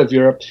outside of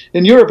Europe.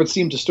 In Europe, it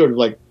seemed to sort of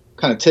like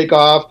kind of take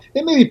off.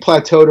 It maybe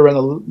plateaued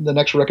around the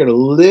next record a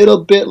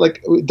little bit.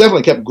 Like it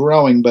definitely kept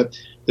growing, but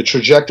the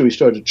trajectory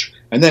started,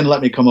 and then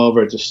Let Me Come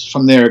Over. Just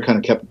from there, it kind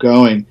of kept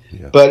going.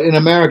 Yeah. But in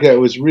America, it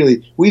was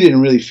really, we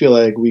didn't really feel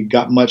like we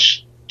got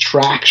much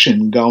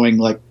traction going,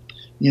 like,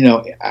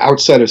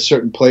 outside of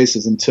certain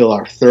places until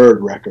our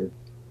third record.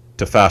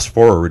 To fast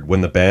forward,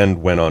 when the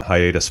band went on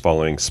hiatus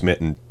following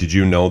Smitten, did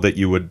you know that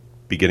you would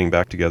be getting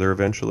back together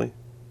eventually?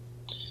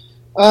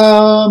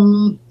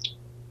 Well,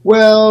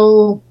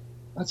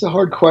 that's a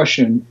hard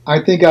question.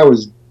 I think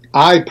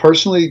I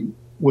personally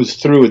was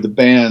through with the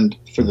band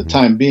for the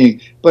time being,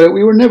 but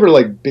we were never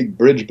like big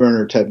bridge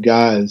burner type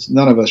guys.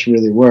 None of us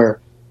really were.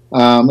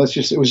 It was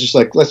just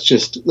like, let's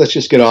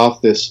just get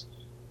off this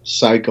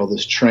cycle,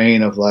 this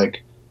train of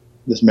like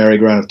this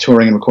merry-go-round of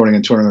touring and recording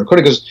and touring and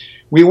recording, because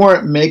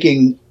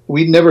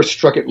we never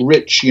struck it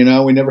rich,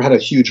 we never had a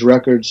huge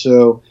record,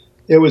 so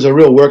it was a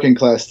real working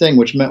class thing,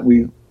 which meant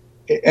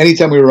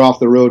anytime we were off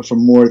the road for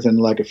more than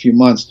like a few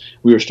months,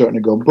 we were starting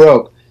to go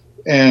broke.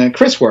 And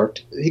Chris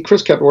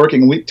kept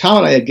working, and Tom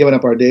and I had given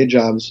up our day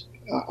jobs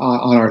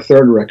on our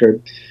third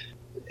record,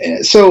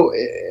 so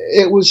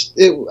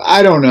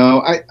I don't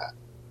know,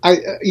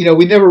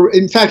 we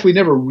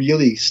never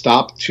really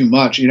stopped too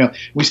much.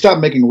 We stopped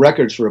making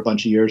records for a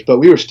bunch of years, but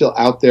we were still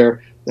out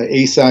there. The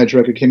A-sides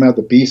record came out,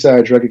 the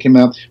B-sides record came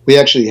out. We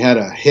actually had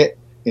a hit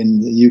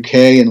in the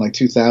UK in like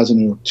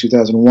 2000 or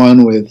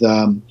 2001 with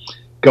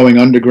Going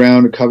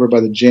Underground, a cover by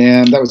the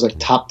Jam. That was like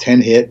top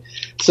 10 hit.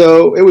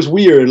 So it was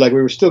weird. Like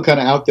we were still kind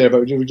of out there,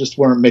 but we just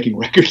weren't making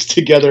records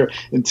together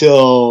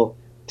until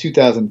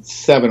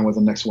 2007 was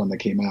the next one that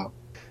came out.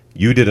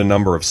 You did a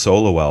number of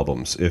solo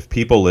albums. If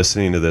people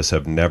listening to this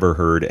have never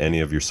heard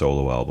any of your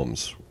solo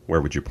albums, where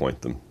would you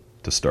point them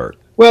to start?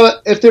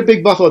 Well, if they're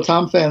big Buffalo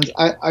Tom fans,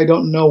 I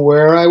don't know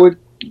where I would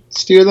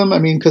steer them. I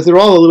mean, because they're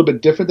all a little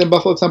bit different than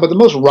Buffalo Tom, but the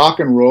most rock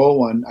and roll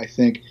one, I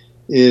think,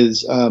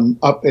 is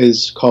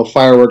called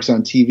Fireworks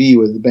on TV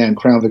with the band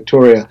Crown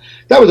Victoria.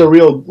 That was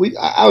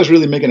I was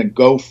really making a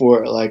go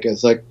for it. Like,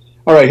 it's like,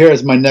 all right,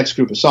 here's my next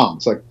group of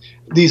songs. Like,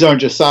 these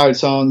aren't just side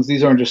songs.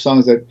 These aren't just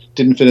songs that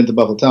didn't fit into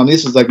Buffalo Tom.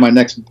 This is like my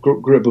next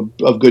group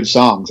of good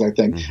songs, I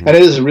think. Mm-hmm. And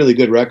it is a really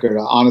good record.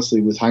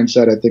 Honestly, with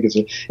hindsight, I think it's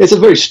a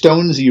very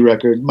Stonesy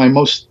record, my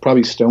most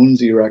probably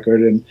Stonesy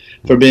record. And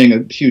for being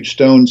a huge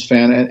Stones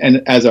fan,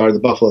 and as are the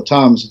Buffalo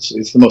Toms,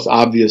 it's the most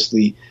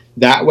obviously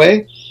that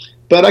way.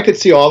 But I could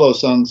see all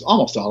those songs,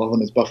 almost all of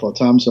them, as Buffalo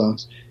Tom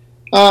songs.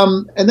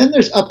 And then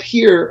there's Up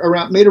Here,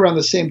 made around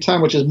the same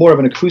time, which is more of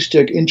an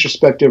acoustic,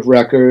 introspective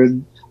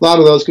record. A lot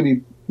of those could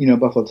be,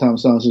 Buffalo Tom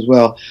songs as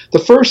well. The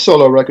first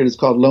solo record is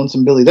called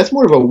Lonesome Billy. That's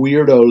more of a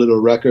weirdo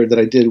little record that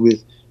I did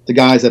with the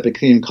guys that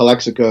became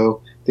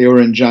Calexico. They were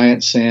in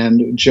Giant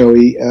Sand,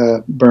 Joey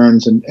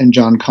Burns and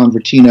John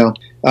Convertino.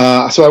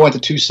 So I went to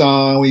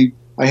Tucson.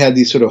 I had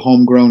these sort of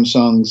homegrown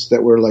songs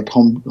that were like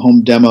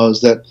home demos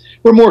that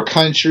were more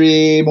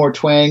country, more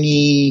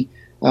twangy,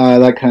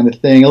 that kind of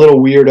thing. A little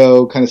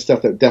weirdo kind of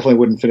stuff that definitely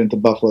wouldn't fit into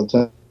Buffalo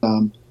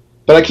Tom.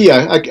 But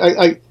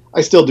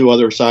I still do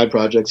other side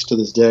projects to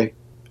this day.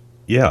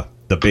 Yeah,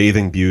 The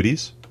Bathing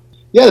Beauties.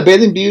 Yeah, The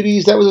Bathing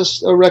Beauties. That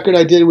was a record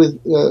I did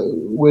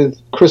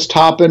with Chris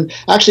Toppin.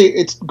 Actually,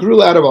 it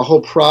grew out of a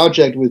whole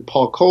project with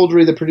Paul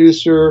Coldry, the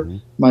producer,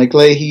 Mike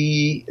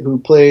Leahy, who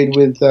played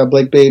with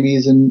Blake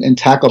Babies and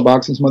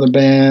Tacklebox and some other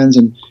bands,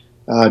 and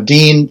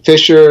Dean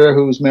Fisher,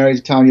 who's married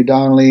to Tanya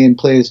Donnelly and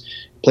played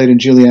in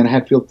Julianne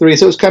Hatfield 3.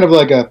 So it was kind of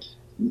like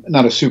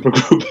not a super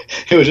group.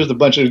 It was just a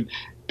bunch of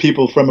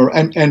people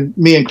and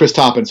me and Chris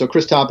Toppin. So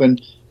Chris Toppin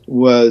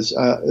was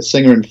a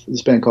singer in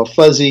this band called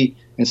Fuzzy,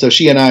 and so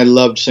she and I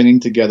loved singing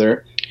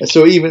together. And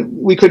so even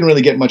we couldn't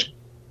really get much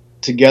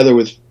together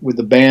with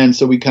the band,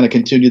 so we kind of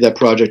continued that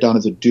project on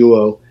as a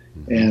duo.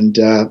 And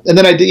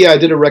then I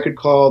did a record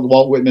called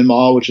Walt Whitman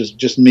Mall, which is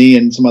just me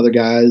and some other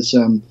guys,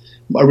 a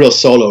real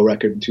solo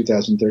record in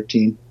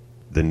 2013.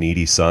 The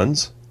Needy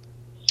Sons?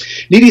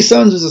 Needy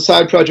Sons is a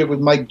side project with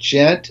Mike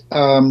Gent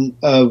of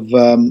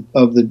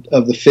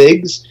the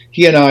Figs.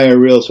 He and I are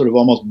real sort of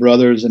almost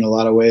brothers in a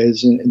lot of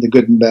ways, in the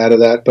good and bad of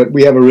that. But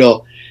we have a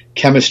real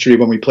chemistry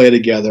when we play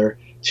together.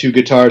 Two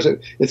guitars.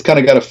 It's kind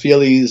of got a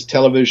Feelies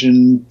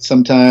television,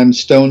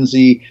 sometimes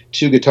Stonesy,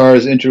 two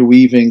guitars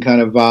interweaving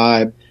kind of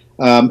vibe.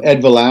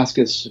 Ed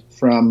Velasquez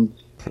from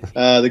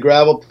the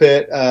Gravel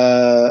Pit,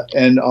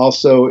 and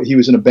also he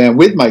was in a band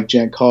with Mike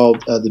Gent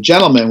called The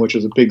Gentlemen, which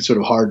was a big sort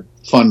of hard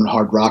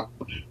rock,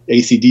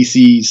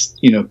 AC/DC's,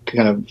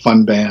 kind of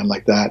fun band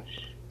like that.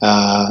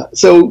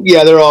 So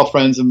yeah, they're all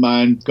friends of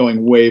mine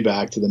going way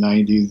back to the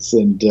 90s,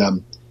 and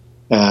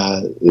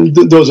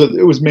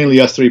it was mainly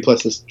us three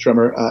plus this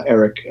drummer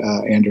Eric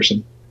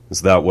Anderson.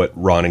 Is that what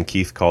Ron and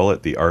Keith call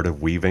it? The art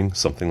of weaving,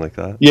 something like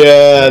that?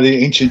 Yeah,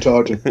 the ancient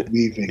art of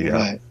weaving, Yeah.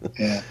 right?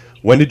 Yeah.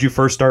 When did you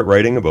first start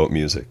writing about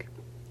music?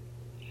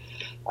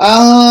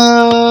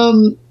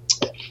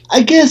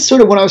 I guess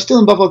sort of when I was still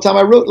in Buffalo Tom,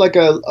 I wrote like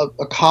a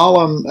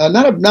column,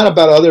 not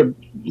about other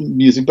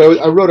music, but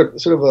I wrote a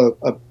sort of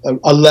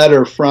a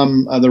letter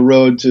from the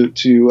road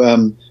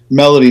to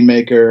Melody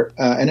Maker,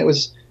 and it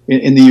was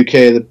in the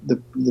UK,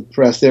 the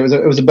press there.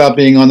 It was about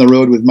being on the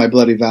road with My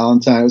Bloody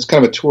Valentine. It was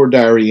kind of a tour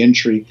diary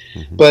entry,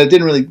 but it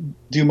didn't really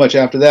do much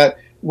after that.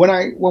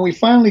 When we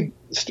finally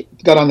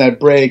got on that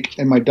break,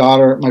 and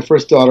my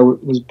first daughter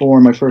was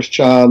born, my first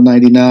child,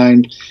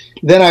 99.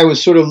 Then I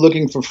was sort of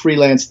looking for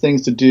freelance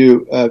things to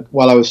do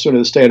while I was sort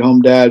of a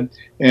stay-at-home dad,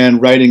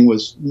 and writing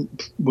was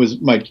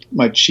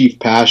my chief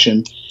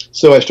passion.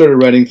 So I started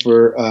writing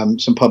for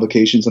some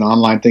publications and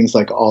online things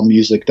like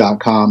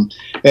allmusic.com,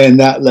 and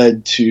that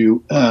led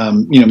to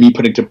me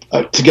putting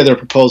together a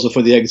proposal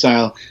for The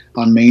Exile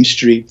on Main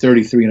Street,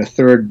 33 and a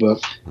third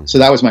book. So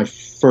that was my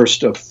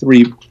first of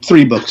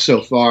three books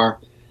so far.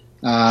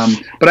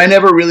 But I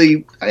never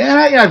really.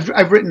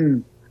 I've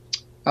written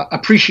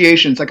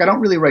appreciations. Like I don't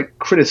really write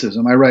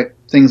criticism. I write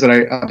things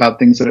about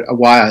things that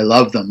why I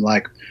love them.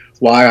 Like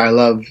why I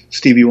love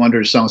Stevie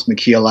Wonder's songs. "The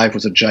Key of Life"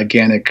 was a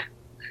gigantic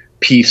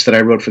piece that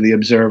I wrote for The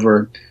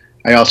Observer.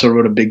 I also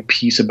wrote a big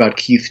piece about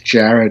Keith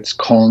Jarrett's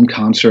Colne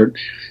concert.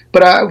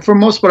 But for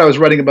most part, I was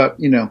writing about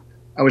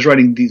I was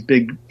writing these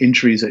big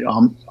entries at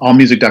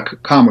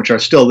allmusic.com, which are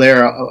still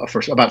there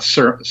about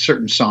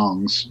certain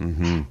songs.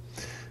 Mm-hmm.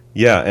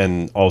 Yeah,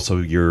 and also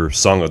your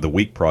Song of the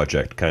Week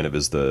project kind of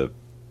is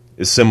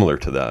similar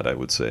to that, I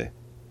would say.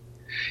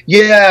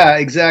 Yeah,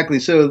 exactly.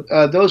 So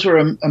those were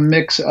a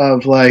mix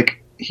of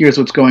like, here's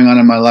what's going on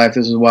in my life.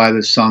 This is why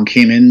this song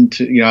came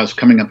into, I was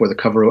coming up with a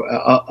cover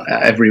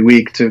every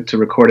week to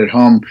record at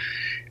home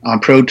on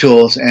Pro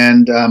Tools,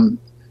 and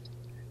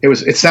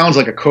it sounds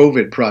like a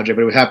COVID project,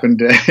 but it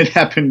happened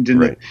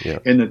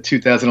in the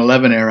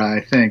 2011 era,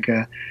 I think.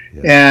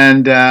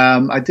 And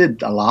I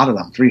did a lot of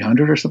them,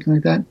 300 or something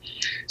like that.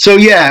 So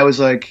yeah, it was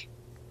like,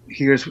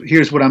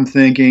 here's what I'm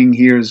thinking.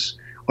 Here's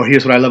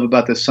what I love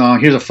about this song.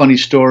 Here's a funny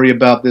story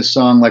about this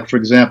song. Like, for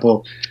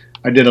example,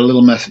 I did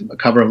a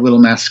cover of Little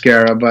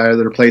Mascara by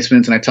The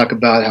Replacements, and I talk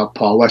about how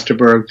Paul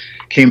Westerberg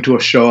came to a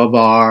show of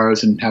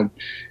ours, and how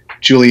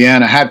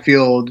Juliana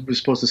Hatfield was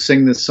supposed to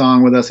sing this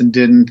song with us and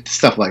didn't,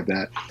 stuff like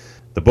that.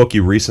 The book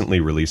you recently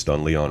released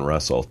on Leon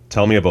Russell,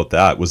 tell me about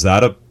that. Was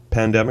that a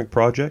pandemic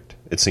project?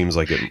 It seems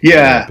like it might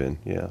have been.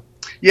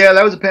 Yeah,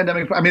 that was a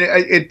pandemic. I mean,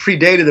 it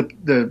predated,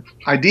 the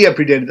idea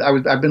predated.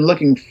 I've been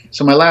looking,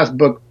 so my last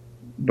book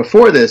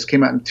before this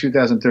came out in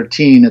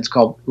 2013. It's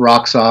called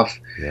Rocks Off.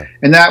 Yeah.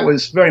 And that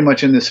was very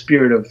much in the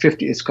spirit of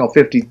 50. It's called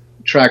 50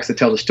 Tracks That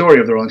Tell the Story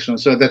of the Rolling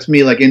Stones. So that's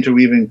me like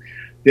interweaving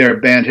their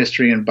band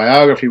history and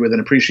biography with an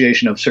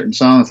appreciation of certain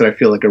songs that I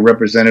feel like are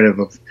representative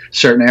of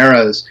certain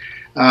eras.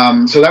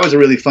 So that was a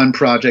really fun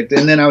project.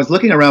 And then I was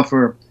looking around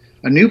for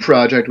a new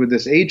project with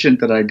this agent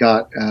that I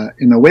got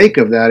in the wake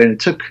of that. And it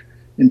took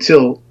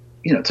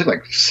it took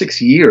like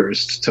 6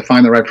 years to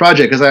find the right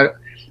project, because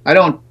I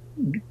don't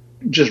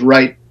just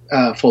write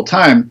full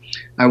time.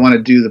 I want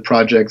to do the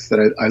projects that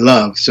I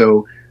love.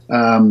 So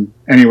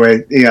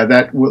anyway, yeah,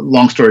 that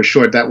long story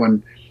short, that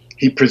one,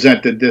 he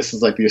presented this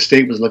as like the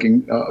estate was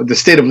looking, the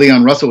state of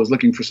Leon Russell was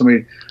looking for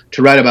somebody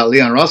to write about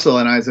Leon Russell.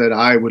 And I said,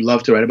 I would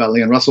love to write about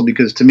Leon Russell,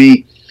 because to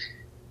me,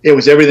 it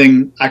was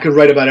everything. I could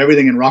write about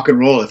everything in rock and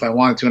roll if I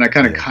wanted to. And I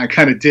kind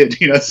of did,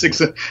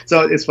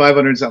 so it's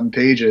 500 something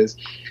pages,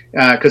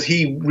 because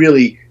he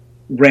really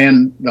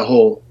ran the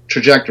whole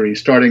trajectory,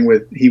 started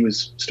with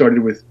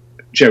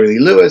Jerry Lee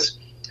Lewis.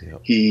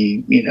 Yep.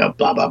 He,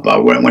 blah, blah, blah,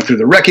 went through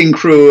the Wrecking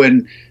Crew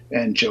and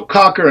Joe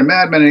Cocker and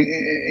Mad Men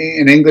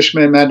and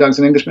Englishmen, Mad Dogs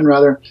and Englishmen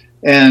rather,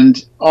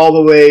 and all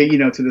the way,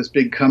 to this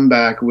big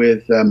comeback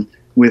with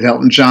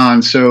Elton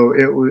John. So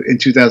it was in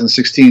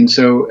 2016.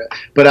 So,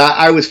 but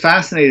I was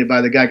fascinated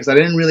by the guy, because I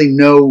didn't really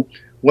know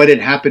what had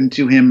happened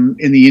to him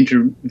in the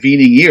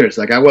intervening years.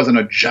 Like, I wasn't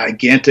a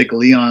gigantic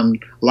Leon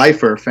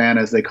lifer fan,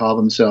 as they call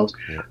themselves.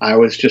 Yeah. I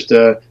was just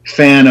a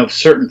fan of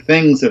certain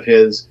things of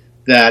his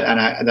that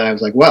I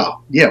was like,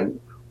 well, yeah,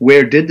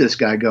 where did this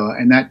guy go?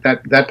 And that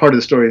part of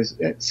the story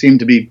seemed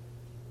to be,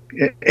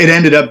 it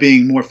ended up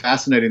being more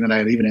fascinating than I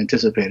had even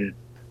anticipated.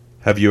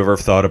 Have you ever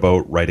thought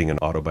about writing an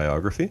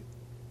autobiography?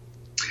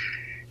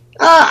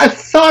 I've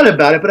thought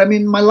about it, but I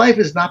mean, my life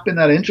has not been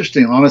that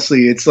interesting,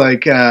 honestly. It's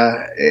like,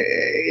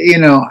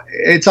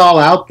 it's all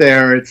out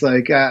there. It's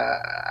like,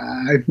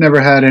 I've never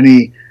had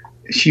any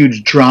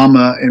huge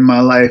drama in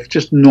my life,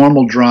 just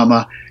normal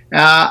drama.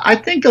 I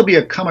think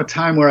there'll come a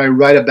time where I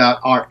write about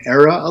our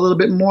era a little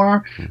bit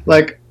more. Mm-hmm.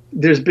 Like,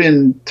 there's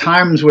been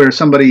times where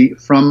somebody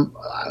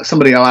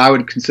I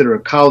would consider a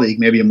colleague,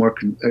 maybe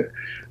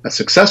a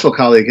successful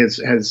colleague,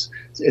 has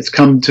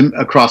come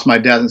across my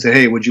desk and said,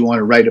 "Hey, would you want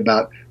to write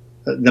about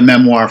the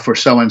memoir for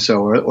so and so,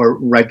 or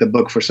write the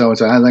book for so and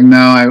so. I was like,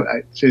 no,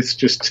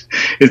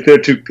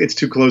 it's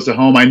too close to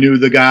home. I knew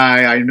the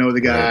guy, I know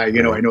the guy, Right,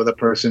 you know, right. I know the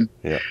person.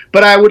 Yeah.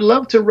 But I would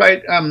love to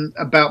write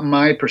about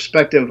my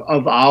perspective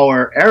of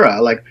our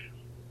era. Like,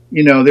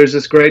 you know, there's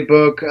this great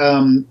book,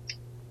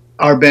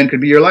 Our Band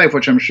Could Be Your Life,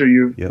 which I'm sure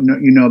you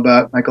know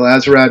about, Michael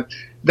Azerrad.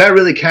 That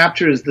really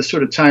captures the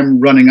sort of time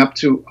running up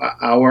to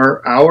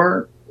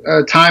our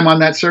time on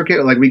that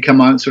circuit. Like, we come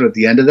on sort of at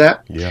the end of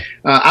that. Yeah.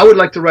 I would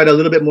like to write a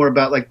little bit more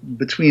about, like,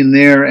 between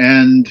there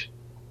and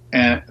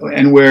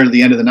where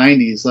the end of the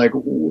 90s, like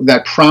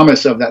that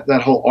promise of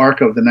that whole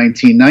arc of the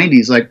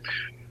 1990s. Like,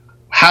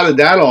 how did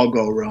that all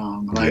go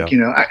wrong? Like, you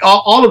know,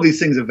 all of these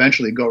things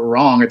eventually go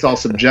wrong. It's all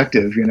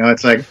subjective, you know.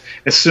 It's like,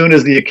 as soon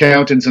as the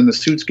accountants and the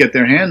suits get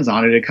their hands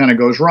on it, it kind of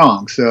goes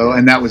wrong. So,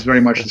 and that was very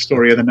much the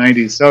story of the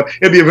 90s. So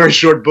it'd be a very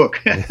short book.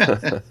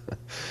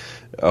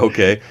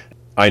 Okay.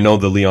 I know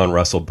the Leon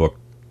Russell book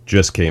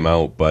just came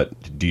out,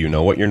 but do you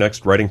know what your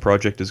next writing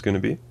project is going to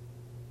be?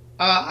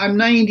 I'm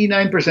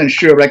 99%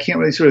 sure, but I can't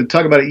really sort of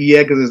talk about it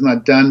yet because it's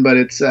not done. But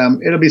it's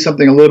it'll be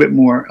something a little bit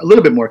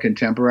more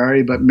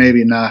contemporary, but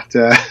maybe not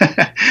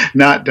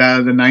not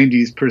the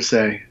 90s per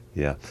se.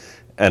 Yeah,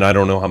 and I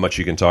don't know how much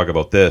you can talk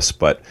about this,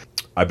 but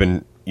I've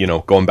been, you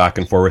know, going back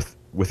and forth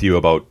with you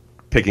about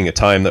picking a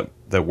time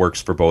that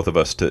works for both of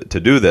us to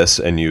do this,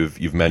 and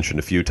you've mentioned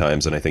a few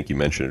times, and I think you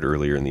mentioned it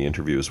earlier in the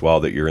interview as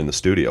well, that you're in the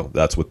studio.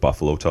 That's with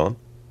Buffalo Tom?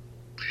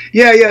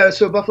 Yeah.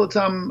 So Buffalo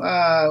Tom,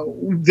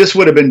 this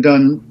would have been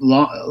done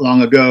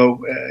long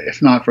ago,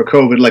 if not for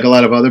COVID. Like a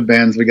lot of other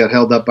bands, we got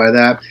held up by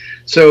that.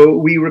 So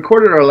we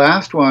recorded our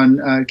last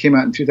one. It came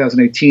out in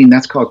 2018.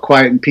 That's called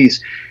Quiet and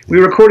Peace. We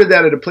recorded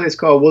that at a place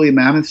called Woolly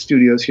Mammoth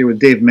Studios here with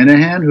Dave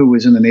Minahan, who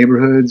was in the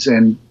Neighborhoods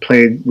and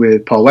played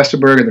with Paul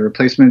Westerberg at the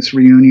Replacements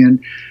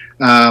reunion.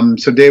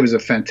 So Dave is a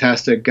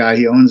fantastic guy.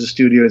 He owns the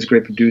studio. He's a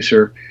great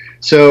producer.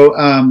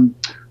 So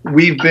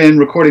we've been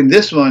recording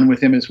this one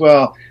with him as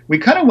well. We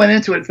kind of went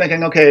into it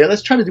thinking, okay,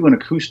 let's try to do an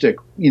acoustic,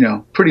 you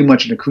know, pretty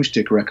much an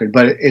acoustic record,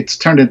 but it's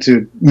turned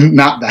into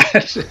not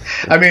that.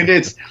 I mean,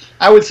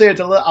 I would say it's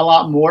a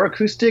lot more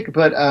acoustic,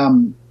 but,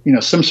 you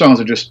know, some songs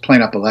are just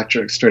plain up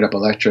electric, straight up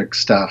electric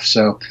stuff.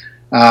 So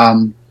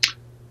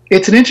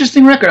it's an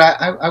interesting record.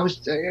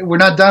 We're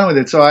not done with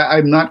it, so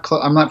I'm not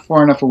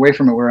far enough away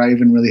from it where I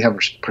even really have a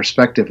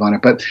perspective on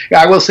it. But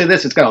yeah, I will say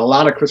this: it's got a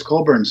lot of Chris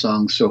Colburn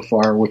songs so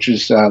far, which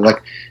is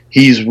like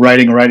he's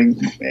writing.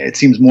 It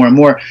seems more and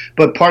more.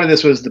 But part of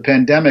this was the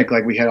pandemic.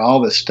 Like, we had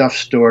all this stuff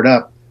stored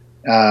up.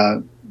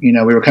 You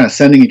know, we were kind of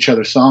sending each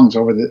other songs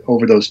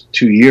over those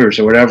 2 years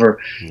or whatever.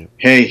 Yeah.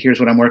 Hey, here's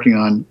what I'm working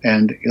on,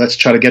 and let's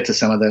try to get to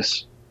some of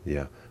this.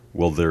 Yeah.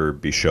 Will there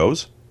be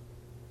shows?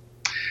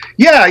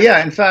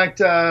 Yeah. In fact,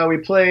 we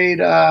played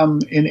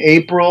in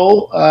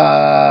April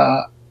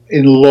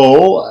in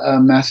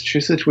Lowell,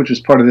 Massachusetts, which was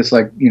part of this,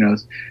 like, you know,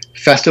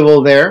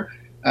 festival there.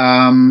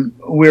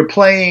 We're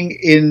playing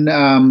in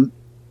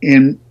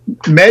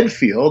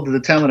Medfield, the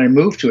town that I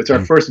moved to. It's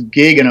our first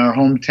gig in our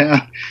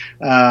hometown.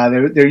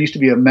 There used to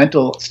be a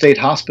mental state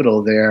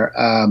hospital there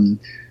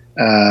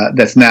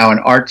that's now an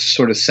arts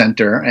sort of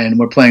center, and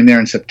we're playing there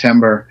in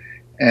September.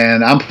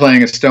 And I'm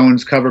playing a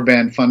Stones cover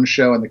band fun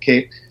show in the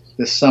Cape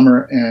this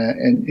summer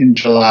in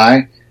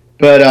July.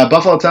 But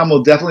Buffalo Tom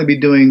will definitely be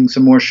doing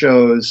some more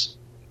shows,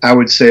 I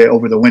would say,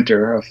 over the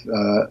winter, of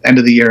end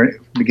of the year,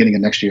 beginning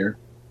of next year.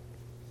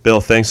 Bill,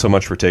 thanks so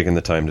much for taking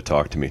the time to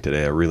talk to me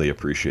today. I really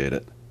appreciate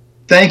it.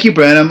 Thank you,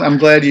 Brent. I'm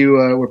glad you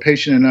were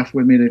patient enough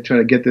with me to try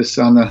to get this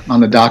on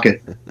the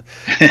docket.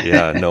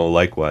 Yeah, no,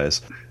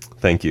 likewise.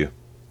 Thank you.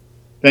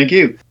 Thank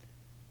you.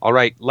 All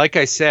right. Like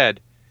I said,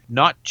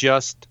 not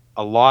just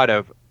a lot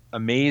of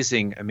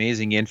amazing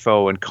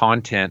info and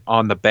content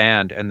on the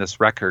band and this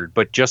record,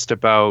 but just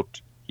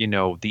about, you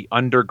know, the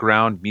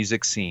underground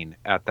music scene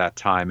at that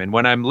time. And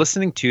when I'm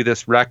listening to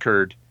this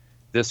record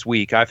this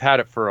week, I've had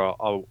it for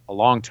a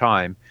long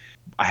time.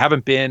 I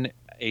haven't been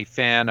a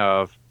fan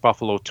of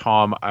Buffalo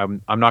Tom.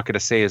 I'm not going to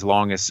say as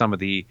long as some of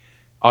the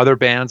other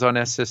bands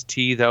on SST,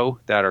 though,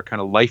 that are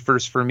kind of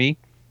lifers for me.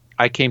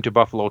 I came to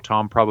Buffalo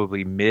Tom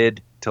probably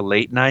mid to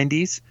late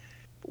 90s.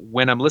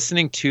 When I'm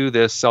listening to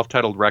this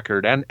self-titled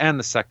record and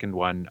the second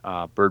one,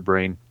 Bird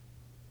Brain,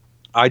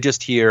 I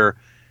just hear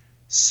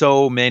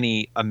so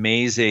many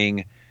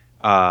amazing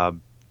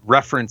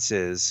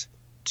references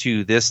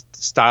to this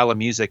style of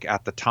music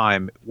at the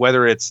time.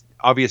 Whether it's,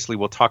 obviously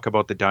we'll talk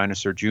about the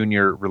Dinosaur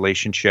Jr.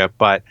 relationship,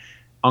 but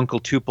Uncle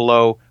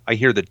Tupelo, I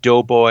hear the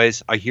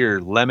Doughboys, I hear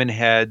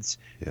Lemonheads.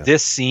 Yeah.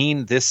 This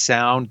scene, this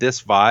sound,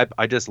 this vibe,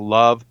 I just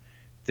love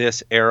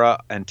this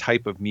era and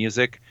type of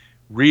music.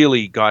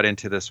 Really got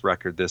into this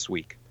record this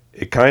week.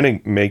 It kind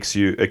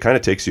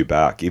of takes you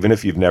back. Even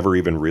if you've never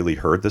even really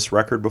heard this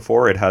record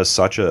before, it has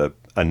such a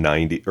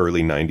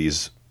early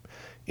 90s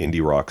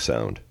indie rock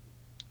sound.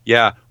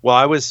 Yeah. Well,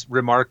 I was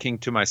remarking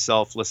to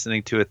myself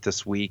listening to it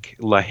this week,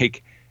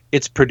 like,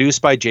 it's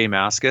produced by Jay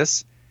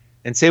Mascis.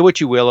 And say what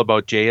you will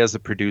about Jay as a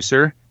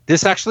producer,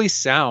 this actually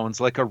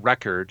sounds like a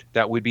record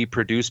that would be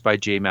produced by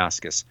Jay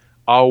Mascis.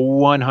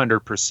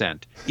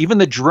 100%. Even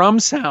the drum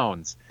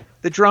sounds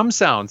the drum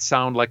sounds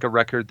sound like a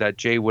record that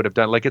Jay would have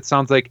done. Like it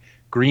sounds like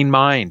Green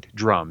Mind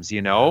drums,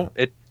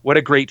 what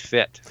a great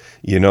fit.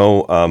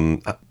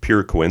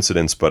 Pure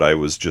coincidence, but I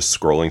was just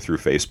scrolling through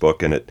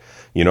Facebook, and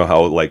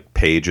how like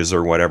pages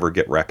or whatever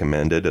get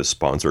recommended as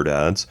sponsored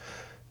ads.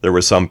 There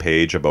was some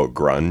page about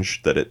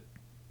grunge that it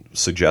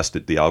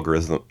suggested, the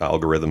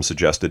algorithm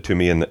suggested to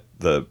me, and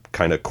the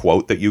kind of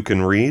quote that you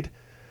can read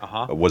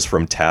was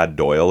from Tad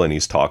Doyle, and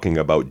he's talking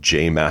about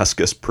Jay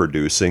Mascis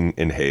producing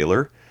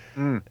Inhaler.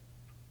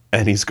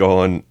 And he's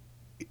going,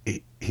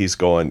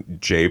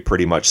 Jay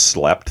pretty much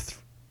slept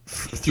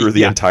through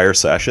the entire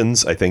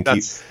sessions. I think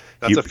that's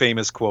a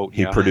famous quote.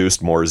 He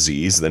produced more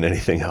Z's than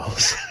anything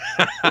else.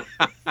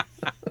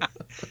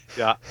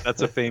 Yeah,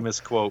 that's a famous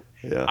quote.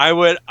 Yeah. I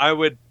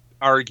would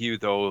argue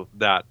though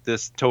that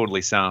this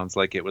totally sounds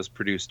like it was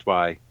produced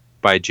by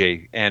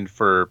Jay, and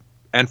for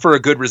a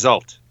good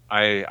result.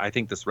 I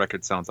think this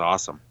record sounds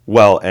awesome.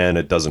 Well, and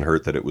it doesn't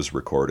hurt that it was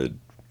recorded,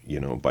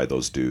 by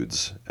those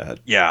dudes at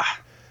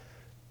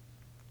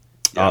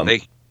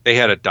they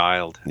had it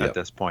dialed at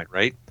this point,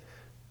 right?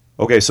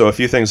 Okay, so a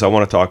few things I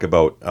want to talk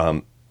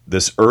about.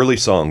 This early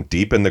song,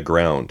 Deep in the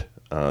Ground,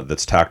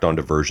 that's tacked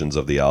onto versions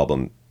of the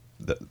album,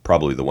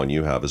 probably the one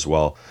you have as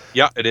well.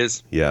 Yeah, it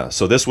is. Yeah,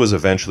 so this was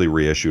eventually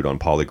reissued on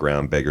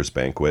Polygram, Beggar's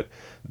Banquet.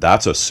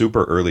 That's a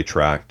super early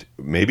track,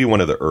 maybe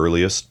one of the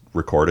earliest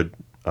recorded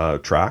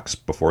tracks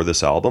before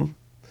this album.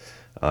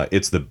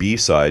 It's the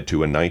B-side to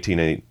a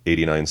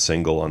 1989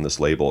 single on this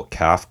label,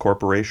 Calf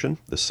Corporation,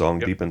 this song,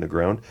 Deep in the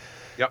Ground.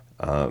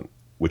 Yep.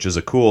 Which is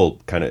a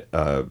cool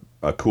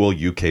a cool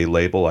UK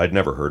label I'd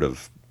never heard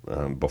of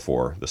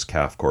before, this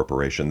Calf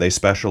Corporation. They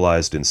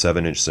specialized in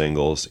 7-inch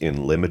singles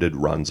in limited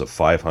runs of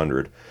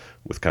 500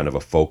 with kind of a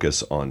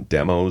focus on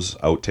demos,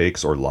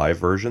 outtakes, or live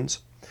versions.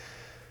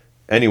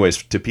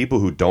 Anyways, to people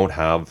who don't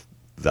have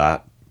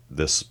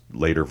this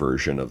later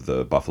version of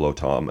the Buffalo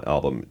Tom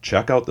album,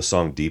 check out the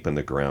song Deep in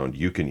the Ground.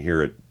 You can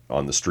hear it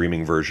on the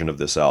streaming version of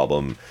this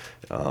album.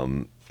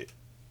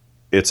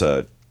 It's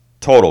a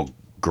total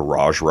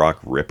garage rock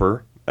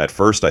ripper. At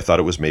first, I thought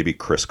it was maybe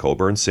Chris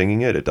Coburn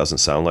singing it. It doesn't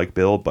sound like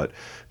Bill, but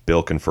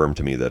Bill confirmed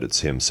to me that it's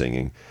him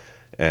singing.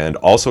 And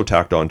also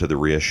tacked on to the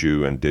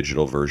reissue and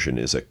digital version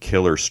is a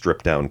killer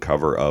stripped-down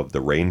cover of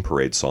the Rain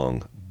Parade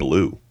song,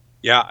 Blue.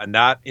 Yeah, and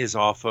that is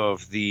off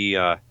of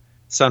the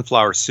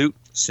Sunflower Suit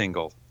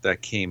single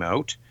that came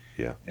out.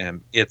 Yeah.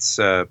 And it's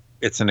an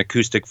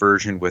acoustic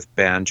version with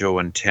banjo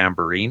and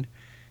tambourine.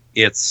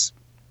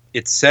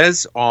 It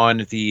says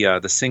on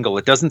the single,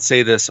 it doesn't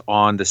say this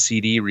on the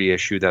CD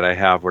reissue that I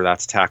have where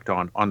that's tacked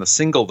on. On the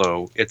single,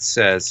 though, it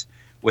says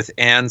with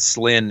Anne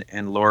Slynn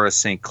and Laura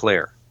St.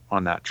 Clair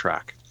on that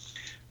track.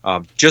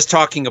 Just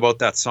talking about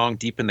that song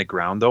Deep in the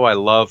Ground, though, I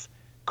love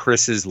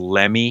Chris's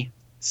Lemmy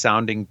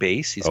sounding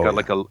bass. He's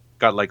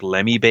got like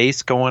Lemmy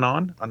bass going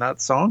on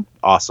that song.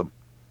 Awesome.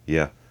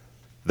 Yeah.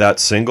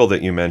 That single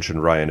that you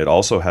mentioned, Ryan, it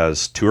also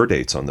has tour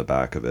dates on the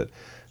back of it.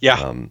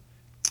 Yeah.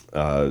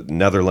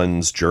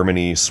 Netherlands,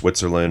 Germany,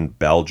 Switzerland,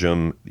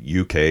 Belgium,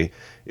 UK.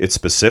 It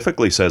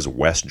specifically says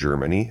West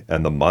Germany,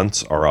 and the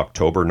months are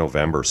October,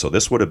 November. So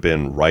this would have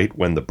been right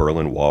when the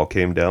Berlin Wall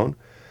came down.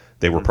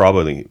 They were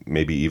probably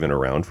maybe even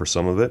around for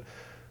some of it.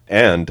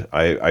 And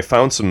I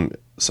found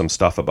some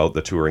stuff about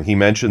the touring. He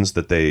mentions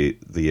that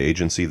the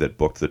agency that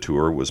booked the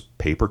tour was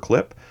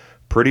Paperclip.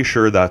 Pretty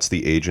sure that's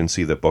the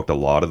agency that booked a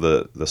lot of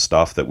the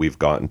stuff that we've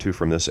gotten to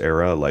from this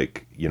era,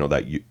 like,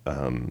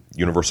 that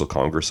Universal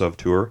Congress of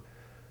tour,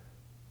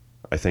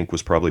 I think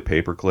was probably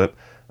Paperclip,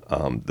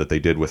 that they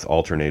did with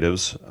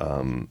Alternatives.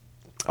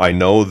 I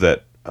know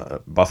that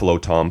Buffalo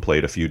Tom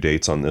played a few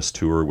dates on this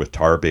tour with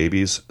Tar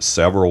Babies,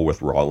 several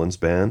with Rollins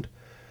Band,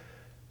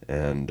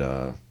 and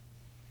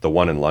the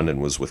one in London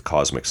was with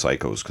Cosmic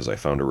Psychos, because I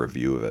found a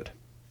review of it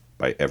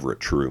by Everett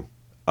True.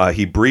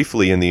 He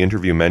briefly in the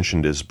interview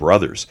mentioned his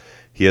brothers.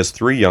 He has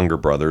 3 younger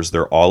brothers.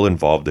 They're all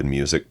involved in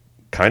music.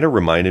 Kind of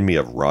reminded me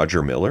of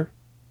Roger Miller,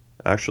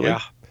 actually.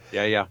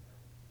 Yeah.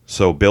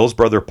 So Bill's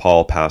brother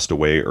Paul passed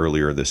away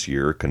earlier this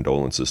year.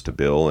 Condolences to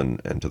Bill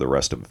and to the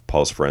rest of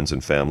Paul's friends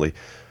and family.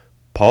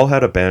 Paul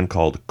had a band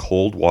called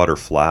Coldwater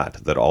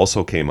Flat that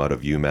also came out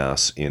of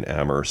UMass in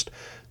Amherst.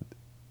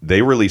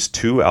 They released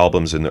 2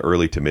 albums in the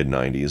early to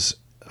mid-90s.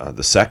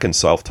 The second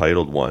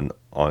self-titled one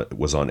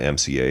was on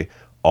MCA,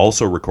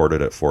 also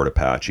recorded at Fort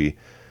Apache.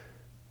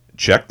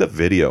 Check the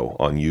video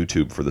on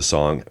YouTube for the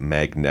song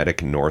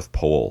Magnetic North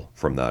Pole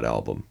from that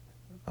album.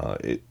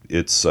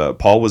 It's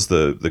Paul was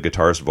the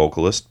guitarist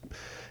vocalist.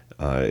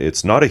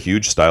 It's not a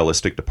huge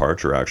stylistic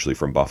departure, actually,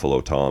 from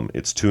Buffalo Tom.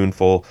 It's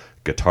tuneful,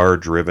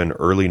 guitar-driven,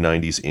 early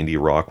 90s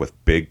indie rock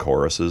with big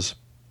choruses.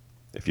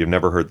 If you've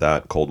never heard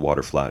that,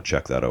 Coldwater Flat,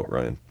 check that out,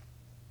 Ryan.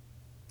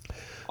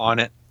 On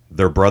it.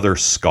 Their brother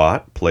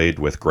Scott played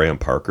with Graham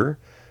Parker.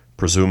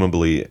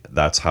 Presumably,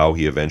 that's how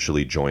he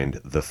eventually joined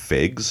the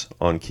Figs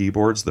on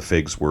keyboards. The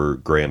Figs were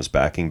Graham's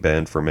backing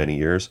band for many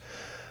years.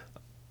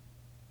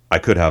 I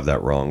could have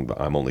that wrong,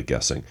 but I'm only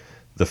guessing.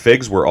 The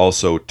Figs were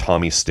also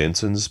Tommy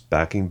Stinson's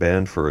backing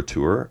band for a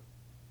tour.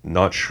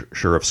 Not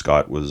sure if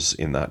Scott was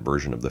in that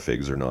version of the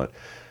Figs or not.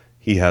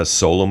 He has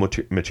solo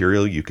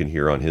material you can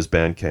hear on his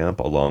Bandcamp,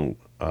 along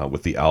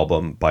with the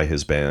album by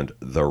his band,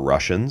 The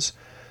Russians.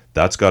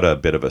 That's got a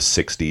bit of a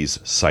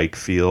 60s psych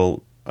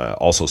feel,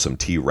 also some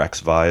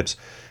T-Rex vibes.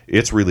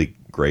 It's really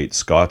great.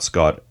 Scott's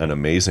got an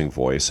amazing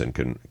voice and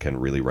can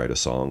really write a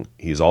song.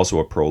 He's also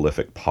a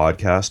prolific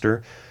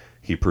podcaster.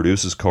 He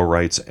produces,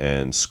 co-writes,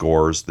 and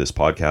scores this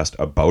podcast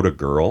about a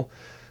girl,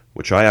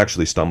 which I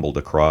actually stumbled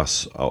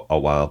across a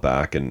while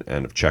back and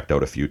have checked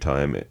out a few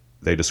times.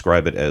 They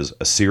describe it as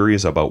a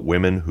series about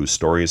women whose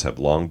stories have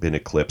long been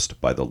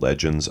eclipsed by the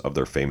legends of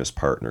their famous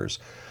partners.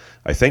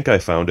 I think I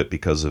found it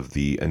because of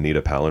the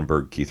Anita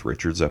Pallenberg, Keith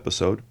Richards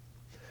episode.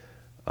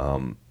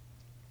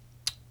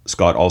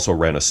 Scott also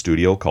ran a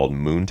studio called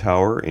Moon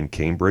Tower in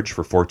Cambridge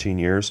for 14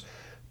 years,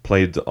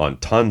 played on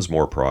tons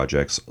more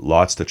projects,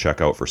 lots to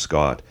check out for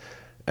Scott.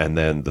 And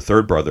then the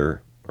third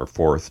brother, or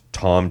fourth,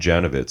 Tom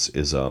Janovitz,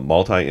 is a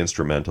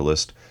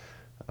multi-instrumentalist.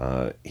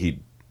 He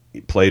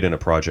played in a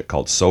project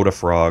called Soda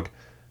Frog.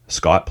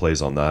 Scott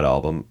plays on that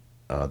album.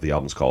 The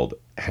album's called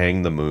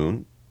Hang the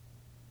Moon.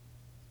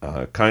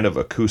 Kind of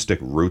acoustic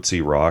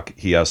rootsy rock.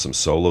 He has some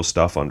solo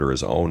stuff under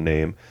his own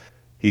name.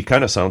 He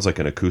kind of sounds like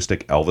an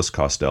acoustic Elvis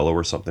Costello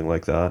or something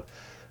like that.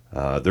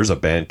 There's a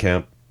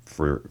Bandcamp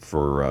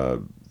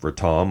for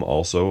Tom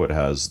also. It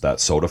has that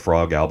Soda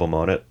Frog album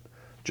on it.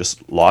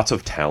 Just lots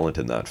of talent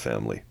in that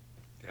family.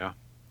 Yeah.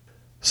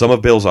 Some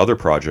of Bill's other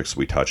projects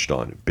we touched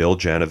on: Bill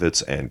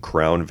Janovitz and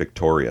Crown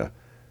Victoria.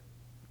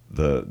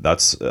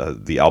 That's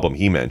the album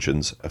he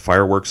mentions.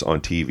 Fireworks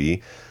on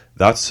TV.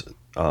 That's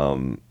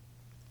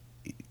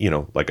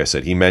like I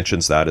said, he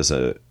mentions that as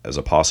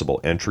a possible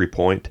entry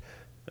point.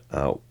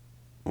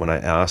 When I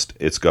asked,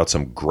 it's got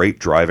some great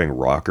driving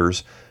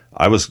rockers.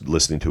 I was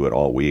listening to it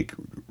all week.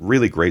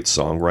 Really great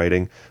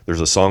songwriting.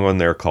 There's a song on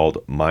there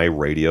called My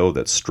Radio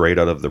that's straight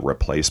out of the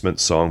Replacement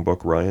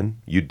songbook,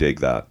 Ryan. You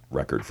dig that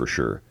record for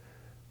sure.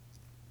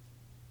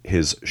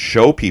 His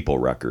Show People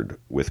record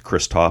with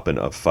Chris Toppin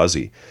of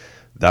Fuzzy,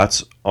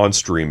 that's on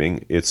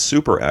streaming. It's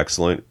super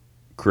excellent.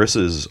 Chris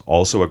is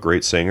also a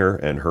great singer,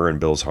 and her and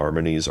Bill's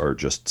harmonies are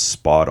just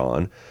spot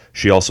on.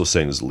 She also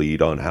sings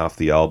lead on half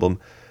the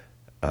album.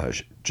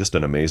 Just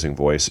an amazing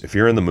voice. If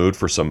you're in the mood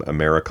for some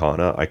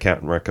Americana, I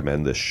can't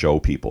recommend this Show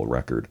People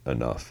record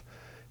enough.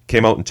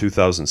 Came out in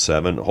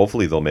 2007.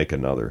 Hopefully they'll make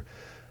another.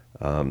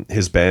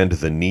 His band,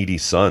 The Needy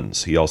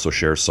Sons, he also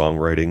shares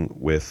songwriting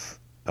with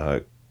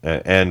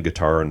and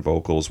guitar and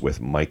vocals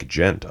with Mike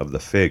Gent of The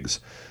Figs.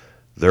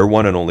 Their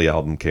one and only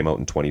album came out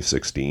in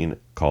 2016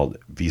 called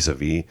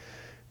Vis-a-Vis.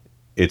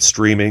 It's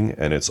streaming,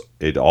 and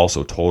it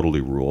also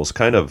totally rules.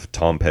 Kind of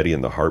Tom Petty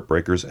and the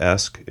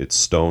Heartbreakers-esque.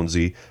 It's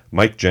Stonesy.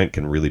 Mike Gent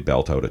can really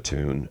belt out a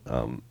tune.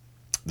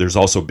 There's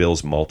also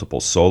Bill's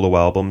multiple solo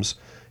albums.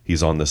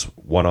 He's on this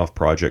one-off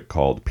project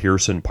called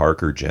Pearson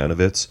Parker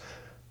Janovitz,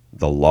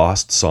 The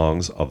Lost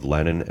Songs of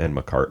Lennon and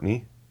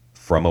McCartney,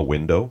 From a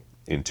Window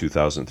in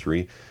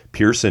 2003.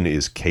 Pearson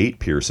is Kate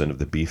Pearson of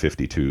the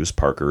B-52s.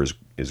 Parker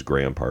is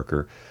Graham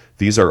Parker.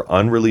 These are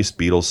unreleased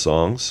Beatles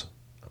songs.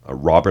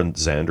 Robin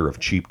Zander of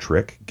Cheap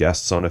Trick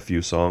guests on a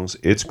few songs.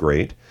 It's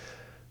great.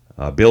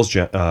 Bill's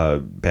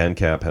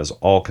Bandcamp has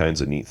all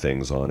kinds of neat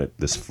things on it.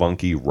 This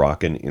funky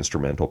rockin'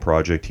 instrumental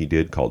project he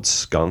did called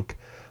Skunk,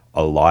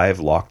 a live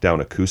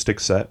lockdown acoustic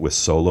set with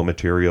solo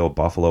material,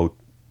 Buffalo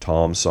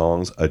Tom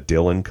songs, a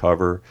Dylan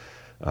cover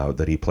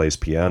that he plays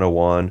piano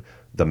on,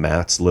 the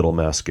Matt's Little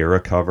Mascara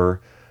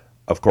cover.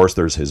 Of course,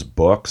 there's his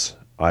books.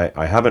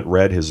 I haven't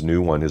read his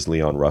new one, his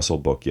Leon Russell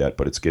book yet,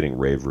 but it's getting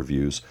rave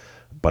reviews.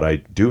 But I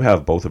do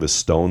have both of his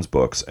Stones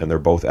books, and they're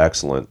both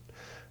excellent.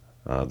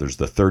 There's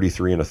the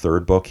 33 and a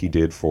third book he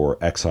did for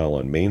Exile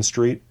on Main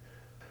Street,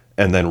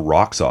 and then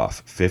Rocks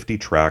Off, 50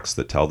 tracks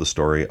that tell the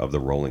story of the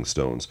Rolling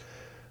Stones.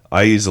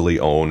 I easily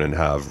own and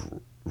have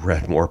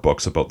read more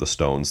books about the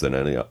Stones than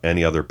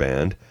any other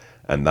band,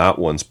 and that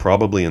one's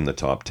probably in the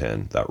top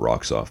 10, that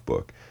Rocks Off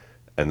book.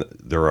 And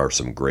there are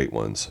some great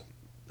ones.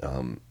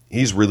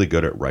 He's really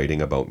good at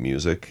writing about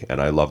music,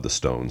 and I love the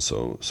Stones,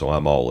 so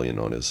I'm all in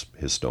on his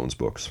Stones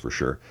books for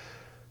sure.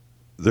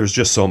 There's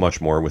just so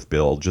much more with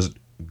Bill. Just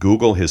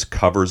Google his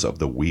covers of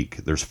the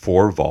week. There's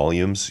 4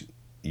 volumes.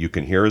 You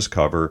can hear his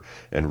cover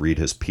and read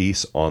his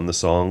piece on the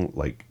song,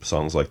 like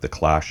songs like The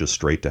Clash's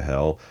Straight to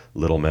Hell,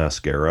 Little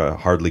Mascara,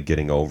 Hardly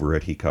Getting Over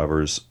It he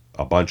covers,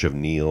 a bunch of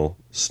Neil,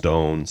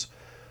 Stones,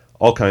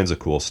 all kinds of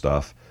cool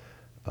stuff.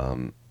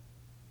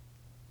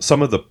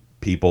 Some of the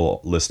people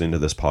listening to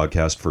this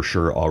podcast for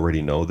sure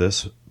already know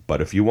this,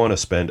 but if you want to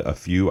spend a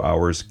few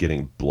hours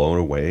getting blown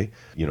away,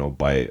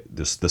 by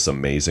this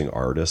amazing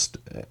artist,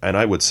 and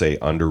I would say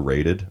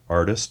underrated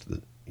artist,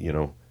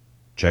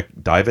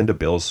 dive into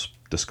Bill's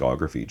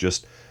discography.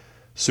 Just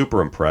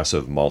super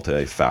impressive,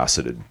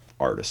 multifaceted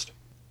artist.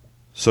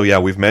 So yeah,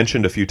 we've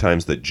mentioned a few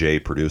times that Jay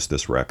produced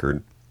this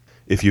record.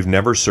 If you've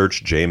never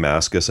searched Jay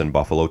Mascis and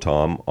Buffalo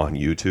Tom on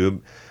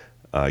YouTube,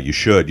 you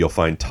should. You'll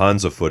find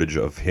tons of footage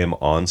of him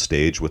on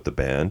stage with the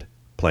band,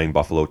 playing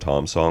Buffalo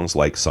Tom songs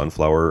like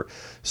Sunflower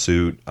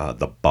Suit,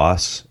 The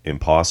Bus,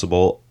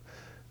 Impossible,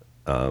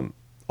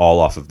 all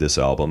off of this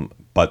album.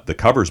 But the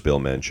covers Bill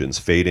mentions,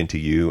 Fade Into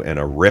You and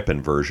a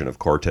rippin' version of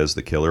Cortez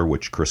the Killer,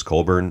 which Chris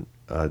Colburn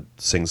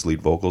sings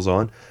lead vocals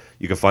on.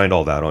 You can find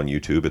all that on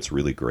YouTube. It's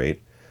really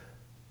great.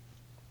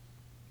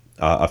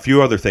 A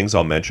few other things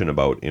I'll mention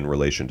about in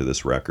relation to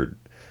this record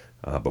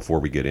before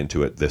we get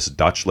into it. This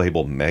Dutch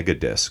label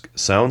Megadisc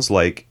sounds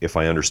like, if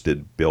I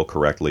understood Bill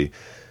correctly,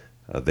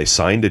 they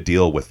signed a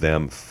deal with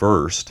them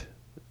first.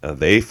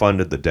 They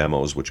funded the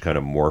demos, which kind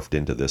of morphed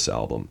into this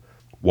album.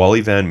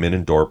 Wally van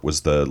Minnendorp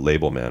was the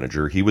label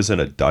manager. He was in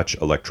a Dutch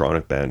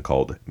electronic band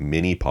called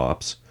Mini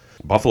Pops.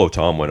 Buffalo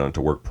Tom went on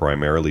to work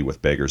primarily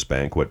with Beggar's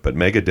Banquet, but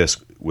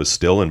Megadisc was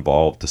still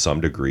involved to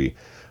some degree,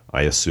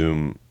 I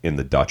assume, in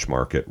the Dutch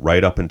market,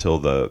 right up until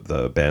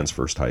the band's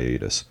first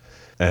hiatus.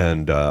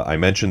 And I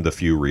mentioned the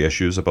few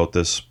reissues about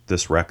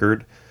this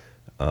record.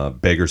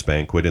 Beggar's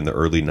Banquet in the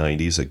early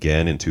 90s,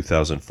 again in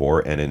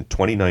 2004, and in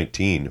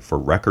 2019 for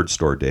Record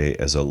Store Day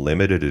as a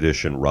limited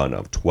edition run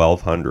of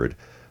 1,200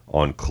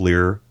 on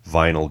clear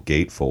vinyl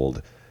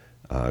gatefold.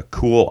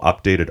 Cool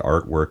updated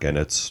artwork, and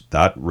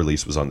that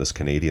release was on this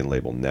Canadian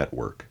label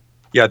Network.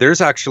 Yeah,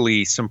 there's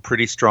actually some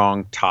pretty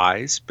strong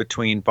ties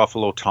between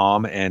Buffalo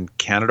Tom and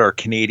Canada or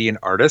Canadian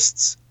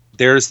artists.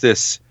 There's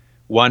this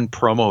one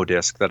promo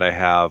disc that I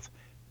have,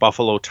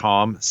 Buffalo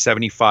Tom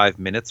 75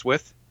 Minutes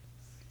with.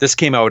 This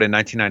came out in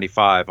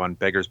 1995 on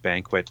Beggar's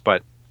Banquet,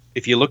 but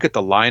if you look at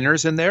the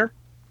liners in there,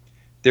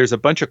 there's a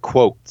bunch of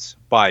quotes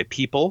by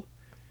people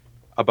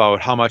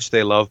about how much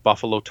they love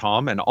Buffalo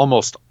Tom, and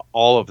almost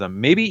all of them,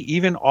 maybe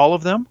even all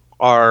of them,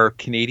 are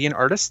Canadian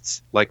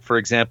artists. Like, for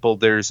example,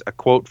 there's a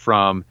quote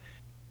from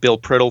Bill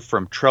Priddle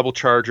from Treble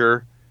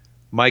Charger,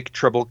 Mike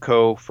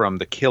Trebleco from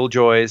the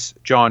Killjoys,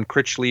 John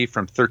Critchley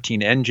from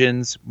 13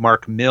 Engines,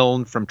 Mark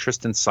Milne from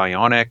Tristan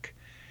Psionic.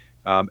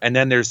 And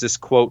then there's this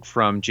quote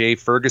from Jay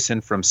Ferguson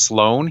from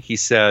Sloan. He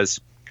says,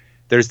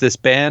 there's this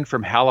band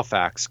from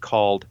Halifax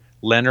called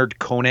Leonard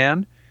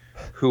Conan,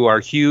 who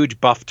are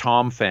huge Buff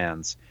Tom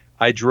fans.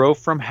 I drove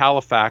from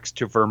Halifax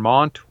to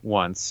Vermont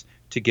once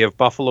to give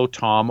Buffalo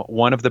Tom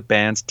one of the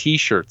band's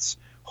T-shirts.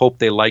 Hope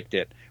they liked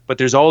it. But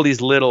there's all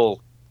these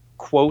little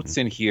quotes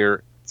in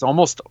here. It's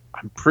almost,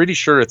 I'm pretty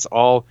sure it's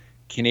all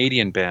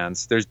Canadian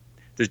bands. There's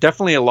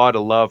definitely a lot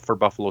of love for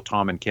Buffalo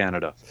Tom in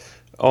Canada.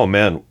 Oh,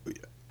 man.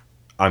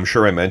 I'm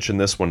sure I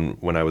mentioned this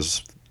when I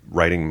was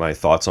writing my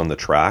thoughts on the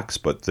tracks,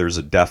 but there's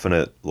a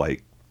definite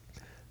like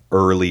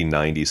early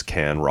 90s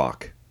can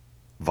rock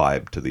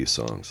vibe to these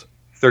songs.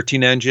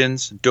 13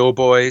 Engines,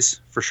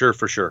 Doughboys, for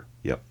sure.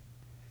 Yep.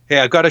 Hey,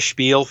 I've got a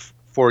spiel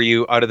for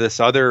you out of this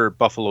other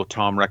Buffalo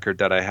Tom record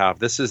that I have.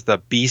 This is the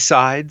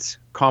B-Sides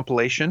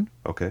compilation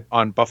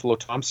on Buffalo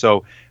Tom. So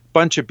a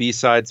bunch of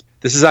B-Sides.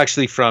 This is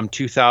actually from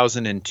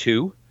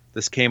 2002.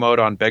 This came out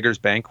on Beggar's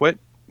Banquet.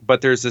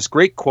 But there's this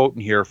great quote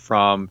in here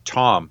from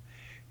Tom,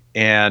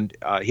 and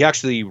he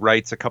actually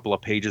writes a couple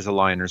of pages of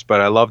liners, but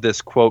I love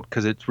this quote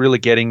because it's really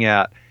getting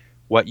at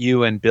what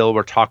you and Bill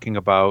were talking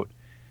about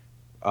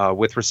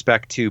with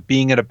respect to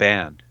being in a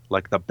band,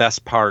 like the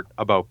best part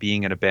about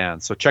being in a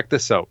band. So check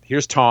this out.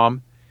 Here's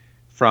Tom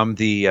from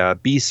the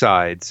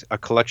B-Sides, a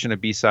collection of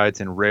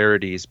B-Sides and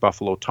rarities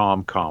Buffalo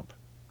Tom comp.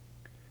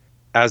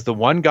 As the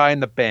one guy in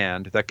the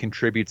band that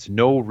contributes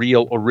no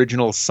real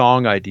original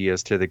song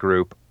ideas to the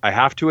group, I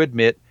have to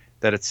admit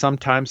that it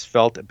sometimes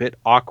felt a bit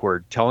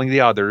awkward telling the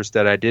others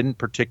that I didn't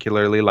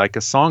particularly like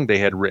a song they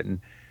had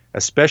written,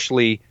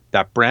 especially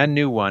that brand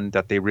new one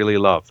that they really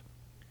love.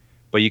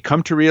 But you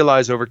come to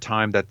realize over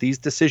time that these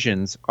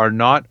decisions are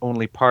not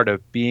only part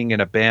of being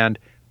in a band,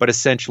 but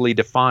essentially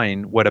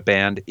define what a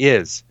band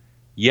is.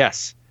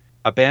 Yes,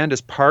 a band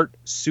is part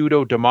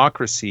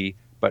pseudo-democracy,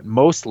 but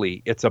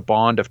mostly it's a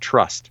bond of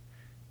trust.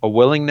 A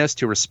willingness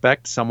to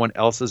respect someone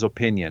else's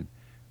opinion,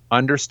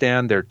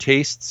 understand their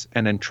tastes,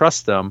 and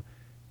entrust them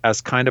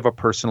as kind of a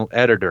personal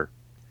editor.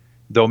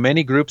 Though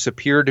many groups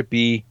appear to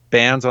be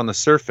bands on the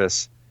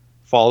surface,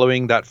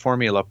 following that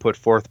formula put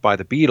forth by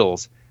the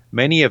Beatles,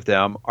 many of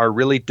them are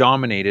really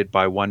dominated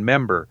by one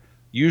member,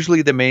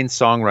 usually the main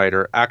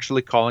songwriter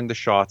actually calling the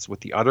shots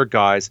with the other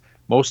guys,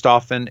 most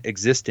often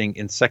existing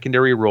in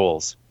secondary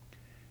roles.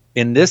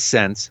 In this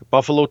sense,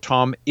 Buffalo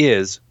Tom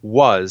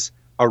was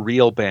a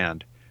real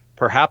band.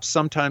 Perhaps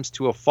sometimes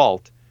to a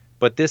fault,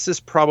 but this is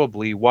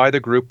probably why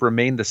the group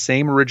remained the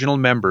same original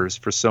members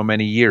for so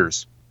many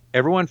years.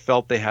 Everyone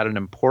felt they had an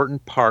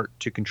important part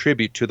to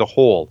contribute to the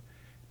whole,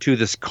 to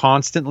this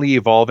constantly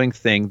evolving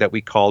thing that we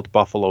called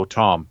Buffalo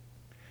Tom.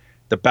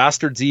 The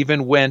bastards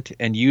even went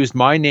and used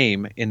my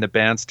name in the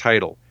band's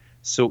title,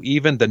 so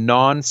even the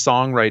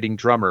non-songwriting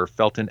drummer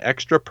felt an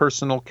extra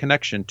personal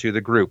connection to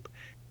the group,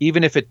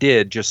 even if it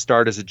did just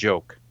start as a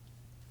joke.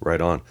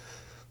 Right on.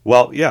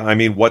 Well, yeah, I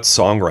mean, what's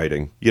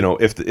songwriting? You know,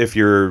 if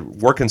you're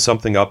working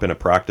something up in a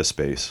practice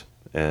space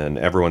and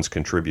everyone's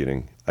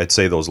contributing, I'd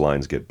say those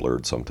lines get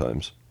blurred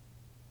sometimes.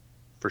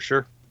 For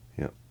sure.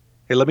 Yeah.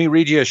 Hey, let me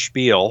read you a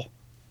spiel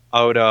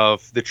out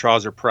of the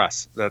Trouser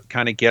Press that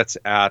kind of gets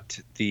at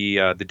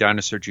the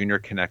Dinosaur Jr.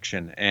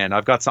 connection, and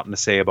I've got something to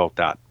say about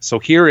that. So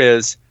here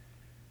is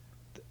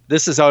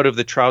This is out of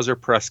the Trouser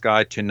Press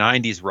Guide to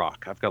 90s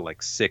Rock. I've got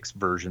like 6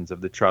 versions of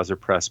the Trouser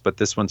Press, but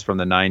this one's from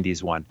the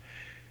 90s one.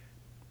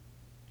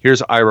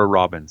 Here's Ira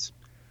Robbins.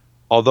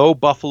 Although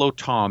Buffalo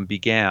Tom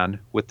began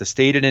with the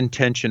stated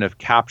intention of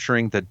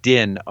capturing the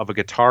din of a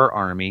guitar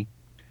army,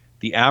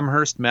 the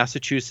Amherst,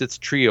 Massachusetts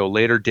trio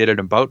later did an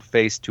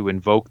about-face to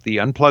invoke the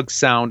unplugged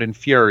sound and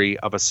fury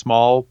of a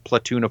small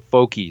platoon of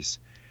folkies.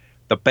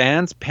 The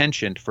band's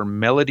penchant for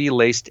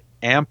melody-laced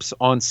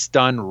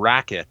amps-on-stun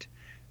racket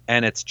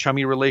and its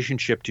chummy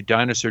relationship to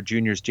Dinosaur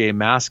Jr.'s Jay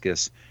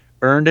Mascis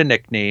earned a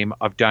nickname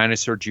of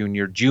Dinosaur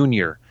Jr.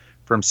 Jr.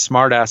 from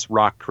smartass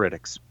rock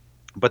critics.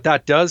 But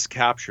that does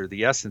capture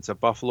the essence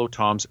of Buffalo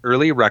Tom's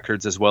early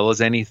records as well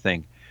as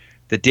anything.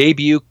 The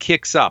debut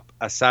kicks up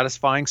a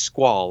satisfying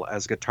squall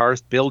as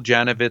guitarist Bill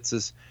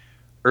Janovitz's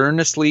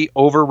earnestly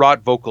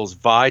overwrought vocals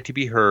vie to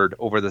be heard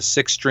over the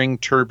 6-string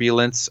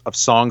turbulence of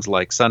songs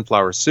like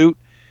Sunflower Suit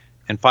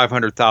and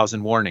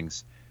 500,000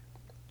 Warnings.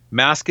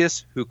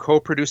 Mascis, who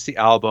co-produced the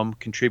album,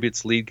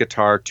 contributes lead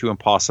guitar to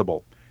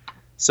Impossible.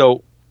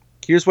 So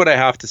here's what I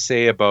have to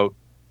say about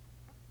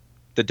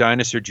the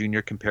Dinosaur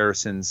Jr.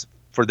 comparisons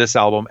for this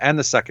album and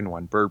the second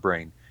one, Bird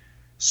Brain.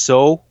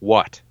 So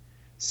what?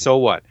 So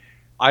what?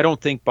 I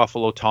don't think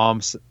Buffalo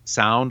Toms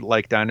sound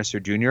like Dinosaur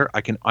Jr.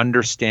 I can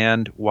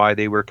understand why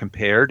they were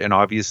compared, and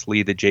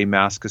obviously the Jay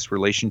Mascis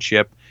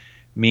relationship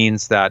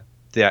means that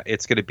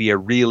it's going to be a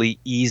really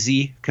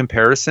easy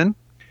comparison.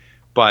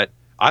 But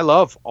I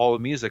love all the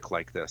music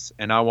like this,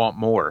 and I want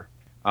more.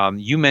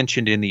 You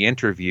mentioned in the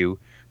interview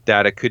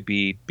that it could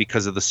be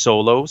because of the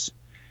solos.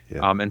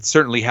 Yeah. And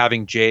certainly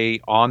having Jay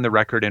on the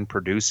record and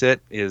produce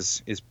it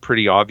is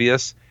pretty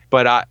obvious.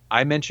 But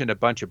I mentioned a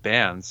bunch of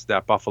bands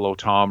that Buffalo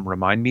Tom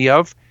remind me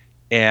of,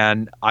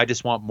 and I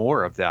just want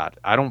more of that.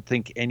 I don't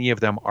think any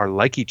of them are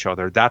like each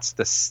other. That's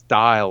the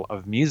style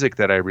of music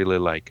that I really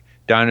like.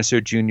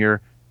 Dinosaur Jr.,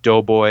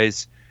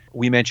 Doughboys.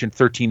 We mentioned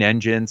 13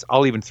 Engines.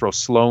 I'll even throw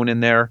Sloan in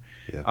there.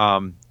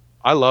 Yeah.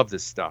 I love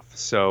this stuff.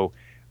 So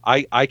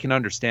I can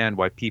understand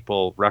why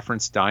people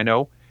reference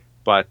Dino.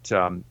 But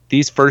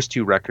these first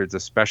 2 records,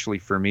 especially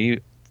for me,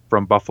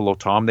 from Buffalo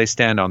Tom, they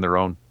stand on their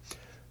own.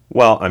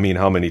 Well, I mean,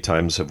 how many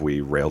times have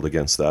we railed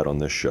against that on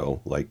this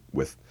show? Like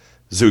with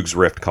Zoog's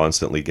Rift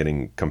constantly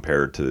getting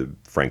compared to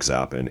Frank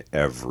Zappa in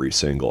every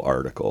single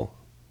article.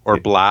 Or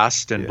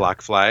Blast and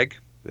Black Flag.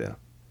 Yeah.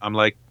 I'm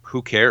like,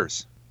 who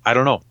cares? I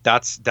don't know.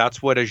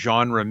 That's what a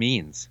genre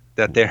means.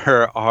 That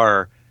there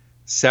are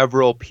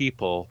several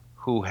people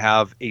who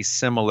have a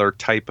similar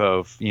type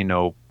of,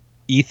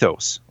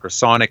 ethos or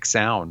sonic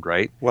sound,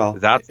 right? Well,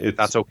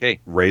 that's okay.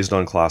 Raised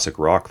on classic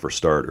rock for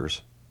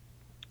starters.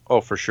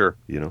 Oh, for sure.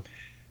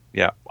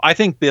 Yeah. I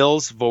think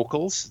Bill's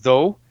vocals,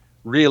 though,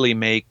 really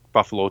make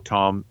Buffalo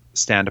Tom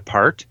stand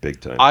apart.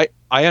 Big time.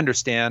 I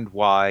understand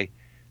why,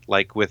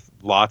 like with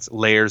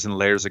layers and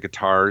layers of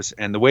guitars,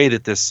 and the way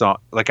that this song,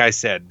 like I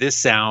said, this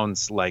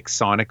sounds like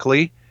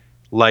sonically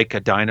like a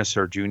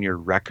Dinosaur Jr.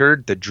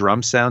 record. The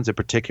drum sounds in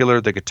particular,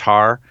 the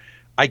guitar,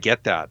 I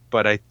get that.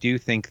 But I do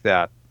think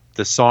that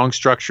the song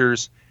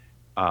structures,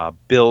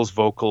 Bill's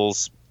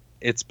vocals,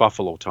 it's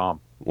Buffalo Tom.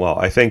 Well,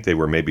 I think they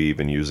were maybe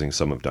even using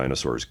some of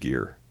Dinosaur's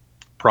gear.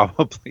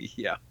 Probably,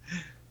 yeah.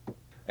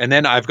 And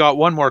then I've got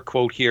one more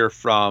quote here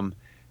from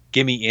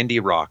Gimme Indie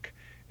Rock.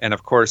 And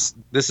of course,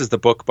 this is the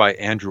book by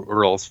Andrew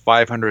Earls,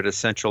 500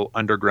 Essential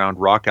Underground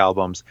Rock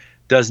Albums,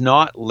 does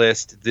not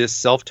list this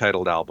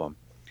self-titled album.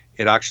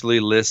 It actually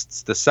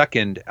lists the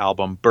second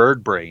album,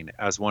 Bird Brain,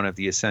 as one of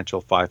the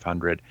Essential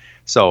 500.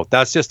 So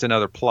that's just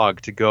another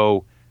plug to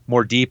go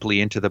more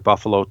deeply into the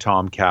Buffalo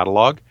Tom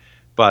catalog.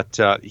 But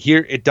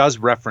here it does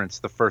reference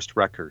the first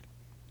record.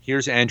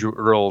 Here's Andrew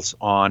Earls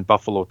on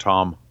Buffalo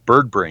Tom,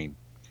 Bird Brain.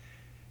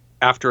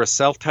 After a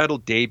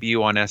self-titled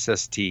debut on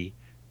SST,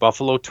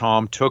 Buffalo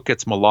Tom took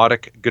its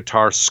melodic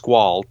guitar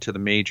squall to the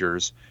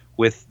majors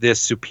with this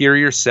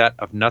superior set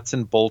of nuts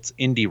and bolts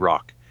indie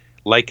rock.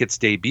 Like its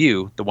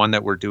debut, the one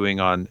that we're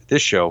doing on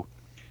this show,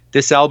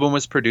 this album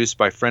was produced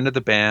by friend of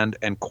the band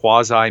and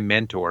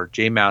quasi-mentor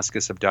Jay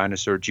Mascis of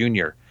Dinosaur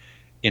Jr.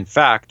 In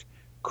fact,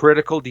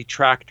 critical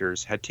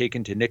detractors had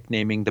taken to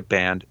nicknaming the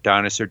band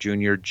Dinosaur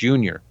Jr.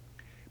 Jr.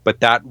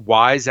 But that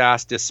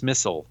wise-ass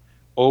dismissal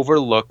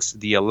overlooks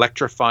the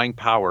electrifying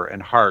power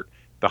and heart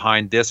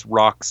behind this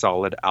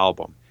rock-solid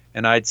album.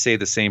 And I'd say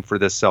the same for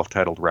this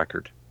self-titled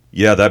record.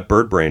 Yeah, that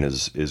Bird Brain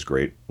is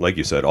great. Like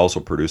you said, also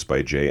produced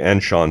by Jay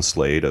and Sean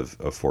Slade of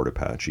Fort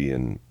Apache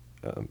and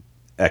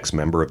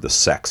ex-member of the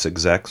Sex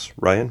Execs,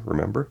 Ryan,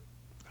 remember?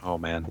 Oh,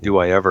 man, do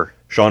I ever.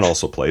 Sean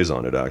also plays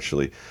on it,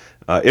 actually.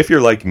 If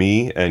you're like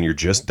me and you're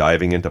just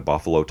diving into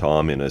Buffalo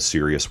Tom in a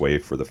serious way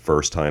for the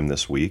first time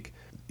this week,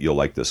 you'll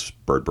like this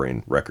Bird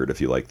Brain record if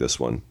you like this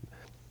one.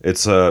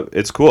 It's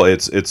cool.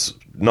 It's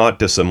not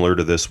dissimilar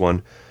to this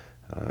one.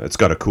 It's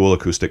got a cool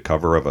acoustic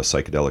cover of a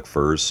Psychedelic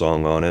Furs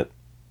song on it.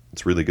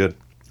 It's really good.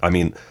 I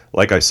mean,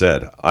 like I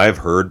said, I've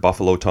heard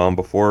Buffalo Tom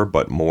before,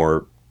 but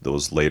more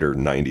those later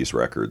 90s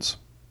records.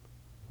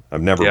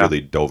 I've never really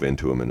dove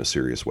into them in a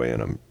serious way,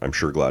 and I'm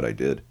sure glad I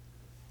did.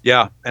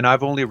 Yeah, and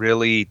I've only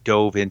really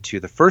dove into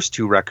the first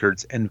two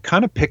records and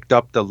kind of picked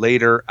up the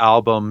later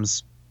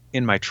albums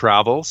in my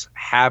travels.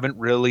 Haven't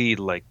really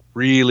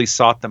really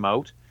sought them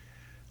out.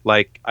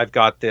 Like I've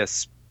got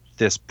this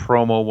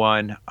promo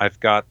one. I've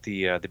got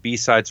the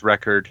B-sides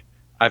record.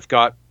 I've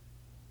got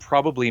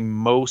probably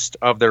most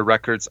of their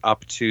records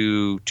up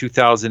to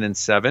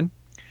 2007,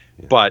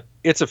 Yeah. but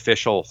it's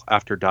official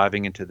after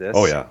diving into this.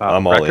 Oh yeah,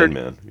 I'm all record. in,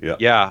 man. Yeah.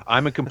 Yeah,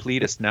 I'm a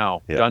completist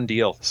now. Yeah. Done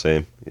deal.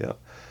 Same. Yeah.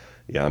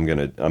 Yeah, I'm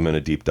gonna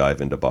deep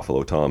dive into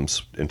Buffalo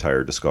Tom's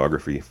entire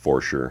discography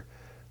for sure.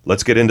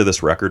 Let's get into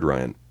this record,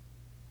 Ryan.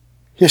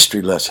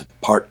 History Lesson,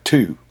 Part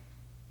 2.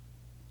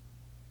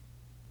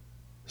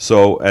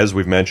 So, as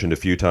we've mentioned a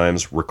few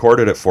times,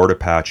 recorded at Fort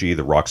Apache,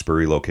 the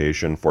Roxbury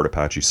location, Fort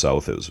Apache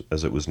South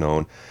as it was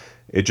known.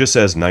 It just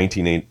says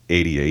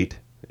 1988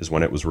 is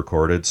when it was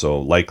recorded, so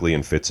likely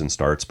in fits and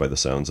starts by the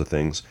sounds of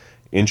things.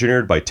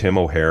 Engineered by Tim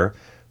O'Hare,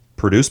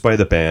 produced by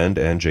the band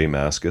and Jay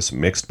Mascis,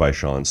 mixed by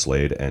Sean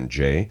Slade and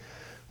Jay.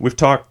 We've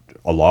talked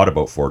a lot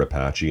about Fort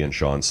Apache and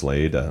Sean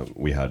Slade.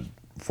 We had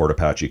Fort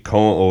Apache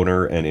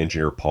co-owner and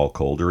engineer Paul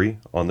Coldery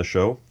on the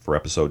show for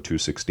episode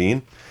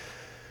 216.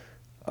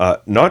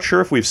 Not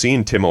sure if we've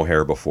seen Tim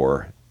O'Hare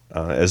before.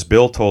 As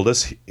Bill told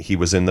us, he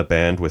was in the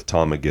band with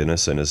Tom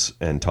McGuinness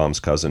and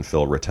Tom's cousin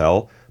Phil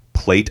Rattel.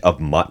 Plate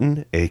of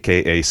Mutton,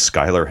 a.k.a.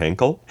 Skylar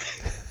Henkel.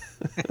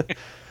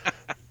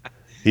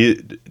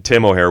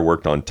 Tim O'Hare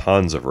worked on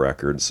tons of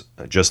records,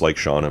 just like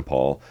Sean and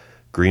Paul.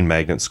 Green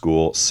Magnet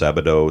School,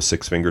 Sebadoh,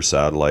 Six Finger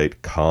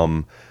Satellite,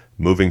 Come,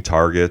 Moving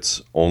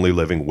Targets, Only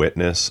Living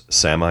Witness,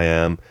 Sam I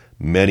Am,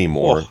 many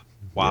more. Oh,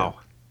 wow.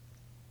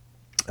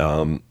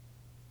 Yeah.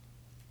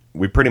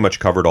 We pretty much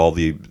covered all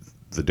the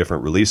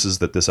different releases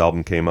that this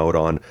album came out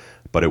on,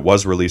 but it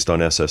was released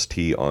on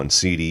SST on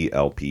CD,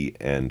 LP,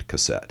 and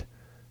cassette.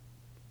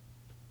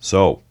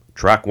 So,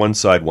 track 1,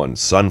 side 1,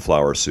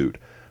 Sunflower Suit.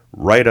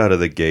 Right out of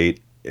the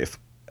gate,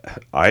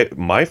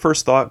 my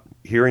first thought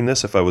hearing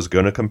this, if I was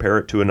going to compare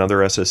it to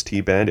another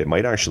SST band, it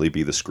might actually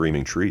be the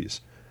Screaming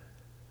Trees.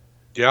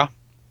 Yeah,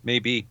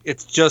 maybe.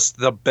 It's just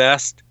the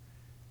best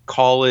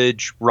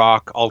college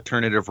rock,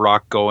 alternative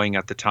rock going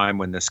at the time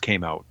when this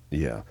came out.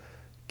 Yeah.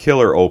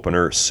 Killer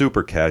opener,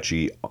 super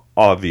catchy,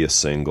 obvious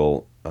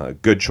single,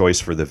 good choice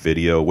for the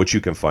video, which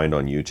you can find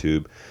on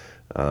YouTube.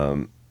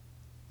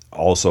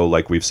 Also,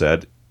 like we've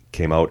said,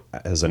 came out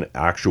as an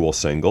actual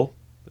single,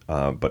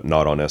 but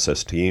not on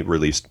SST,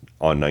 released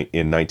in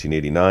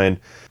 1989.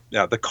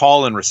 Yeah, the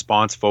call and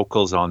response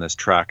vocals on this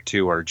track,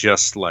 too, are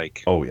just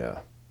like Oh, yeah.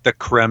 the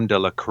creme de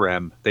la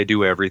creme. They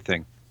do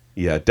everything.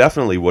 Yeah,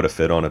 definitely would have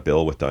fit on a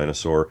bill with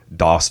Dinosaur,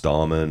 Das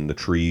Damen, The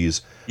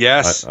Trees.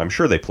 Yes. I'm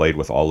sure they played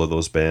with all of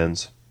those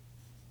bands.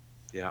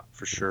 Yeah,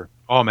 for sure.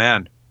 Oh,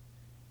 man.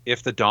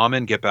 If the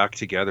Damen get back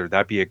together,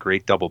 that'd be a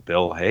great double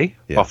bill, hey?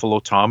 Yeah. Buffalo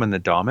Tom and the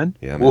Damen?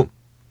 Yeah, man.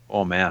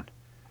 Oh, man.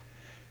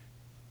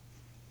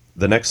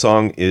 The next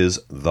song is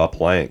The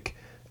Plank.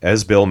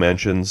 As Bill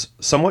mentions,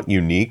 somewhat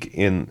unique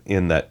in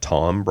that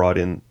Tom brought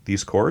in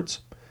these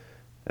chords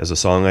as a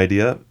song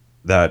idea.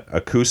 That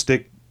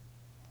acoustic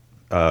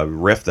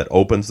riff that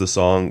opens the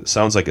song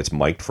sounds like it's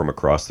mic'd from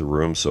across the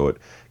room, so it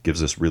gives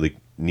this really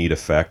neat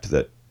effect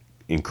that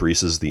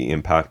increases the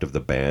impact of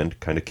the band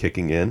kind of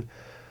kicking in.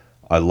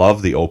 I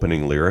love the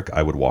opening lyric,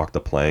 I would walk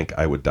the plank,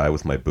 I would die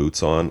with my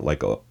boots on,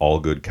 like all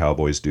good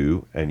cowboys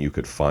do, and you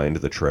could find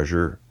the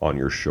treasure on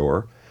your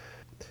shore.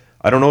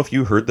 I don't know if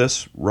you heard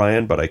this,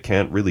 Ryan, but I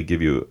can't really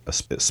give you a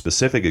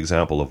specific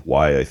example of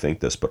why I think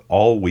this, but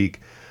all week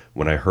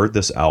when I heard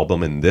this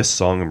album and this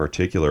song in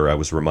particular, I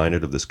was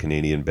reminded of this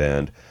Canadian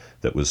band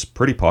that was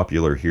pretty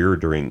popular here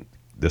during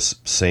this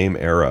same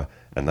era,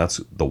 and that's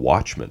The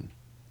Watchmen.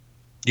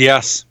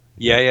 Yes.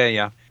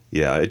 Yeah.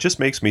 Yeah, it just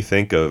makes me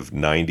think of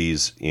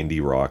 90s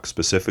indie rock,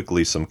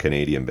 specifically some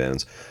Canadian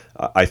bands.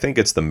 I think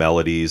it's the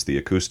melodies, the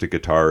acoustic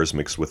guitars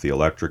mixed with the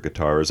electric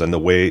guitars, and the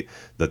way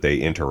that they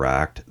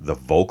interact, the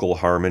vocal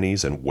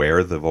harmonies and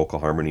where the vocal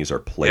harmonies are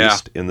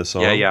placed in the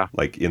song,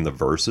 like in the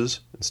verses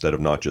instead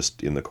of not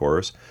just in the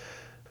chorus.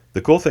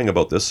 The cool thing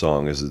about this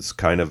song is it's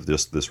kind of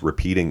this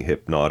repeating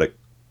hypnotic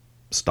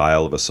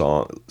style of a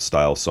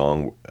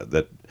song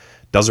that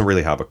doesn't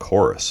really have a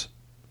chorus.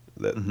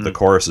 The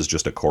chorus is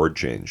just a chord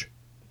change.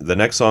 The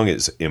next song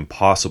is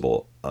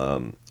Impossible.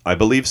 I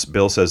believe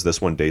Bill says this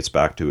one dates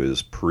back to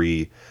his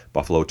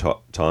pre-Buffalo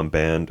Tom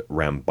band,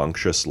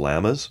 Rambunctious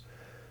Llamas.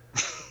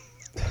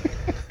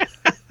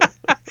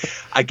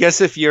 I guess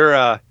if you're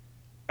a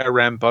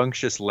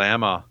rambunctious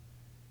llama,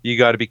 you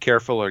got to be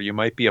careful or you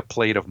might be a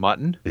plate of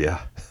mutton.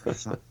 Yeah.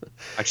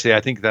 Actually,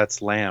 I think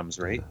that's lambs,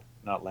 right?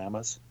 Not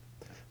llamas.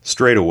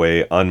 Straight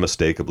away,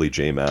 unmistakably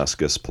Jay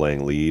Mascis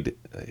playing lead.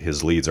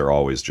 His leads are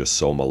always just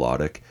so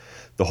melodic.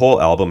 The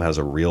whole album has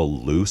a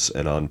real loose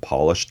and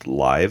unpolished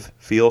live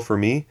feel for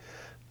me.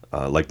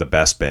 Like the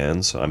best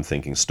bands, I'm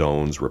thinking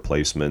Stones,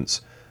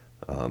 Replacements.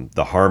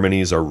 The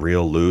harmonies are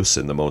real loose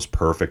in the most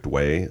perfect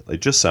way.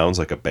 It just sounds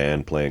like a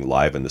band playing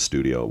live in the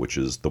studio, which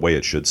is the way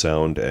it should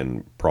sound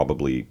and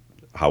probably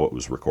how it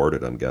was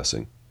recorded, I'm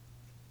guessing.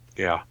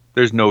 Yeah,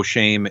 there's no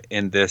shame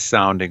in this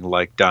sounding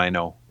like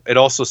Dino It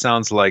also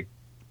sounds like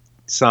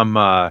some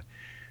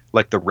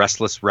like the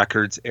Restless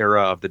Records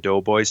era of the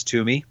Doughboys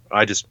to me.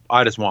 I just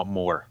want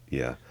more.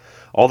 Yeah.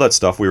 All that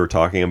stuff we were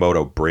talking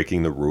about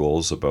breaking the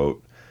rules,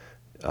 about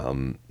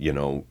you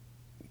know,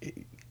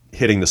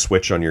 hitting the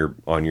switch on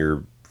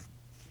your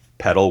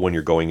pedal when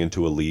you're going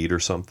into a lead or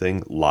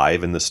something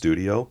live in the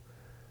studio.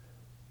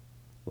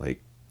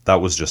 Like,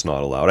 that was just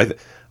not allowed.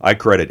 I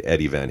credit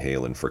Eddie Van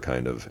Halen for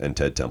kind of, and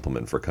Ted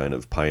Templeman for kind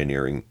of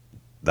pioneering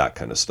that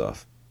kind of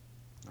stuff.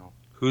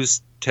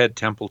 Who's Ted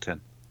Templeton?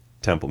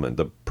 Templeman,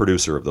 the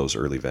producer of those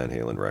early Van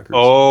Halen records.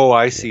 Oh,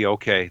 I see.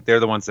 Okay. They're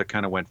the ones that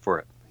kind of went for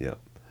it. Yeah.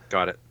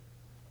 Got it.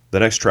 The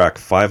next track,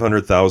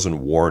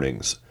 500,000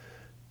 Warnings.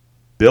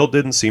 Bill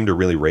didn't seem to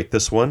really rate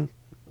this one,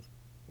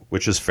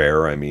 which is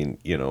fair. I mean,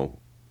 you know,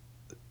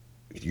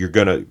 you're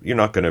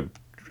not gonna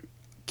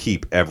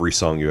keep every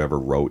song you ever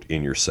wrote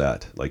in your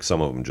set. Like,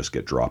 some of them just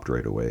get dropped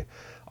right away.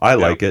 I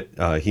like it.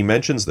 He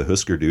mentions the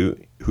Husker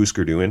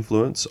Du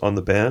influence on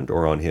the band,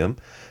 or on him,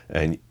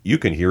 and you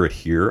can hear it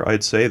here.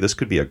 I'd say this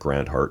could be a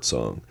Grant Hart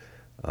song.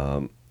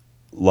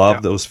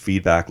 Love those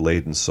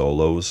feedback-laden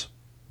solos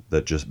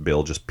that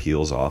Bill just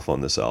peels off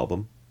on this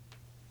album.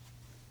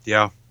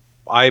 Yeah,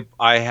 I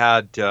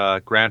had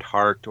Grant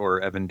Hart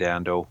or Evan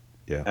Dando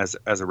as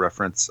a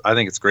reference. I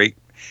think it's great.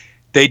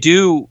 They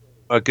do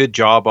a good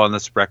job on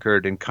this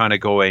record in kind of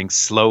going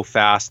slow,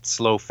 fast,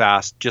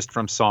 just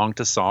from song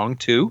to song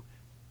too.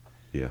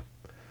 Yeah.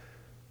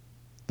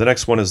 The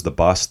next one is The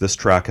Bus. This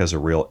track has a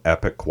real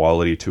epic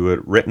quality to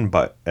it, written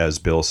by, as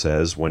Bill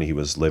says, when he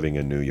was living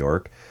in New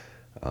York.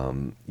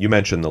 You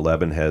mentioned the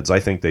Lemonheads. I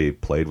think they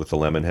played with the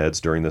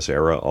Lemonheads during this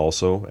era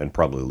also, and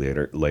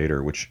probably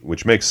later,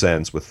 which makes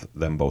sense with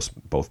them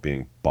both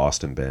being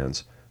Boston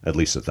bands, at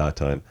least at that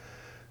time.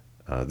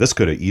 This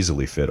could have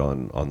easily fit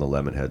on the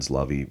Lemonheads'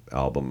 Lovey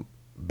album.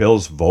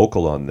 Bill's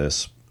vocal on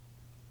this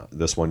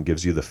one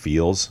gives you the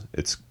feels.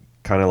 It's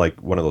kind of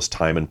like one of those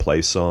time and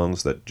place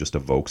songs that just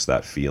evokes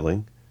that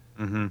feeling.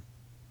 Mm-hmm.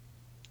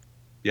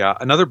 Yeah,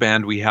 another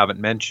band we haven't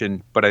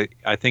mentioned, but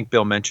I think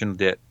Bill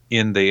mentioned it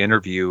in the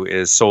interview,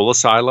 is Soul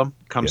Asylum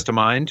comes to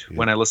mind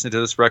when I listen to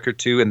this record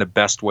too, in the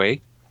best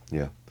way.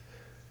 Yeah.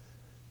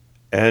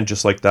 And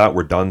just like that,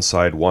 we're done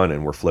side one,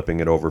 and we're flipping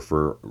it over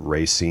for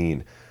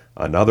Racine.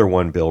 Another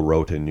one Bill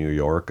wrote in New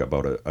York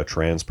about a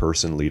trans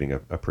person leading a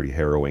pretty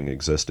harrowing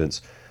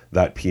existence.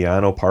 That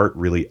piano part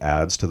really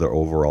adds to the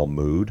overall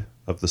mood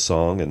of the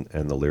song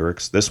and the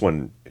lyrics. This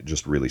one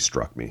just really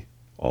struck me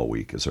all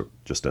week as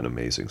just an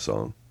amazing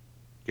song.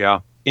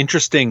 Yeah.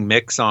 Interesting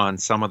mix on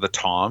some of the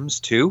toms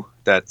too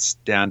that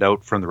stand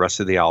out from the rest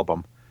of the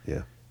album.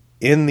 Yeah.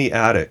 In the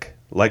Attic,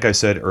 like I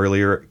said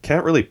earlier,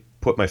 can't really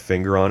put my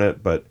finger on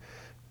it, but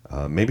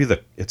maybe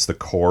it's the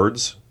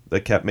chords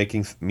that kept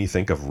making me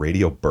think of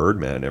Radio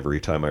Birdman every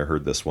time I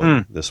heard this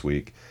one this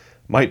week.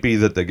 Might be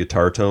that the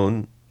guitar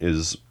tone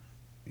is,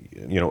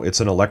 it's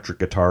an electric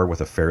guitar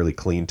with a fairly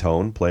clean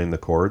tone playing the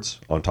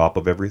chords on top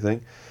of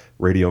everything.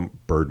 Radio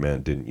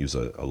Birdman didn't use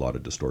a lot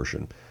of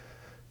distortion.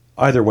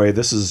 Either way,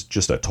 this is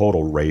just a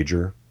total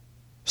rager.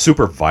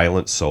 Super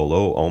violent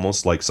solo,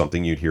 almost like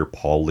something you'd hear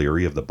Paul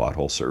Leary of the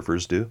Butthole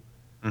Surfers do.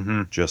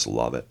 Mm-hmm. Just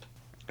love it.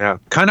 Yeah,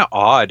 kind of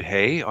odd,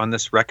 hey, on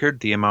this record,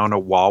 the amount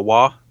of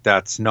wah-wah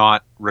that's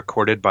not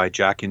recorded by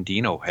Jack and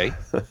Dino, hey?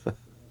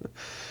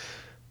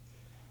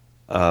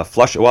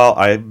 Well,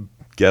 I'm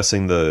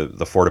guessing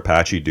the Fort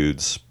Apache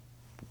dudes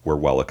were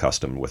well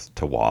accustomed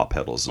to wah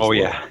pedals as well. Oh,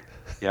 yeah.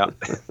 Yeah.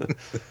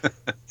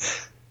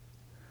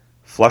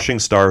 Flushing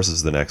Stars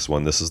is the next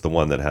one. This is the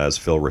one that has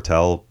Phil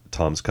Rattel,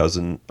 Tom's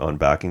cousin, on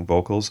backing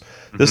vocals.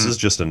 Mm-hmm. This is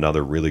just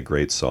another really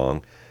great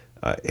song.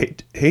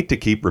 Hate to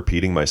keep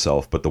repeating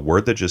myself, but the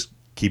word that just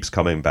keeps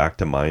coming back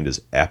to mind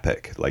is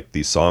epic. Like,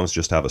 these songs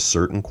just have a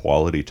certain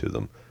quality to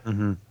them.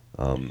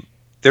 Mm-hmm.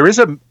 There is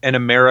an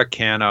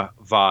Americana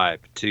vibe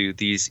to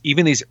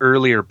even these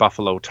earlier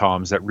Buffalo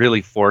Toms that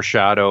really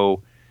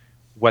foreshadow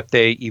what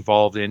they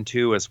evolved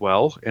into as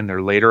well in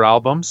their later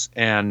albums.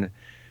 And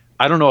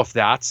I don't know if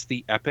that's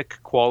the epic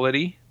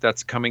quality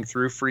that's coming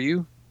through for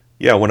you.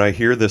 Yeah, when I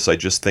hear this, I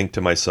just think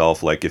to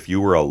myself, like, if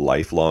you were a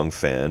lifelong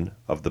fan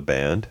of the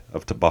band,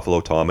 of Buffalo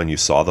Tom, and you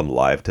saw them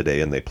live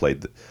today and they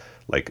played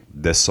like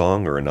this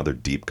song or another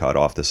deep cut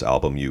off this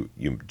album, you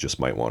just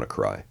might want to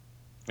cry.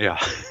 Yeah.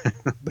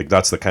 Like,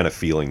 that's the kind of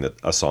feeling that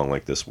a song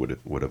like this would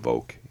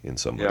evoke in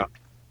some way.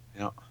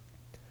 Yeah.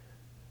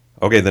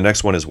 Okay, the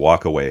next one is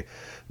Walk Away.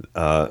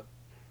 The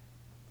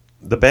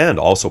band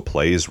also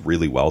plays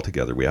really well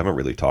together. We haven't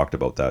really talked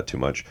about that too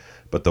much,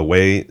 but the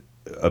way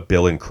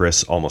Bill and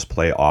Chris almost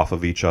play off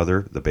of each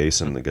other, the bass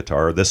and the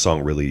guitar, this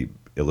song really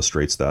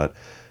illustrates that.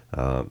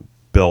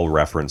 Bill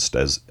referenced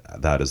as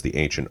the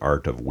ancient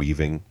art of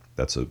weaving.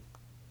 That's a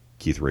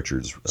Keith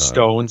Richards,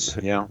 Stones,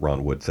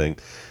 Ron Wood thing.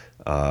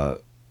 A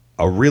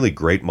really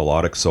great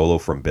melodic solo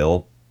from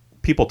Bill.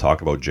 People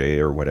talk about Jay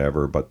or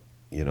whatever, but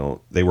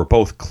they were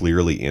both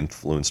clearly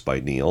influenced by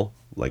Neil,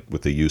 like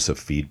with the use of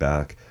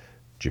feedback,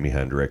 Jimi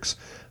Hendrix,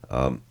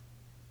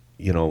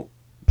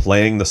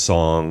 playing the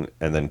song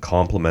and then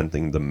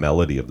complementing the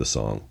melody of the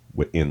song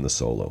in the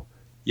solo.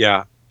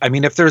 Yeah. I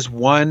mean, if there's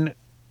one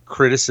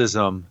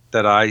criticism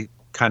that I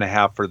kind of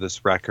have for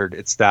this record,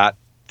 it's that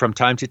from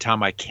time to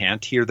time I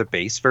can't hear the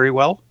bass very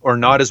well, or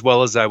not as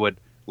well as I would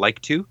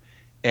like to.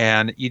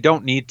 And you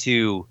don't need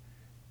to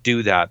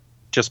do that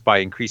just by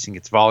increasing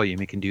its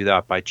volume. You can do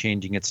that by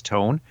changing its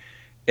tone.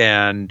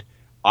 And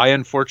I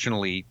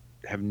unfortunately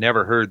have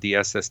never heard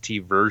the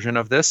SST version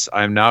of this.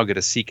 I'm now going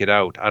to seek it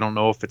out. I don't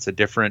know if it's a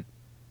different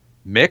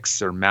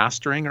mix or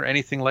mastering or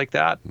anything like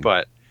that,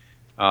 but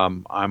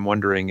I'm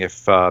wondering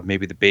if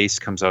maybe the bass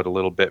comes out a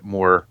little bit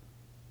more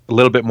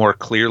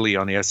clearly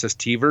on the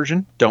SST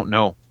version. Don't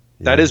know.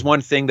 Yeah. That is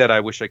one thing that I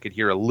wish I could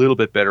hear a little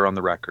bit better on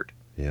the record.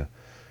 Yeah.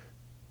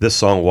 This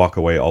song, Walk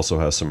Away, also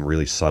has some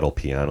really subtle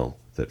piano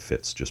that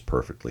fits just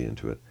perfectly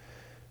into it.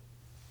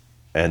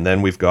 And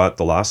then we've got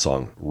the last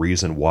song,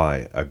 Reason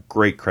Why, a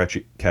great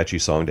catchy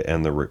song to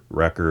end the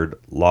record.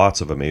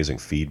 Lots of amazing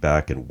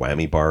feedback and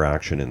whammy bar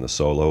action in the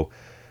solo.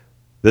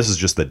 This is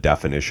just the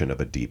definition of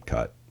a deep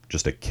cut,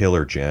 just a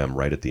killer jam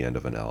right at the end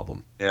of an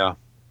album. Yeah.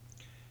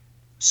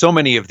 So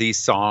many of these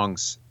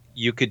songs,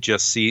 you could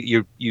just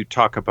see, you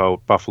talk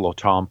about Buffalo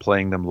Tom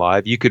playing them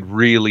live, you could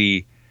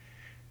really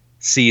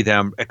see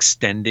them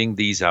extending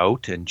these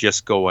out and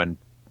just going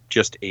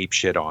just ape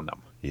shit on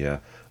them. Yeah.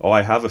 Oh,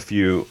 I have a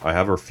few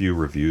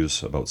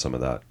reviews about some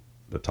of that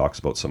talks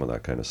about some of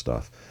that kind of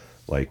stuff.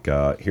 Like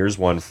here's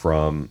one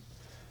from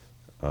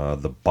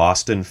the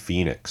Boston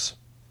Phoenix,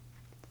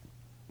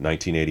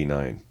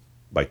 1989,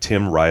 by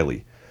Tim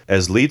Riley.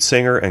 As lead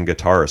singer and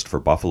guitarist for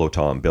Buffalo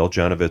Tom, Bill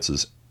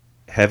Janovitz's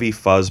heavy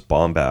fuzz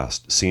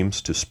bombast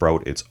seems to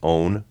sprout its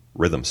own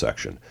rhythm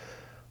section.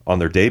 On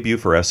their debut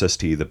for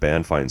SST, the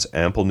band finds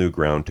ample new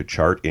ground to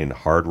chart in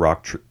hard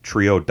rock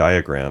trio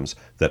diagrams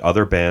that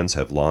other bands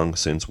have long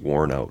since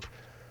worn out.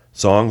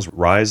 Songs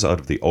rise out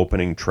of the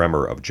opening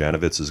tremor of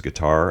Janovitz's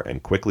guitar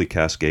and quickly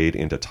cascade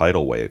into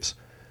tidal waves,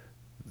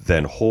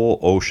 then whole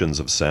oceans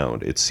of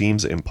sound. It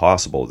seems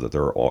impossible that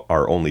there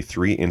are only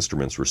 3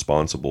 instruments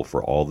responsible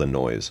for all the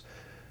noise.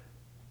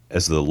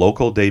 As the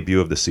local debut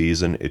of the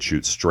season, it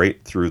shoots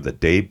straight through the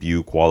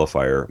debut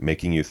qualifier,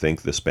 making you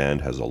think this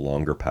band has a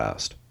longer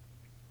past.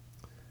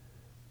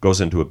 Goes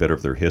into a bit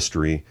of their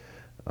history,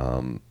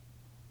 and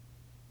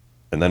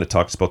then it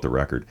talks about the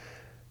record.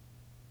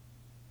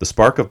 The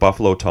spark of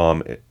Buffalo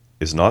Tom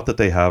is not that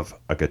they have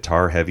a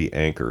guitar-heavy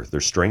anchor.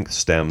 Their strength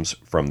stems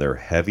from their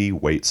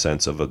heavy-weight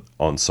sense of an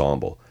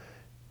ensemble.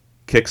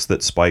 Kicks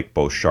that spike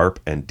both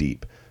sharp and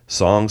deep.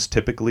 Songs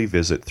typically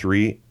visit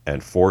 3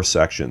 and 4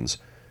 sections,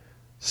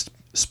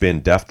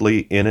 spin deftly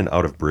in and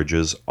out of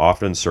bridges,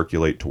 often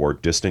circulate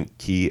toward distant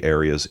key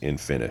areas in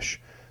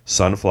finish.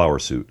 Sunflower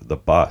Suit, The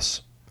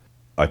Bus,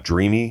 a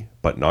dreamy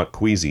but not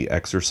queasy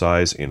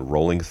exercise in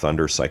rolling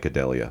thunder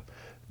psychedelia,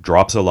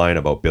 drops a line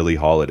about Billie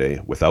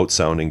Holiday without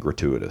sounding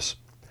gratuitous.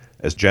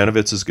 As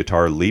Janovitz's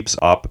guitar leaps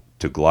up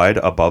to glide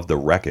above the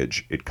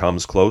wreckage, it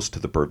comes close to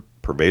the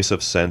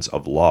pervasive sense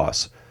of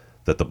loss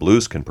that the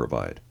blues can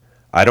provide.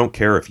 I don't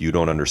care if you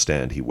don't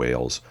understand, he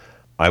wails.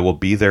 I will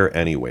be there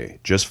anyway.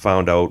 Just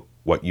found out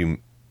what you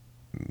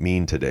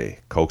mean today,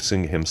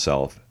 coaxing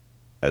himself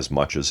as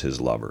much as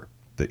his lover.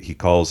 That he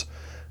calls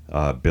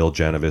Bill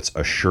Janovitz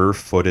a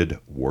sure-footed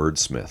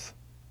wordsmith.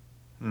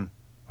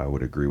 I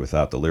would agree with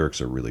that. The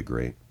lyrics are really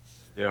great.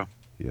 Yeah.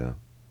 Yeah.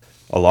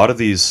 A lot of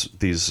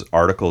these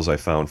articles I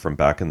found from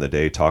back in the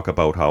day talk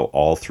about how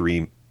all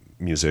 3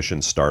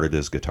 musicians started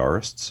as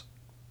guitarists,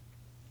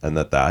 and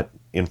that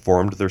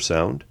informed their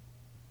sound.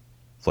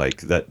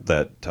 Like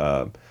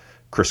that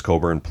Chris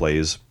Coburn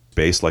plays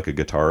bass like a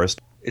guitarist.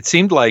 It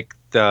seemed like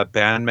the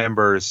band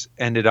members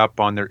ended up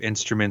on their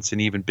instruments,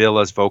 and even Bill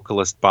as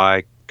vocalist,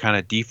 by kind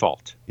of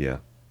default. Yeah.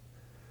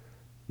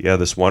 Yeah,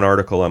 this one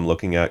article I'm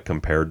looking at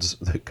compares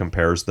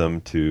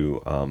them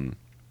to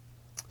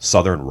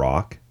Southern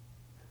rock,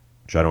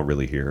 which I don't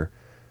really hear,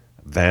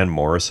 Van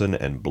Morrison,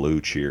 and Blue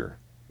Cheer.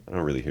 I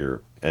don't really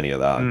hear any of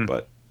that,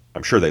 but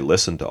I'm sure they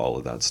listen to all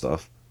of that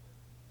stuff.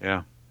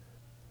 Yeah.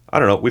 I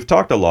don't know. We've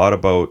talked a lot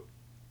about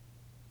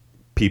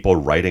people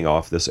writing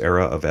off this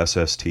era of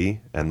SST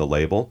and the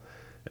label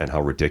and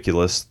how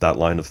ridiculous that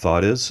line of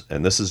thought is.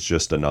 And this is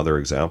just another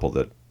example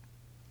that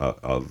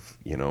of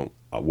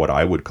what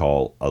I would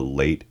call a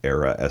late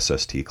era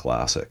SST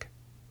classic.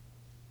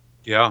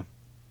 Yeah.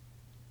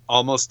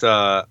 Almost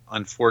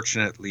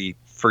unfortunately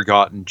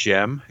forgotten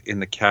gem in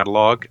the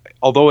catalog,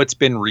 although it's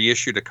been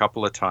reissued a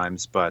couple of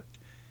times. But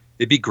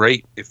it'd be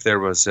great if there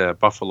was a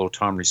Buffalo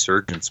Tom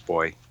resurgence,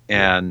 boy.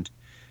 And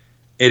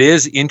it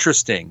is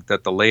interesting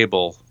that the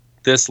label,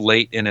 this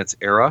late in its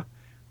era,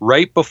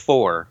 right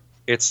before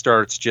it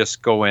starts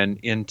just going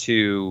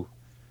into,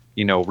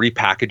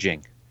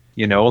 repackaging,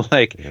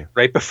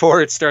 right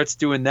before it starts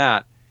doing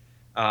that,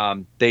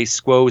 they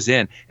squoze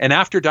in. And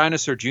after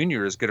Dinosaur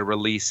Jr. is going to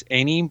release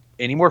any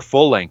more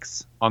full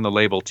lengths on the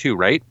label too,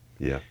 right?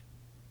 Yeah.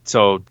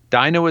 So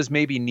Dino is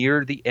maybe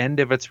near the end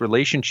of its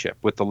relationship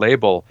with the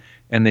label,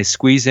 and they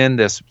squeeze in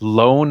this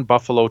lone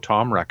Buffalo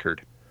Tom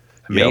record.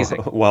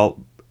 Amazing. Yeah,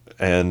 well,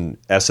 and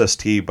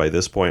SST by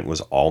this point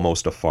was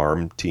almost a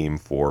farm team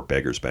for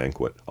Beggar's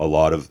Banquet.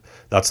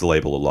 That's the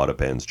label a lot of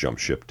bands jump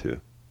ship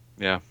to.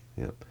 Yeah.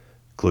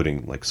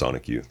 Including like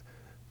Sonic Youth.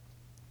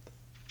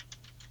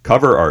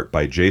 Cover art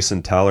by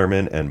Jason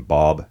Tallerman and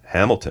Bob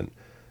Hamilton.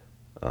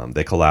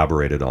 They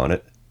collaborated on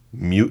it.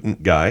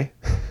 Mutant Guy,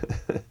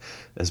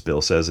 as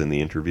Bill says in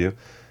the interview.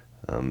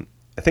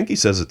 I think he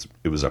says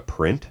it was a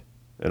print.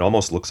 It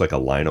almost looks like a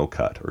lino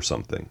cut or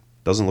something.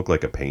 Doesn't look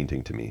like a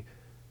painting to me.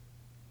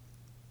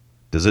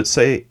 Does it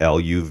say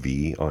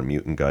LUV on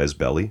Mutant Guy's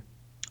belly?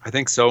 I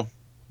think so.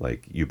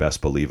 Like, you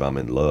best believe I'm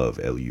in love,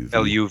 LUV.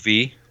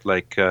 LUV,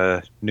 like,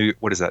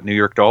 what is that, New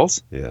York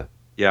Dolls? Yeah.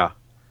 Yeah.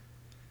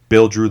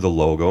 Bill drew the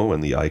logo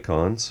and the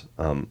icons.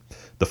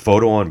 The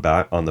photo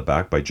on the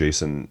back by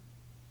Jason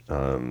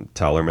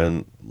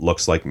Tallerman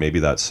looks like maybe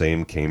that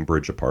same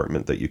Cambridge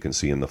apartment that you can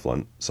see in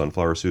the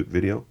sunflower suit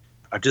video.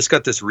 I've just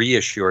got this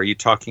reissue. Are you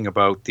talking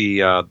about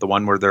the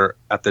one where they're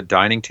at the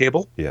dining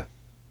table? Yeah.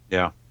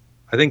 Yeah,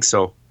 I think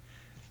so.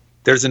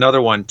 There's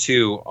another one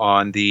too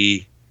on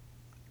the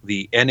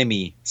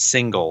Enemy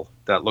single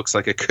that looks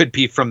like it could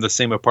be from the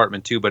same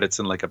apartment too, but it's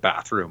in like a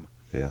bathroom.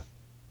 Yeah.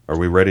 Are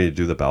we ready to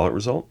do the ballot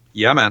result?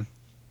 Yeah, man.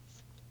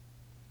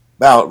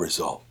 Ballot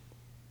result.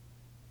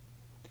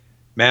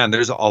 Man,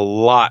 there's a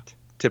lot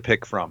to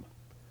pick from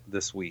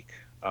this week.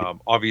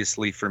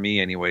 Obviously, for me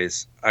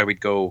anyways, I would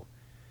go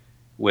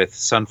with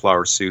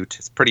Sunflower Suit.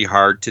 It's pretty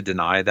hard to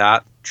deny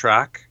that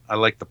track. I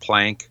like The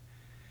Plank.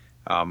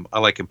 I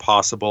like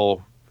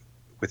Impossible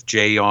with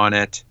Jay on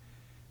it.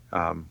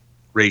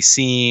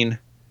 Racine.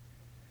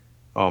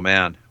 Oh,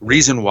 man.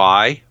 Reason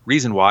Why.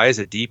 Reason Why is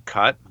a deep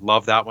cut.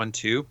 Love that one,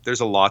 too. There's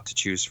a lot to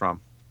choose from.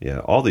 Yeah,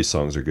 all these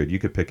songs are good. You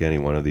could pick any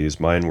one of these.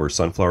 Mine were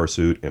Sunflower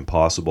Suit,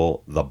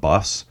 Impossible, The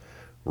Bus,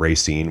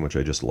 Racine, which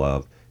I just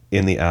love,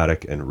 In the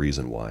Attic, and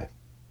Reason Why.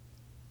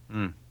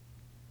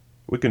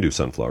 We can do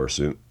Sunflower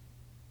Suit.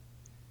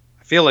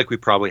 I feel like we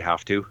probably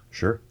have to.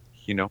 Sure.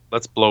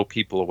 Let's blow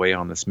people away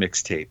on this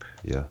mixtape.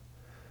 Yeah.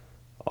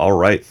 All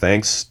right.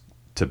 Thanks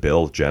to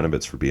Bill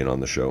Janovitz for being on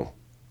the show.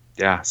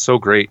 Yeah, so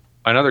great.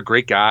 Another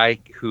great guy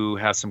who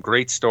has some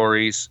great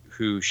stories,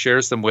 who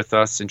shares them with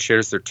us and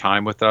shares their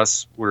time with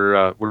us.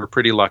 We're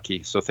pretty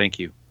lucky, so thank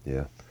you.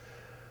 Yeah.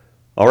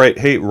 All right.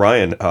 Hey,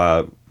 Ryan,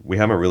 we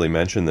haven't really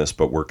mentioned this,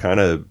 but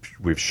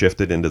we've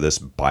shifted into this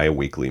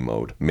bi-weekly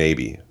mode.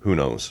 Maybe. Who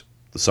knows?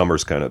 The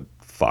summer's kind of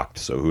fucked,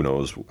 so who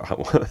knows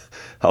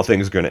how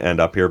things are going to end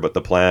up here. But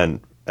the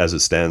plan, as it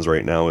stands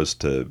right now, is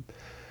to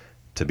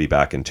be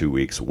back in 2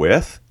 weeks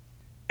with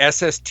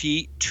SST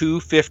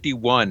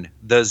 251,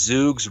 the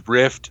Zoogs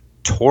Rift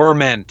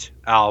Torment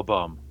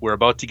album. We're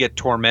about to get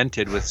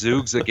tormented with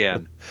Zoogs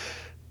again.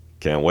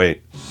 Can't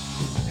wait.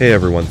 Hey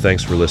everyone,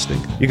 thanks for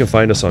listening. You can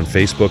find us on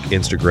Facebook,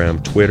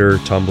 Instagram, Twitter,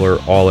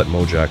 Tumblr, all at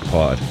Mojack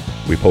Pod.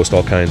 We post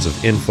all kinds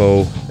of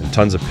info and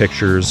tons of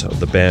pictures of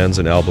the bands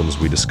and albums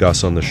we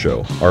discuss on the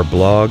show. Our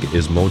blog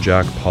is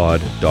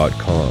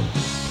mojackpod.com.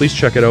 Please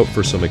check it out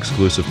for some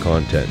exclusive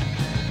content.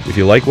 If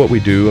you like what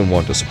we do and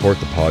want to support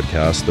the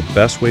podcast, the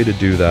best way to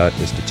do that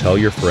is to tell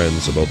your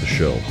friends about the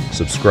show.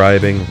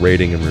 Subscribing,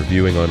 rating, and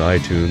reviewing on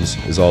iTunes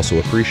is also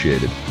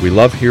appreciated. We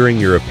love hearing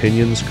your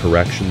opinions,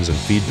 corrections, and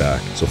feedback,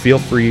 so feel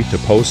free to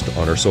post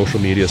on our social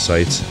media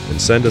sites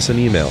and send us an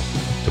email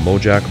to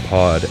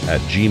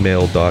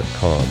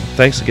mojackpod@gmail.com.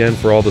 Thanks again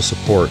for all the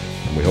support,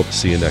 and we hope to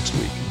see you next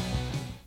week.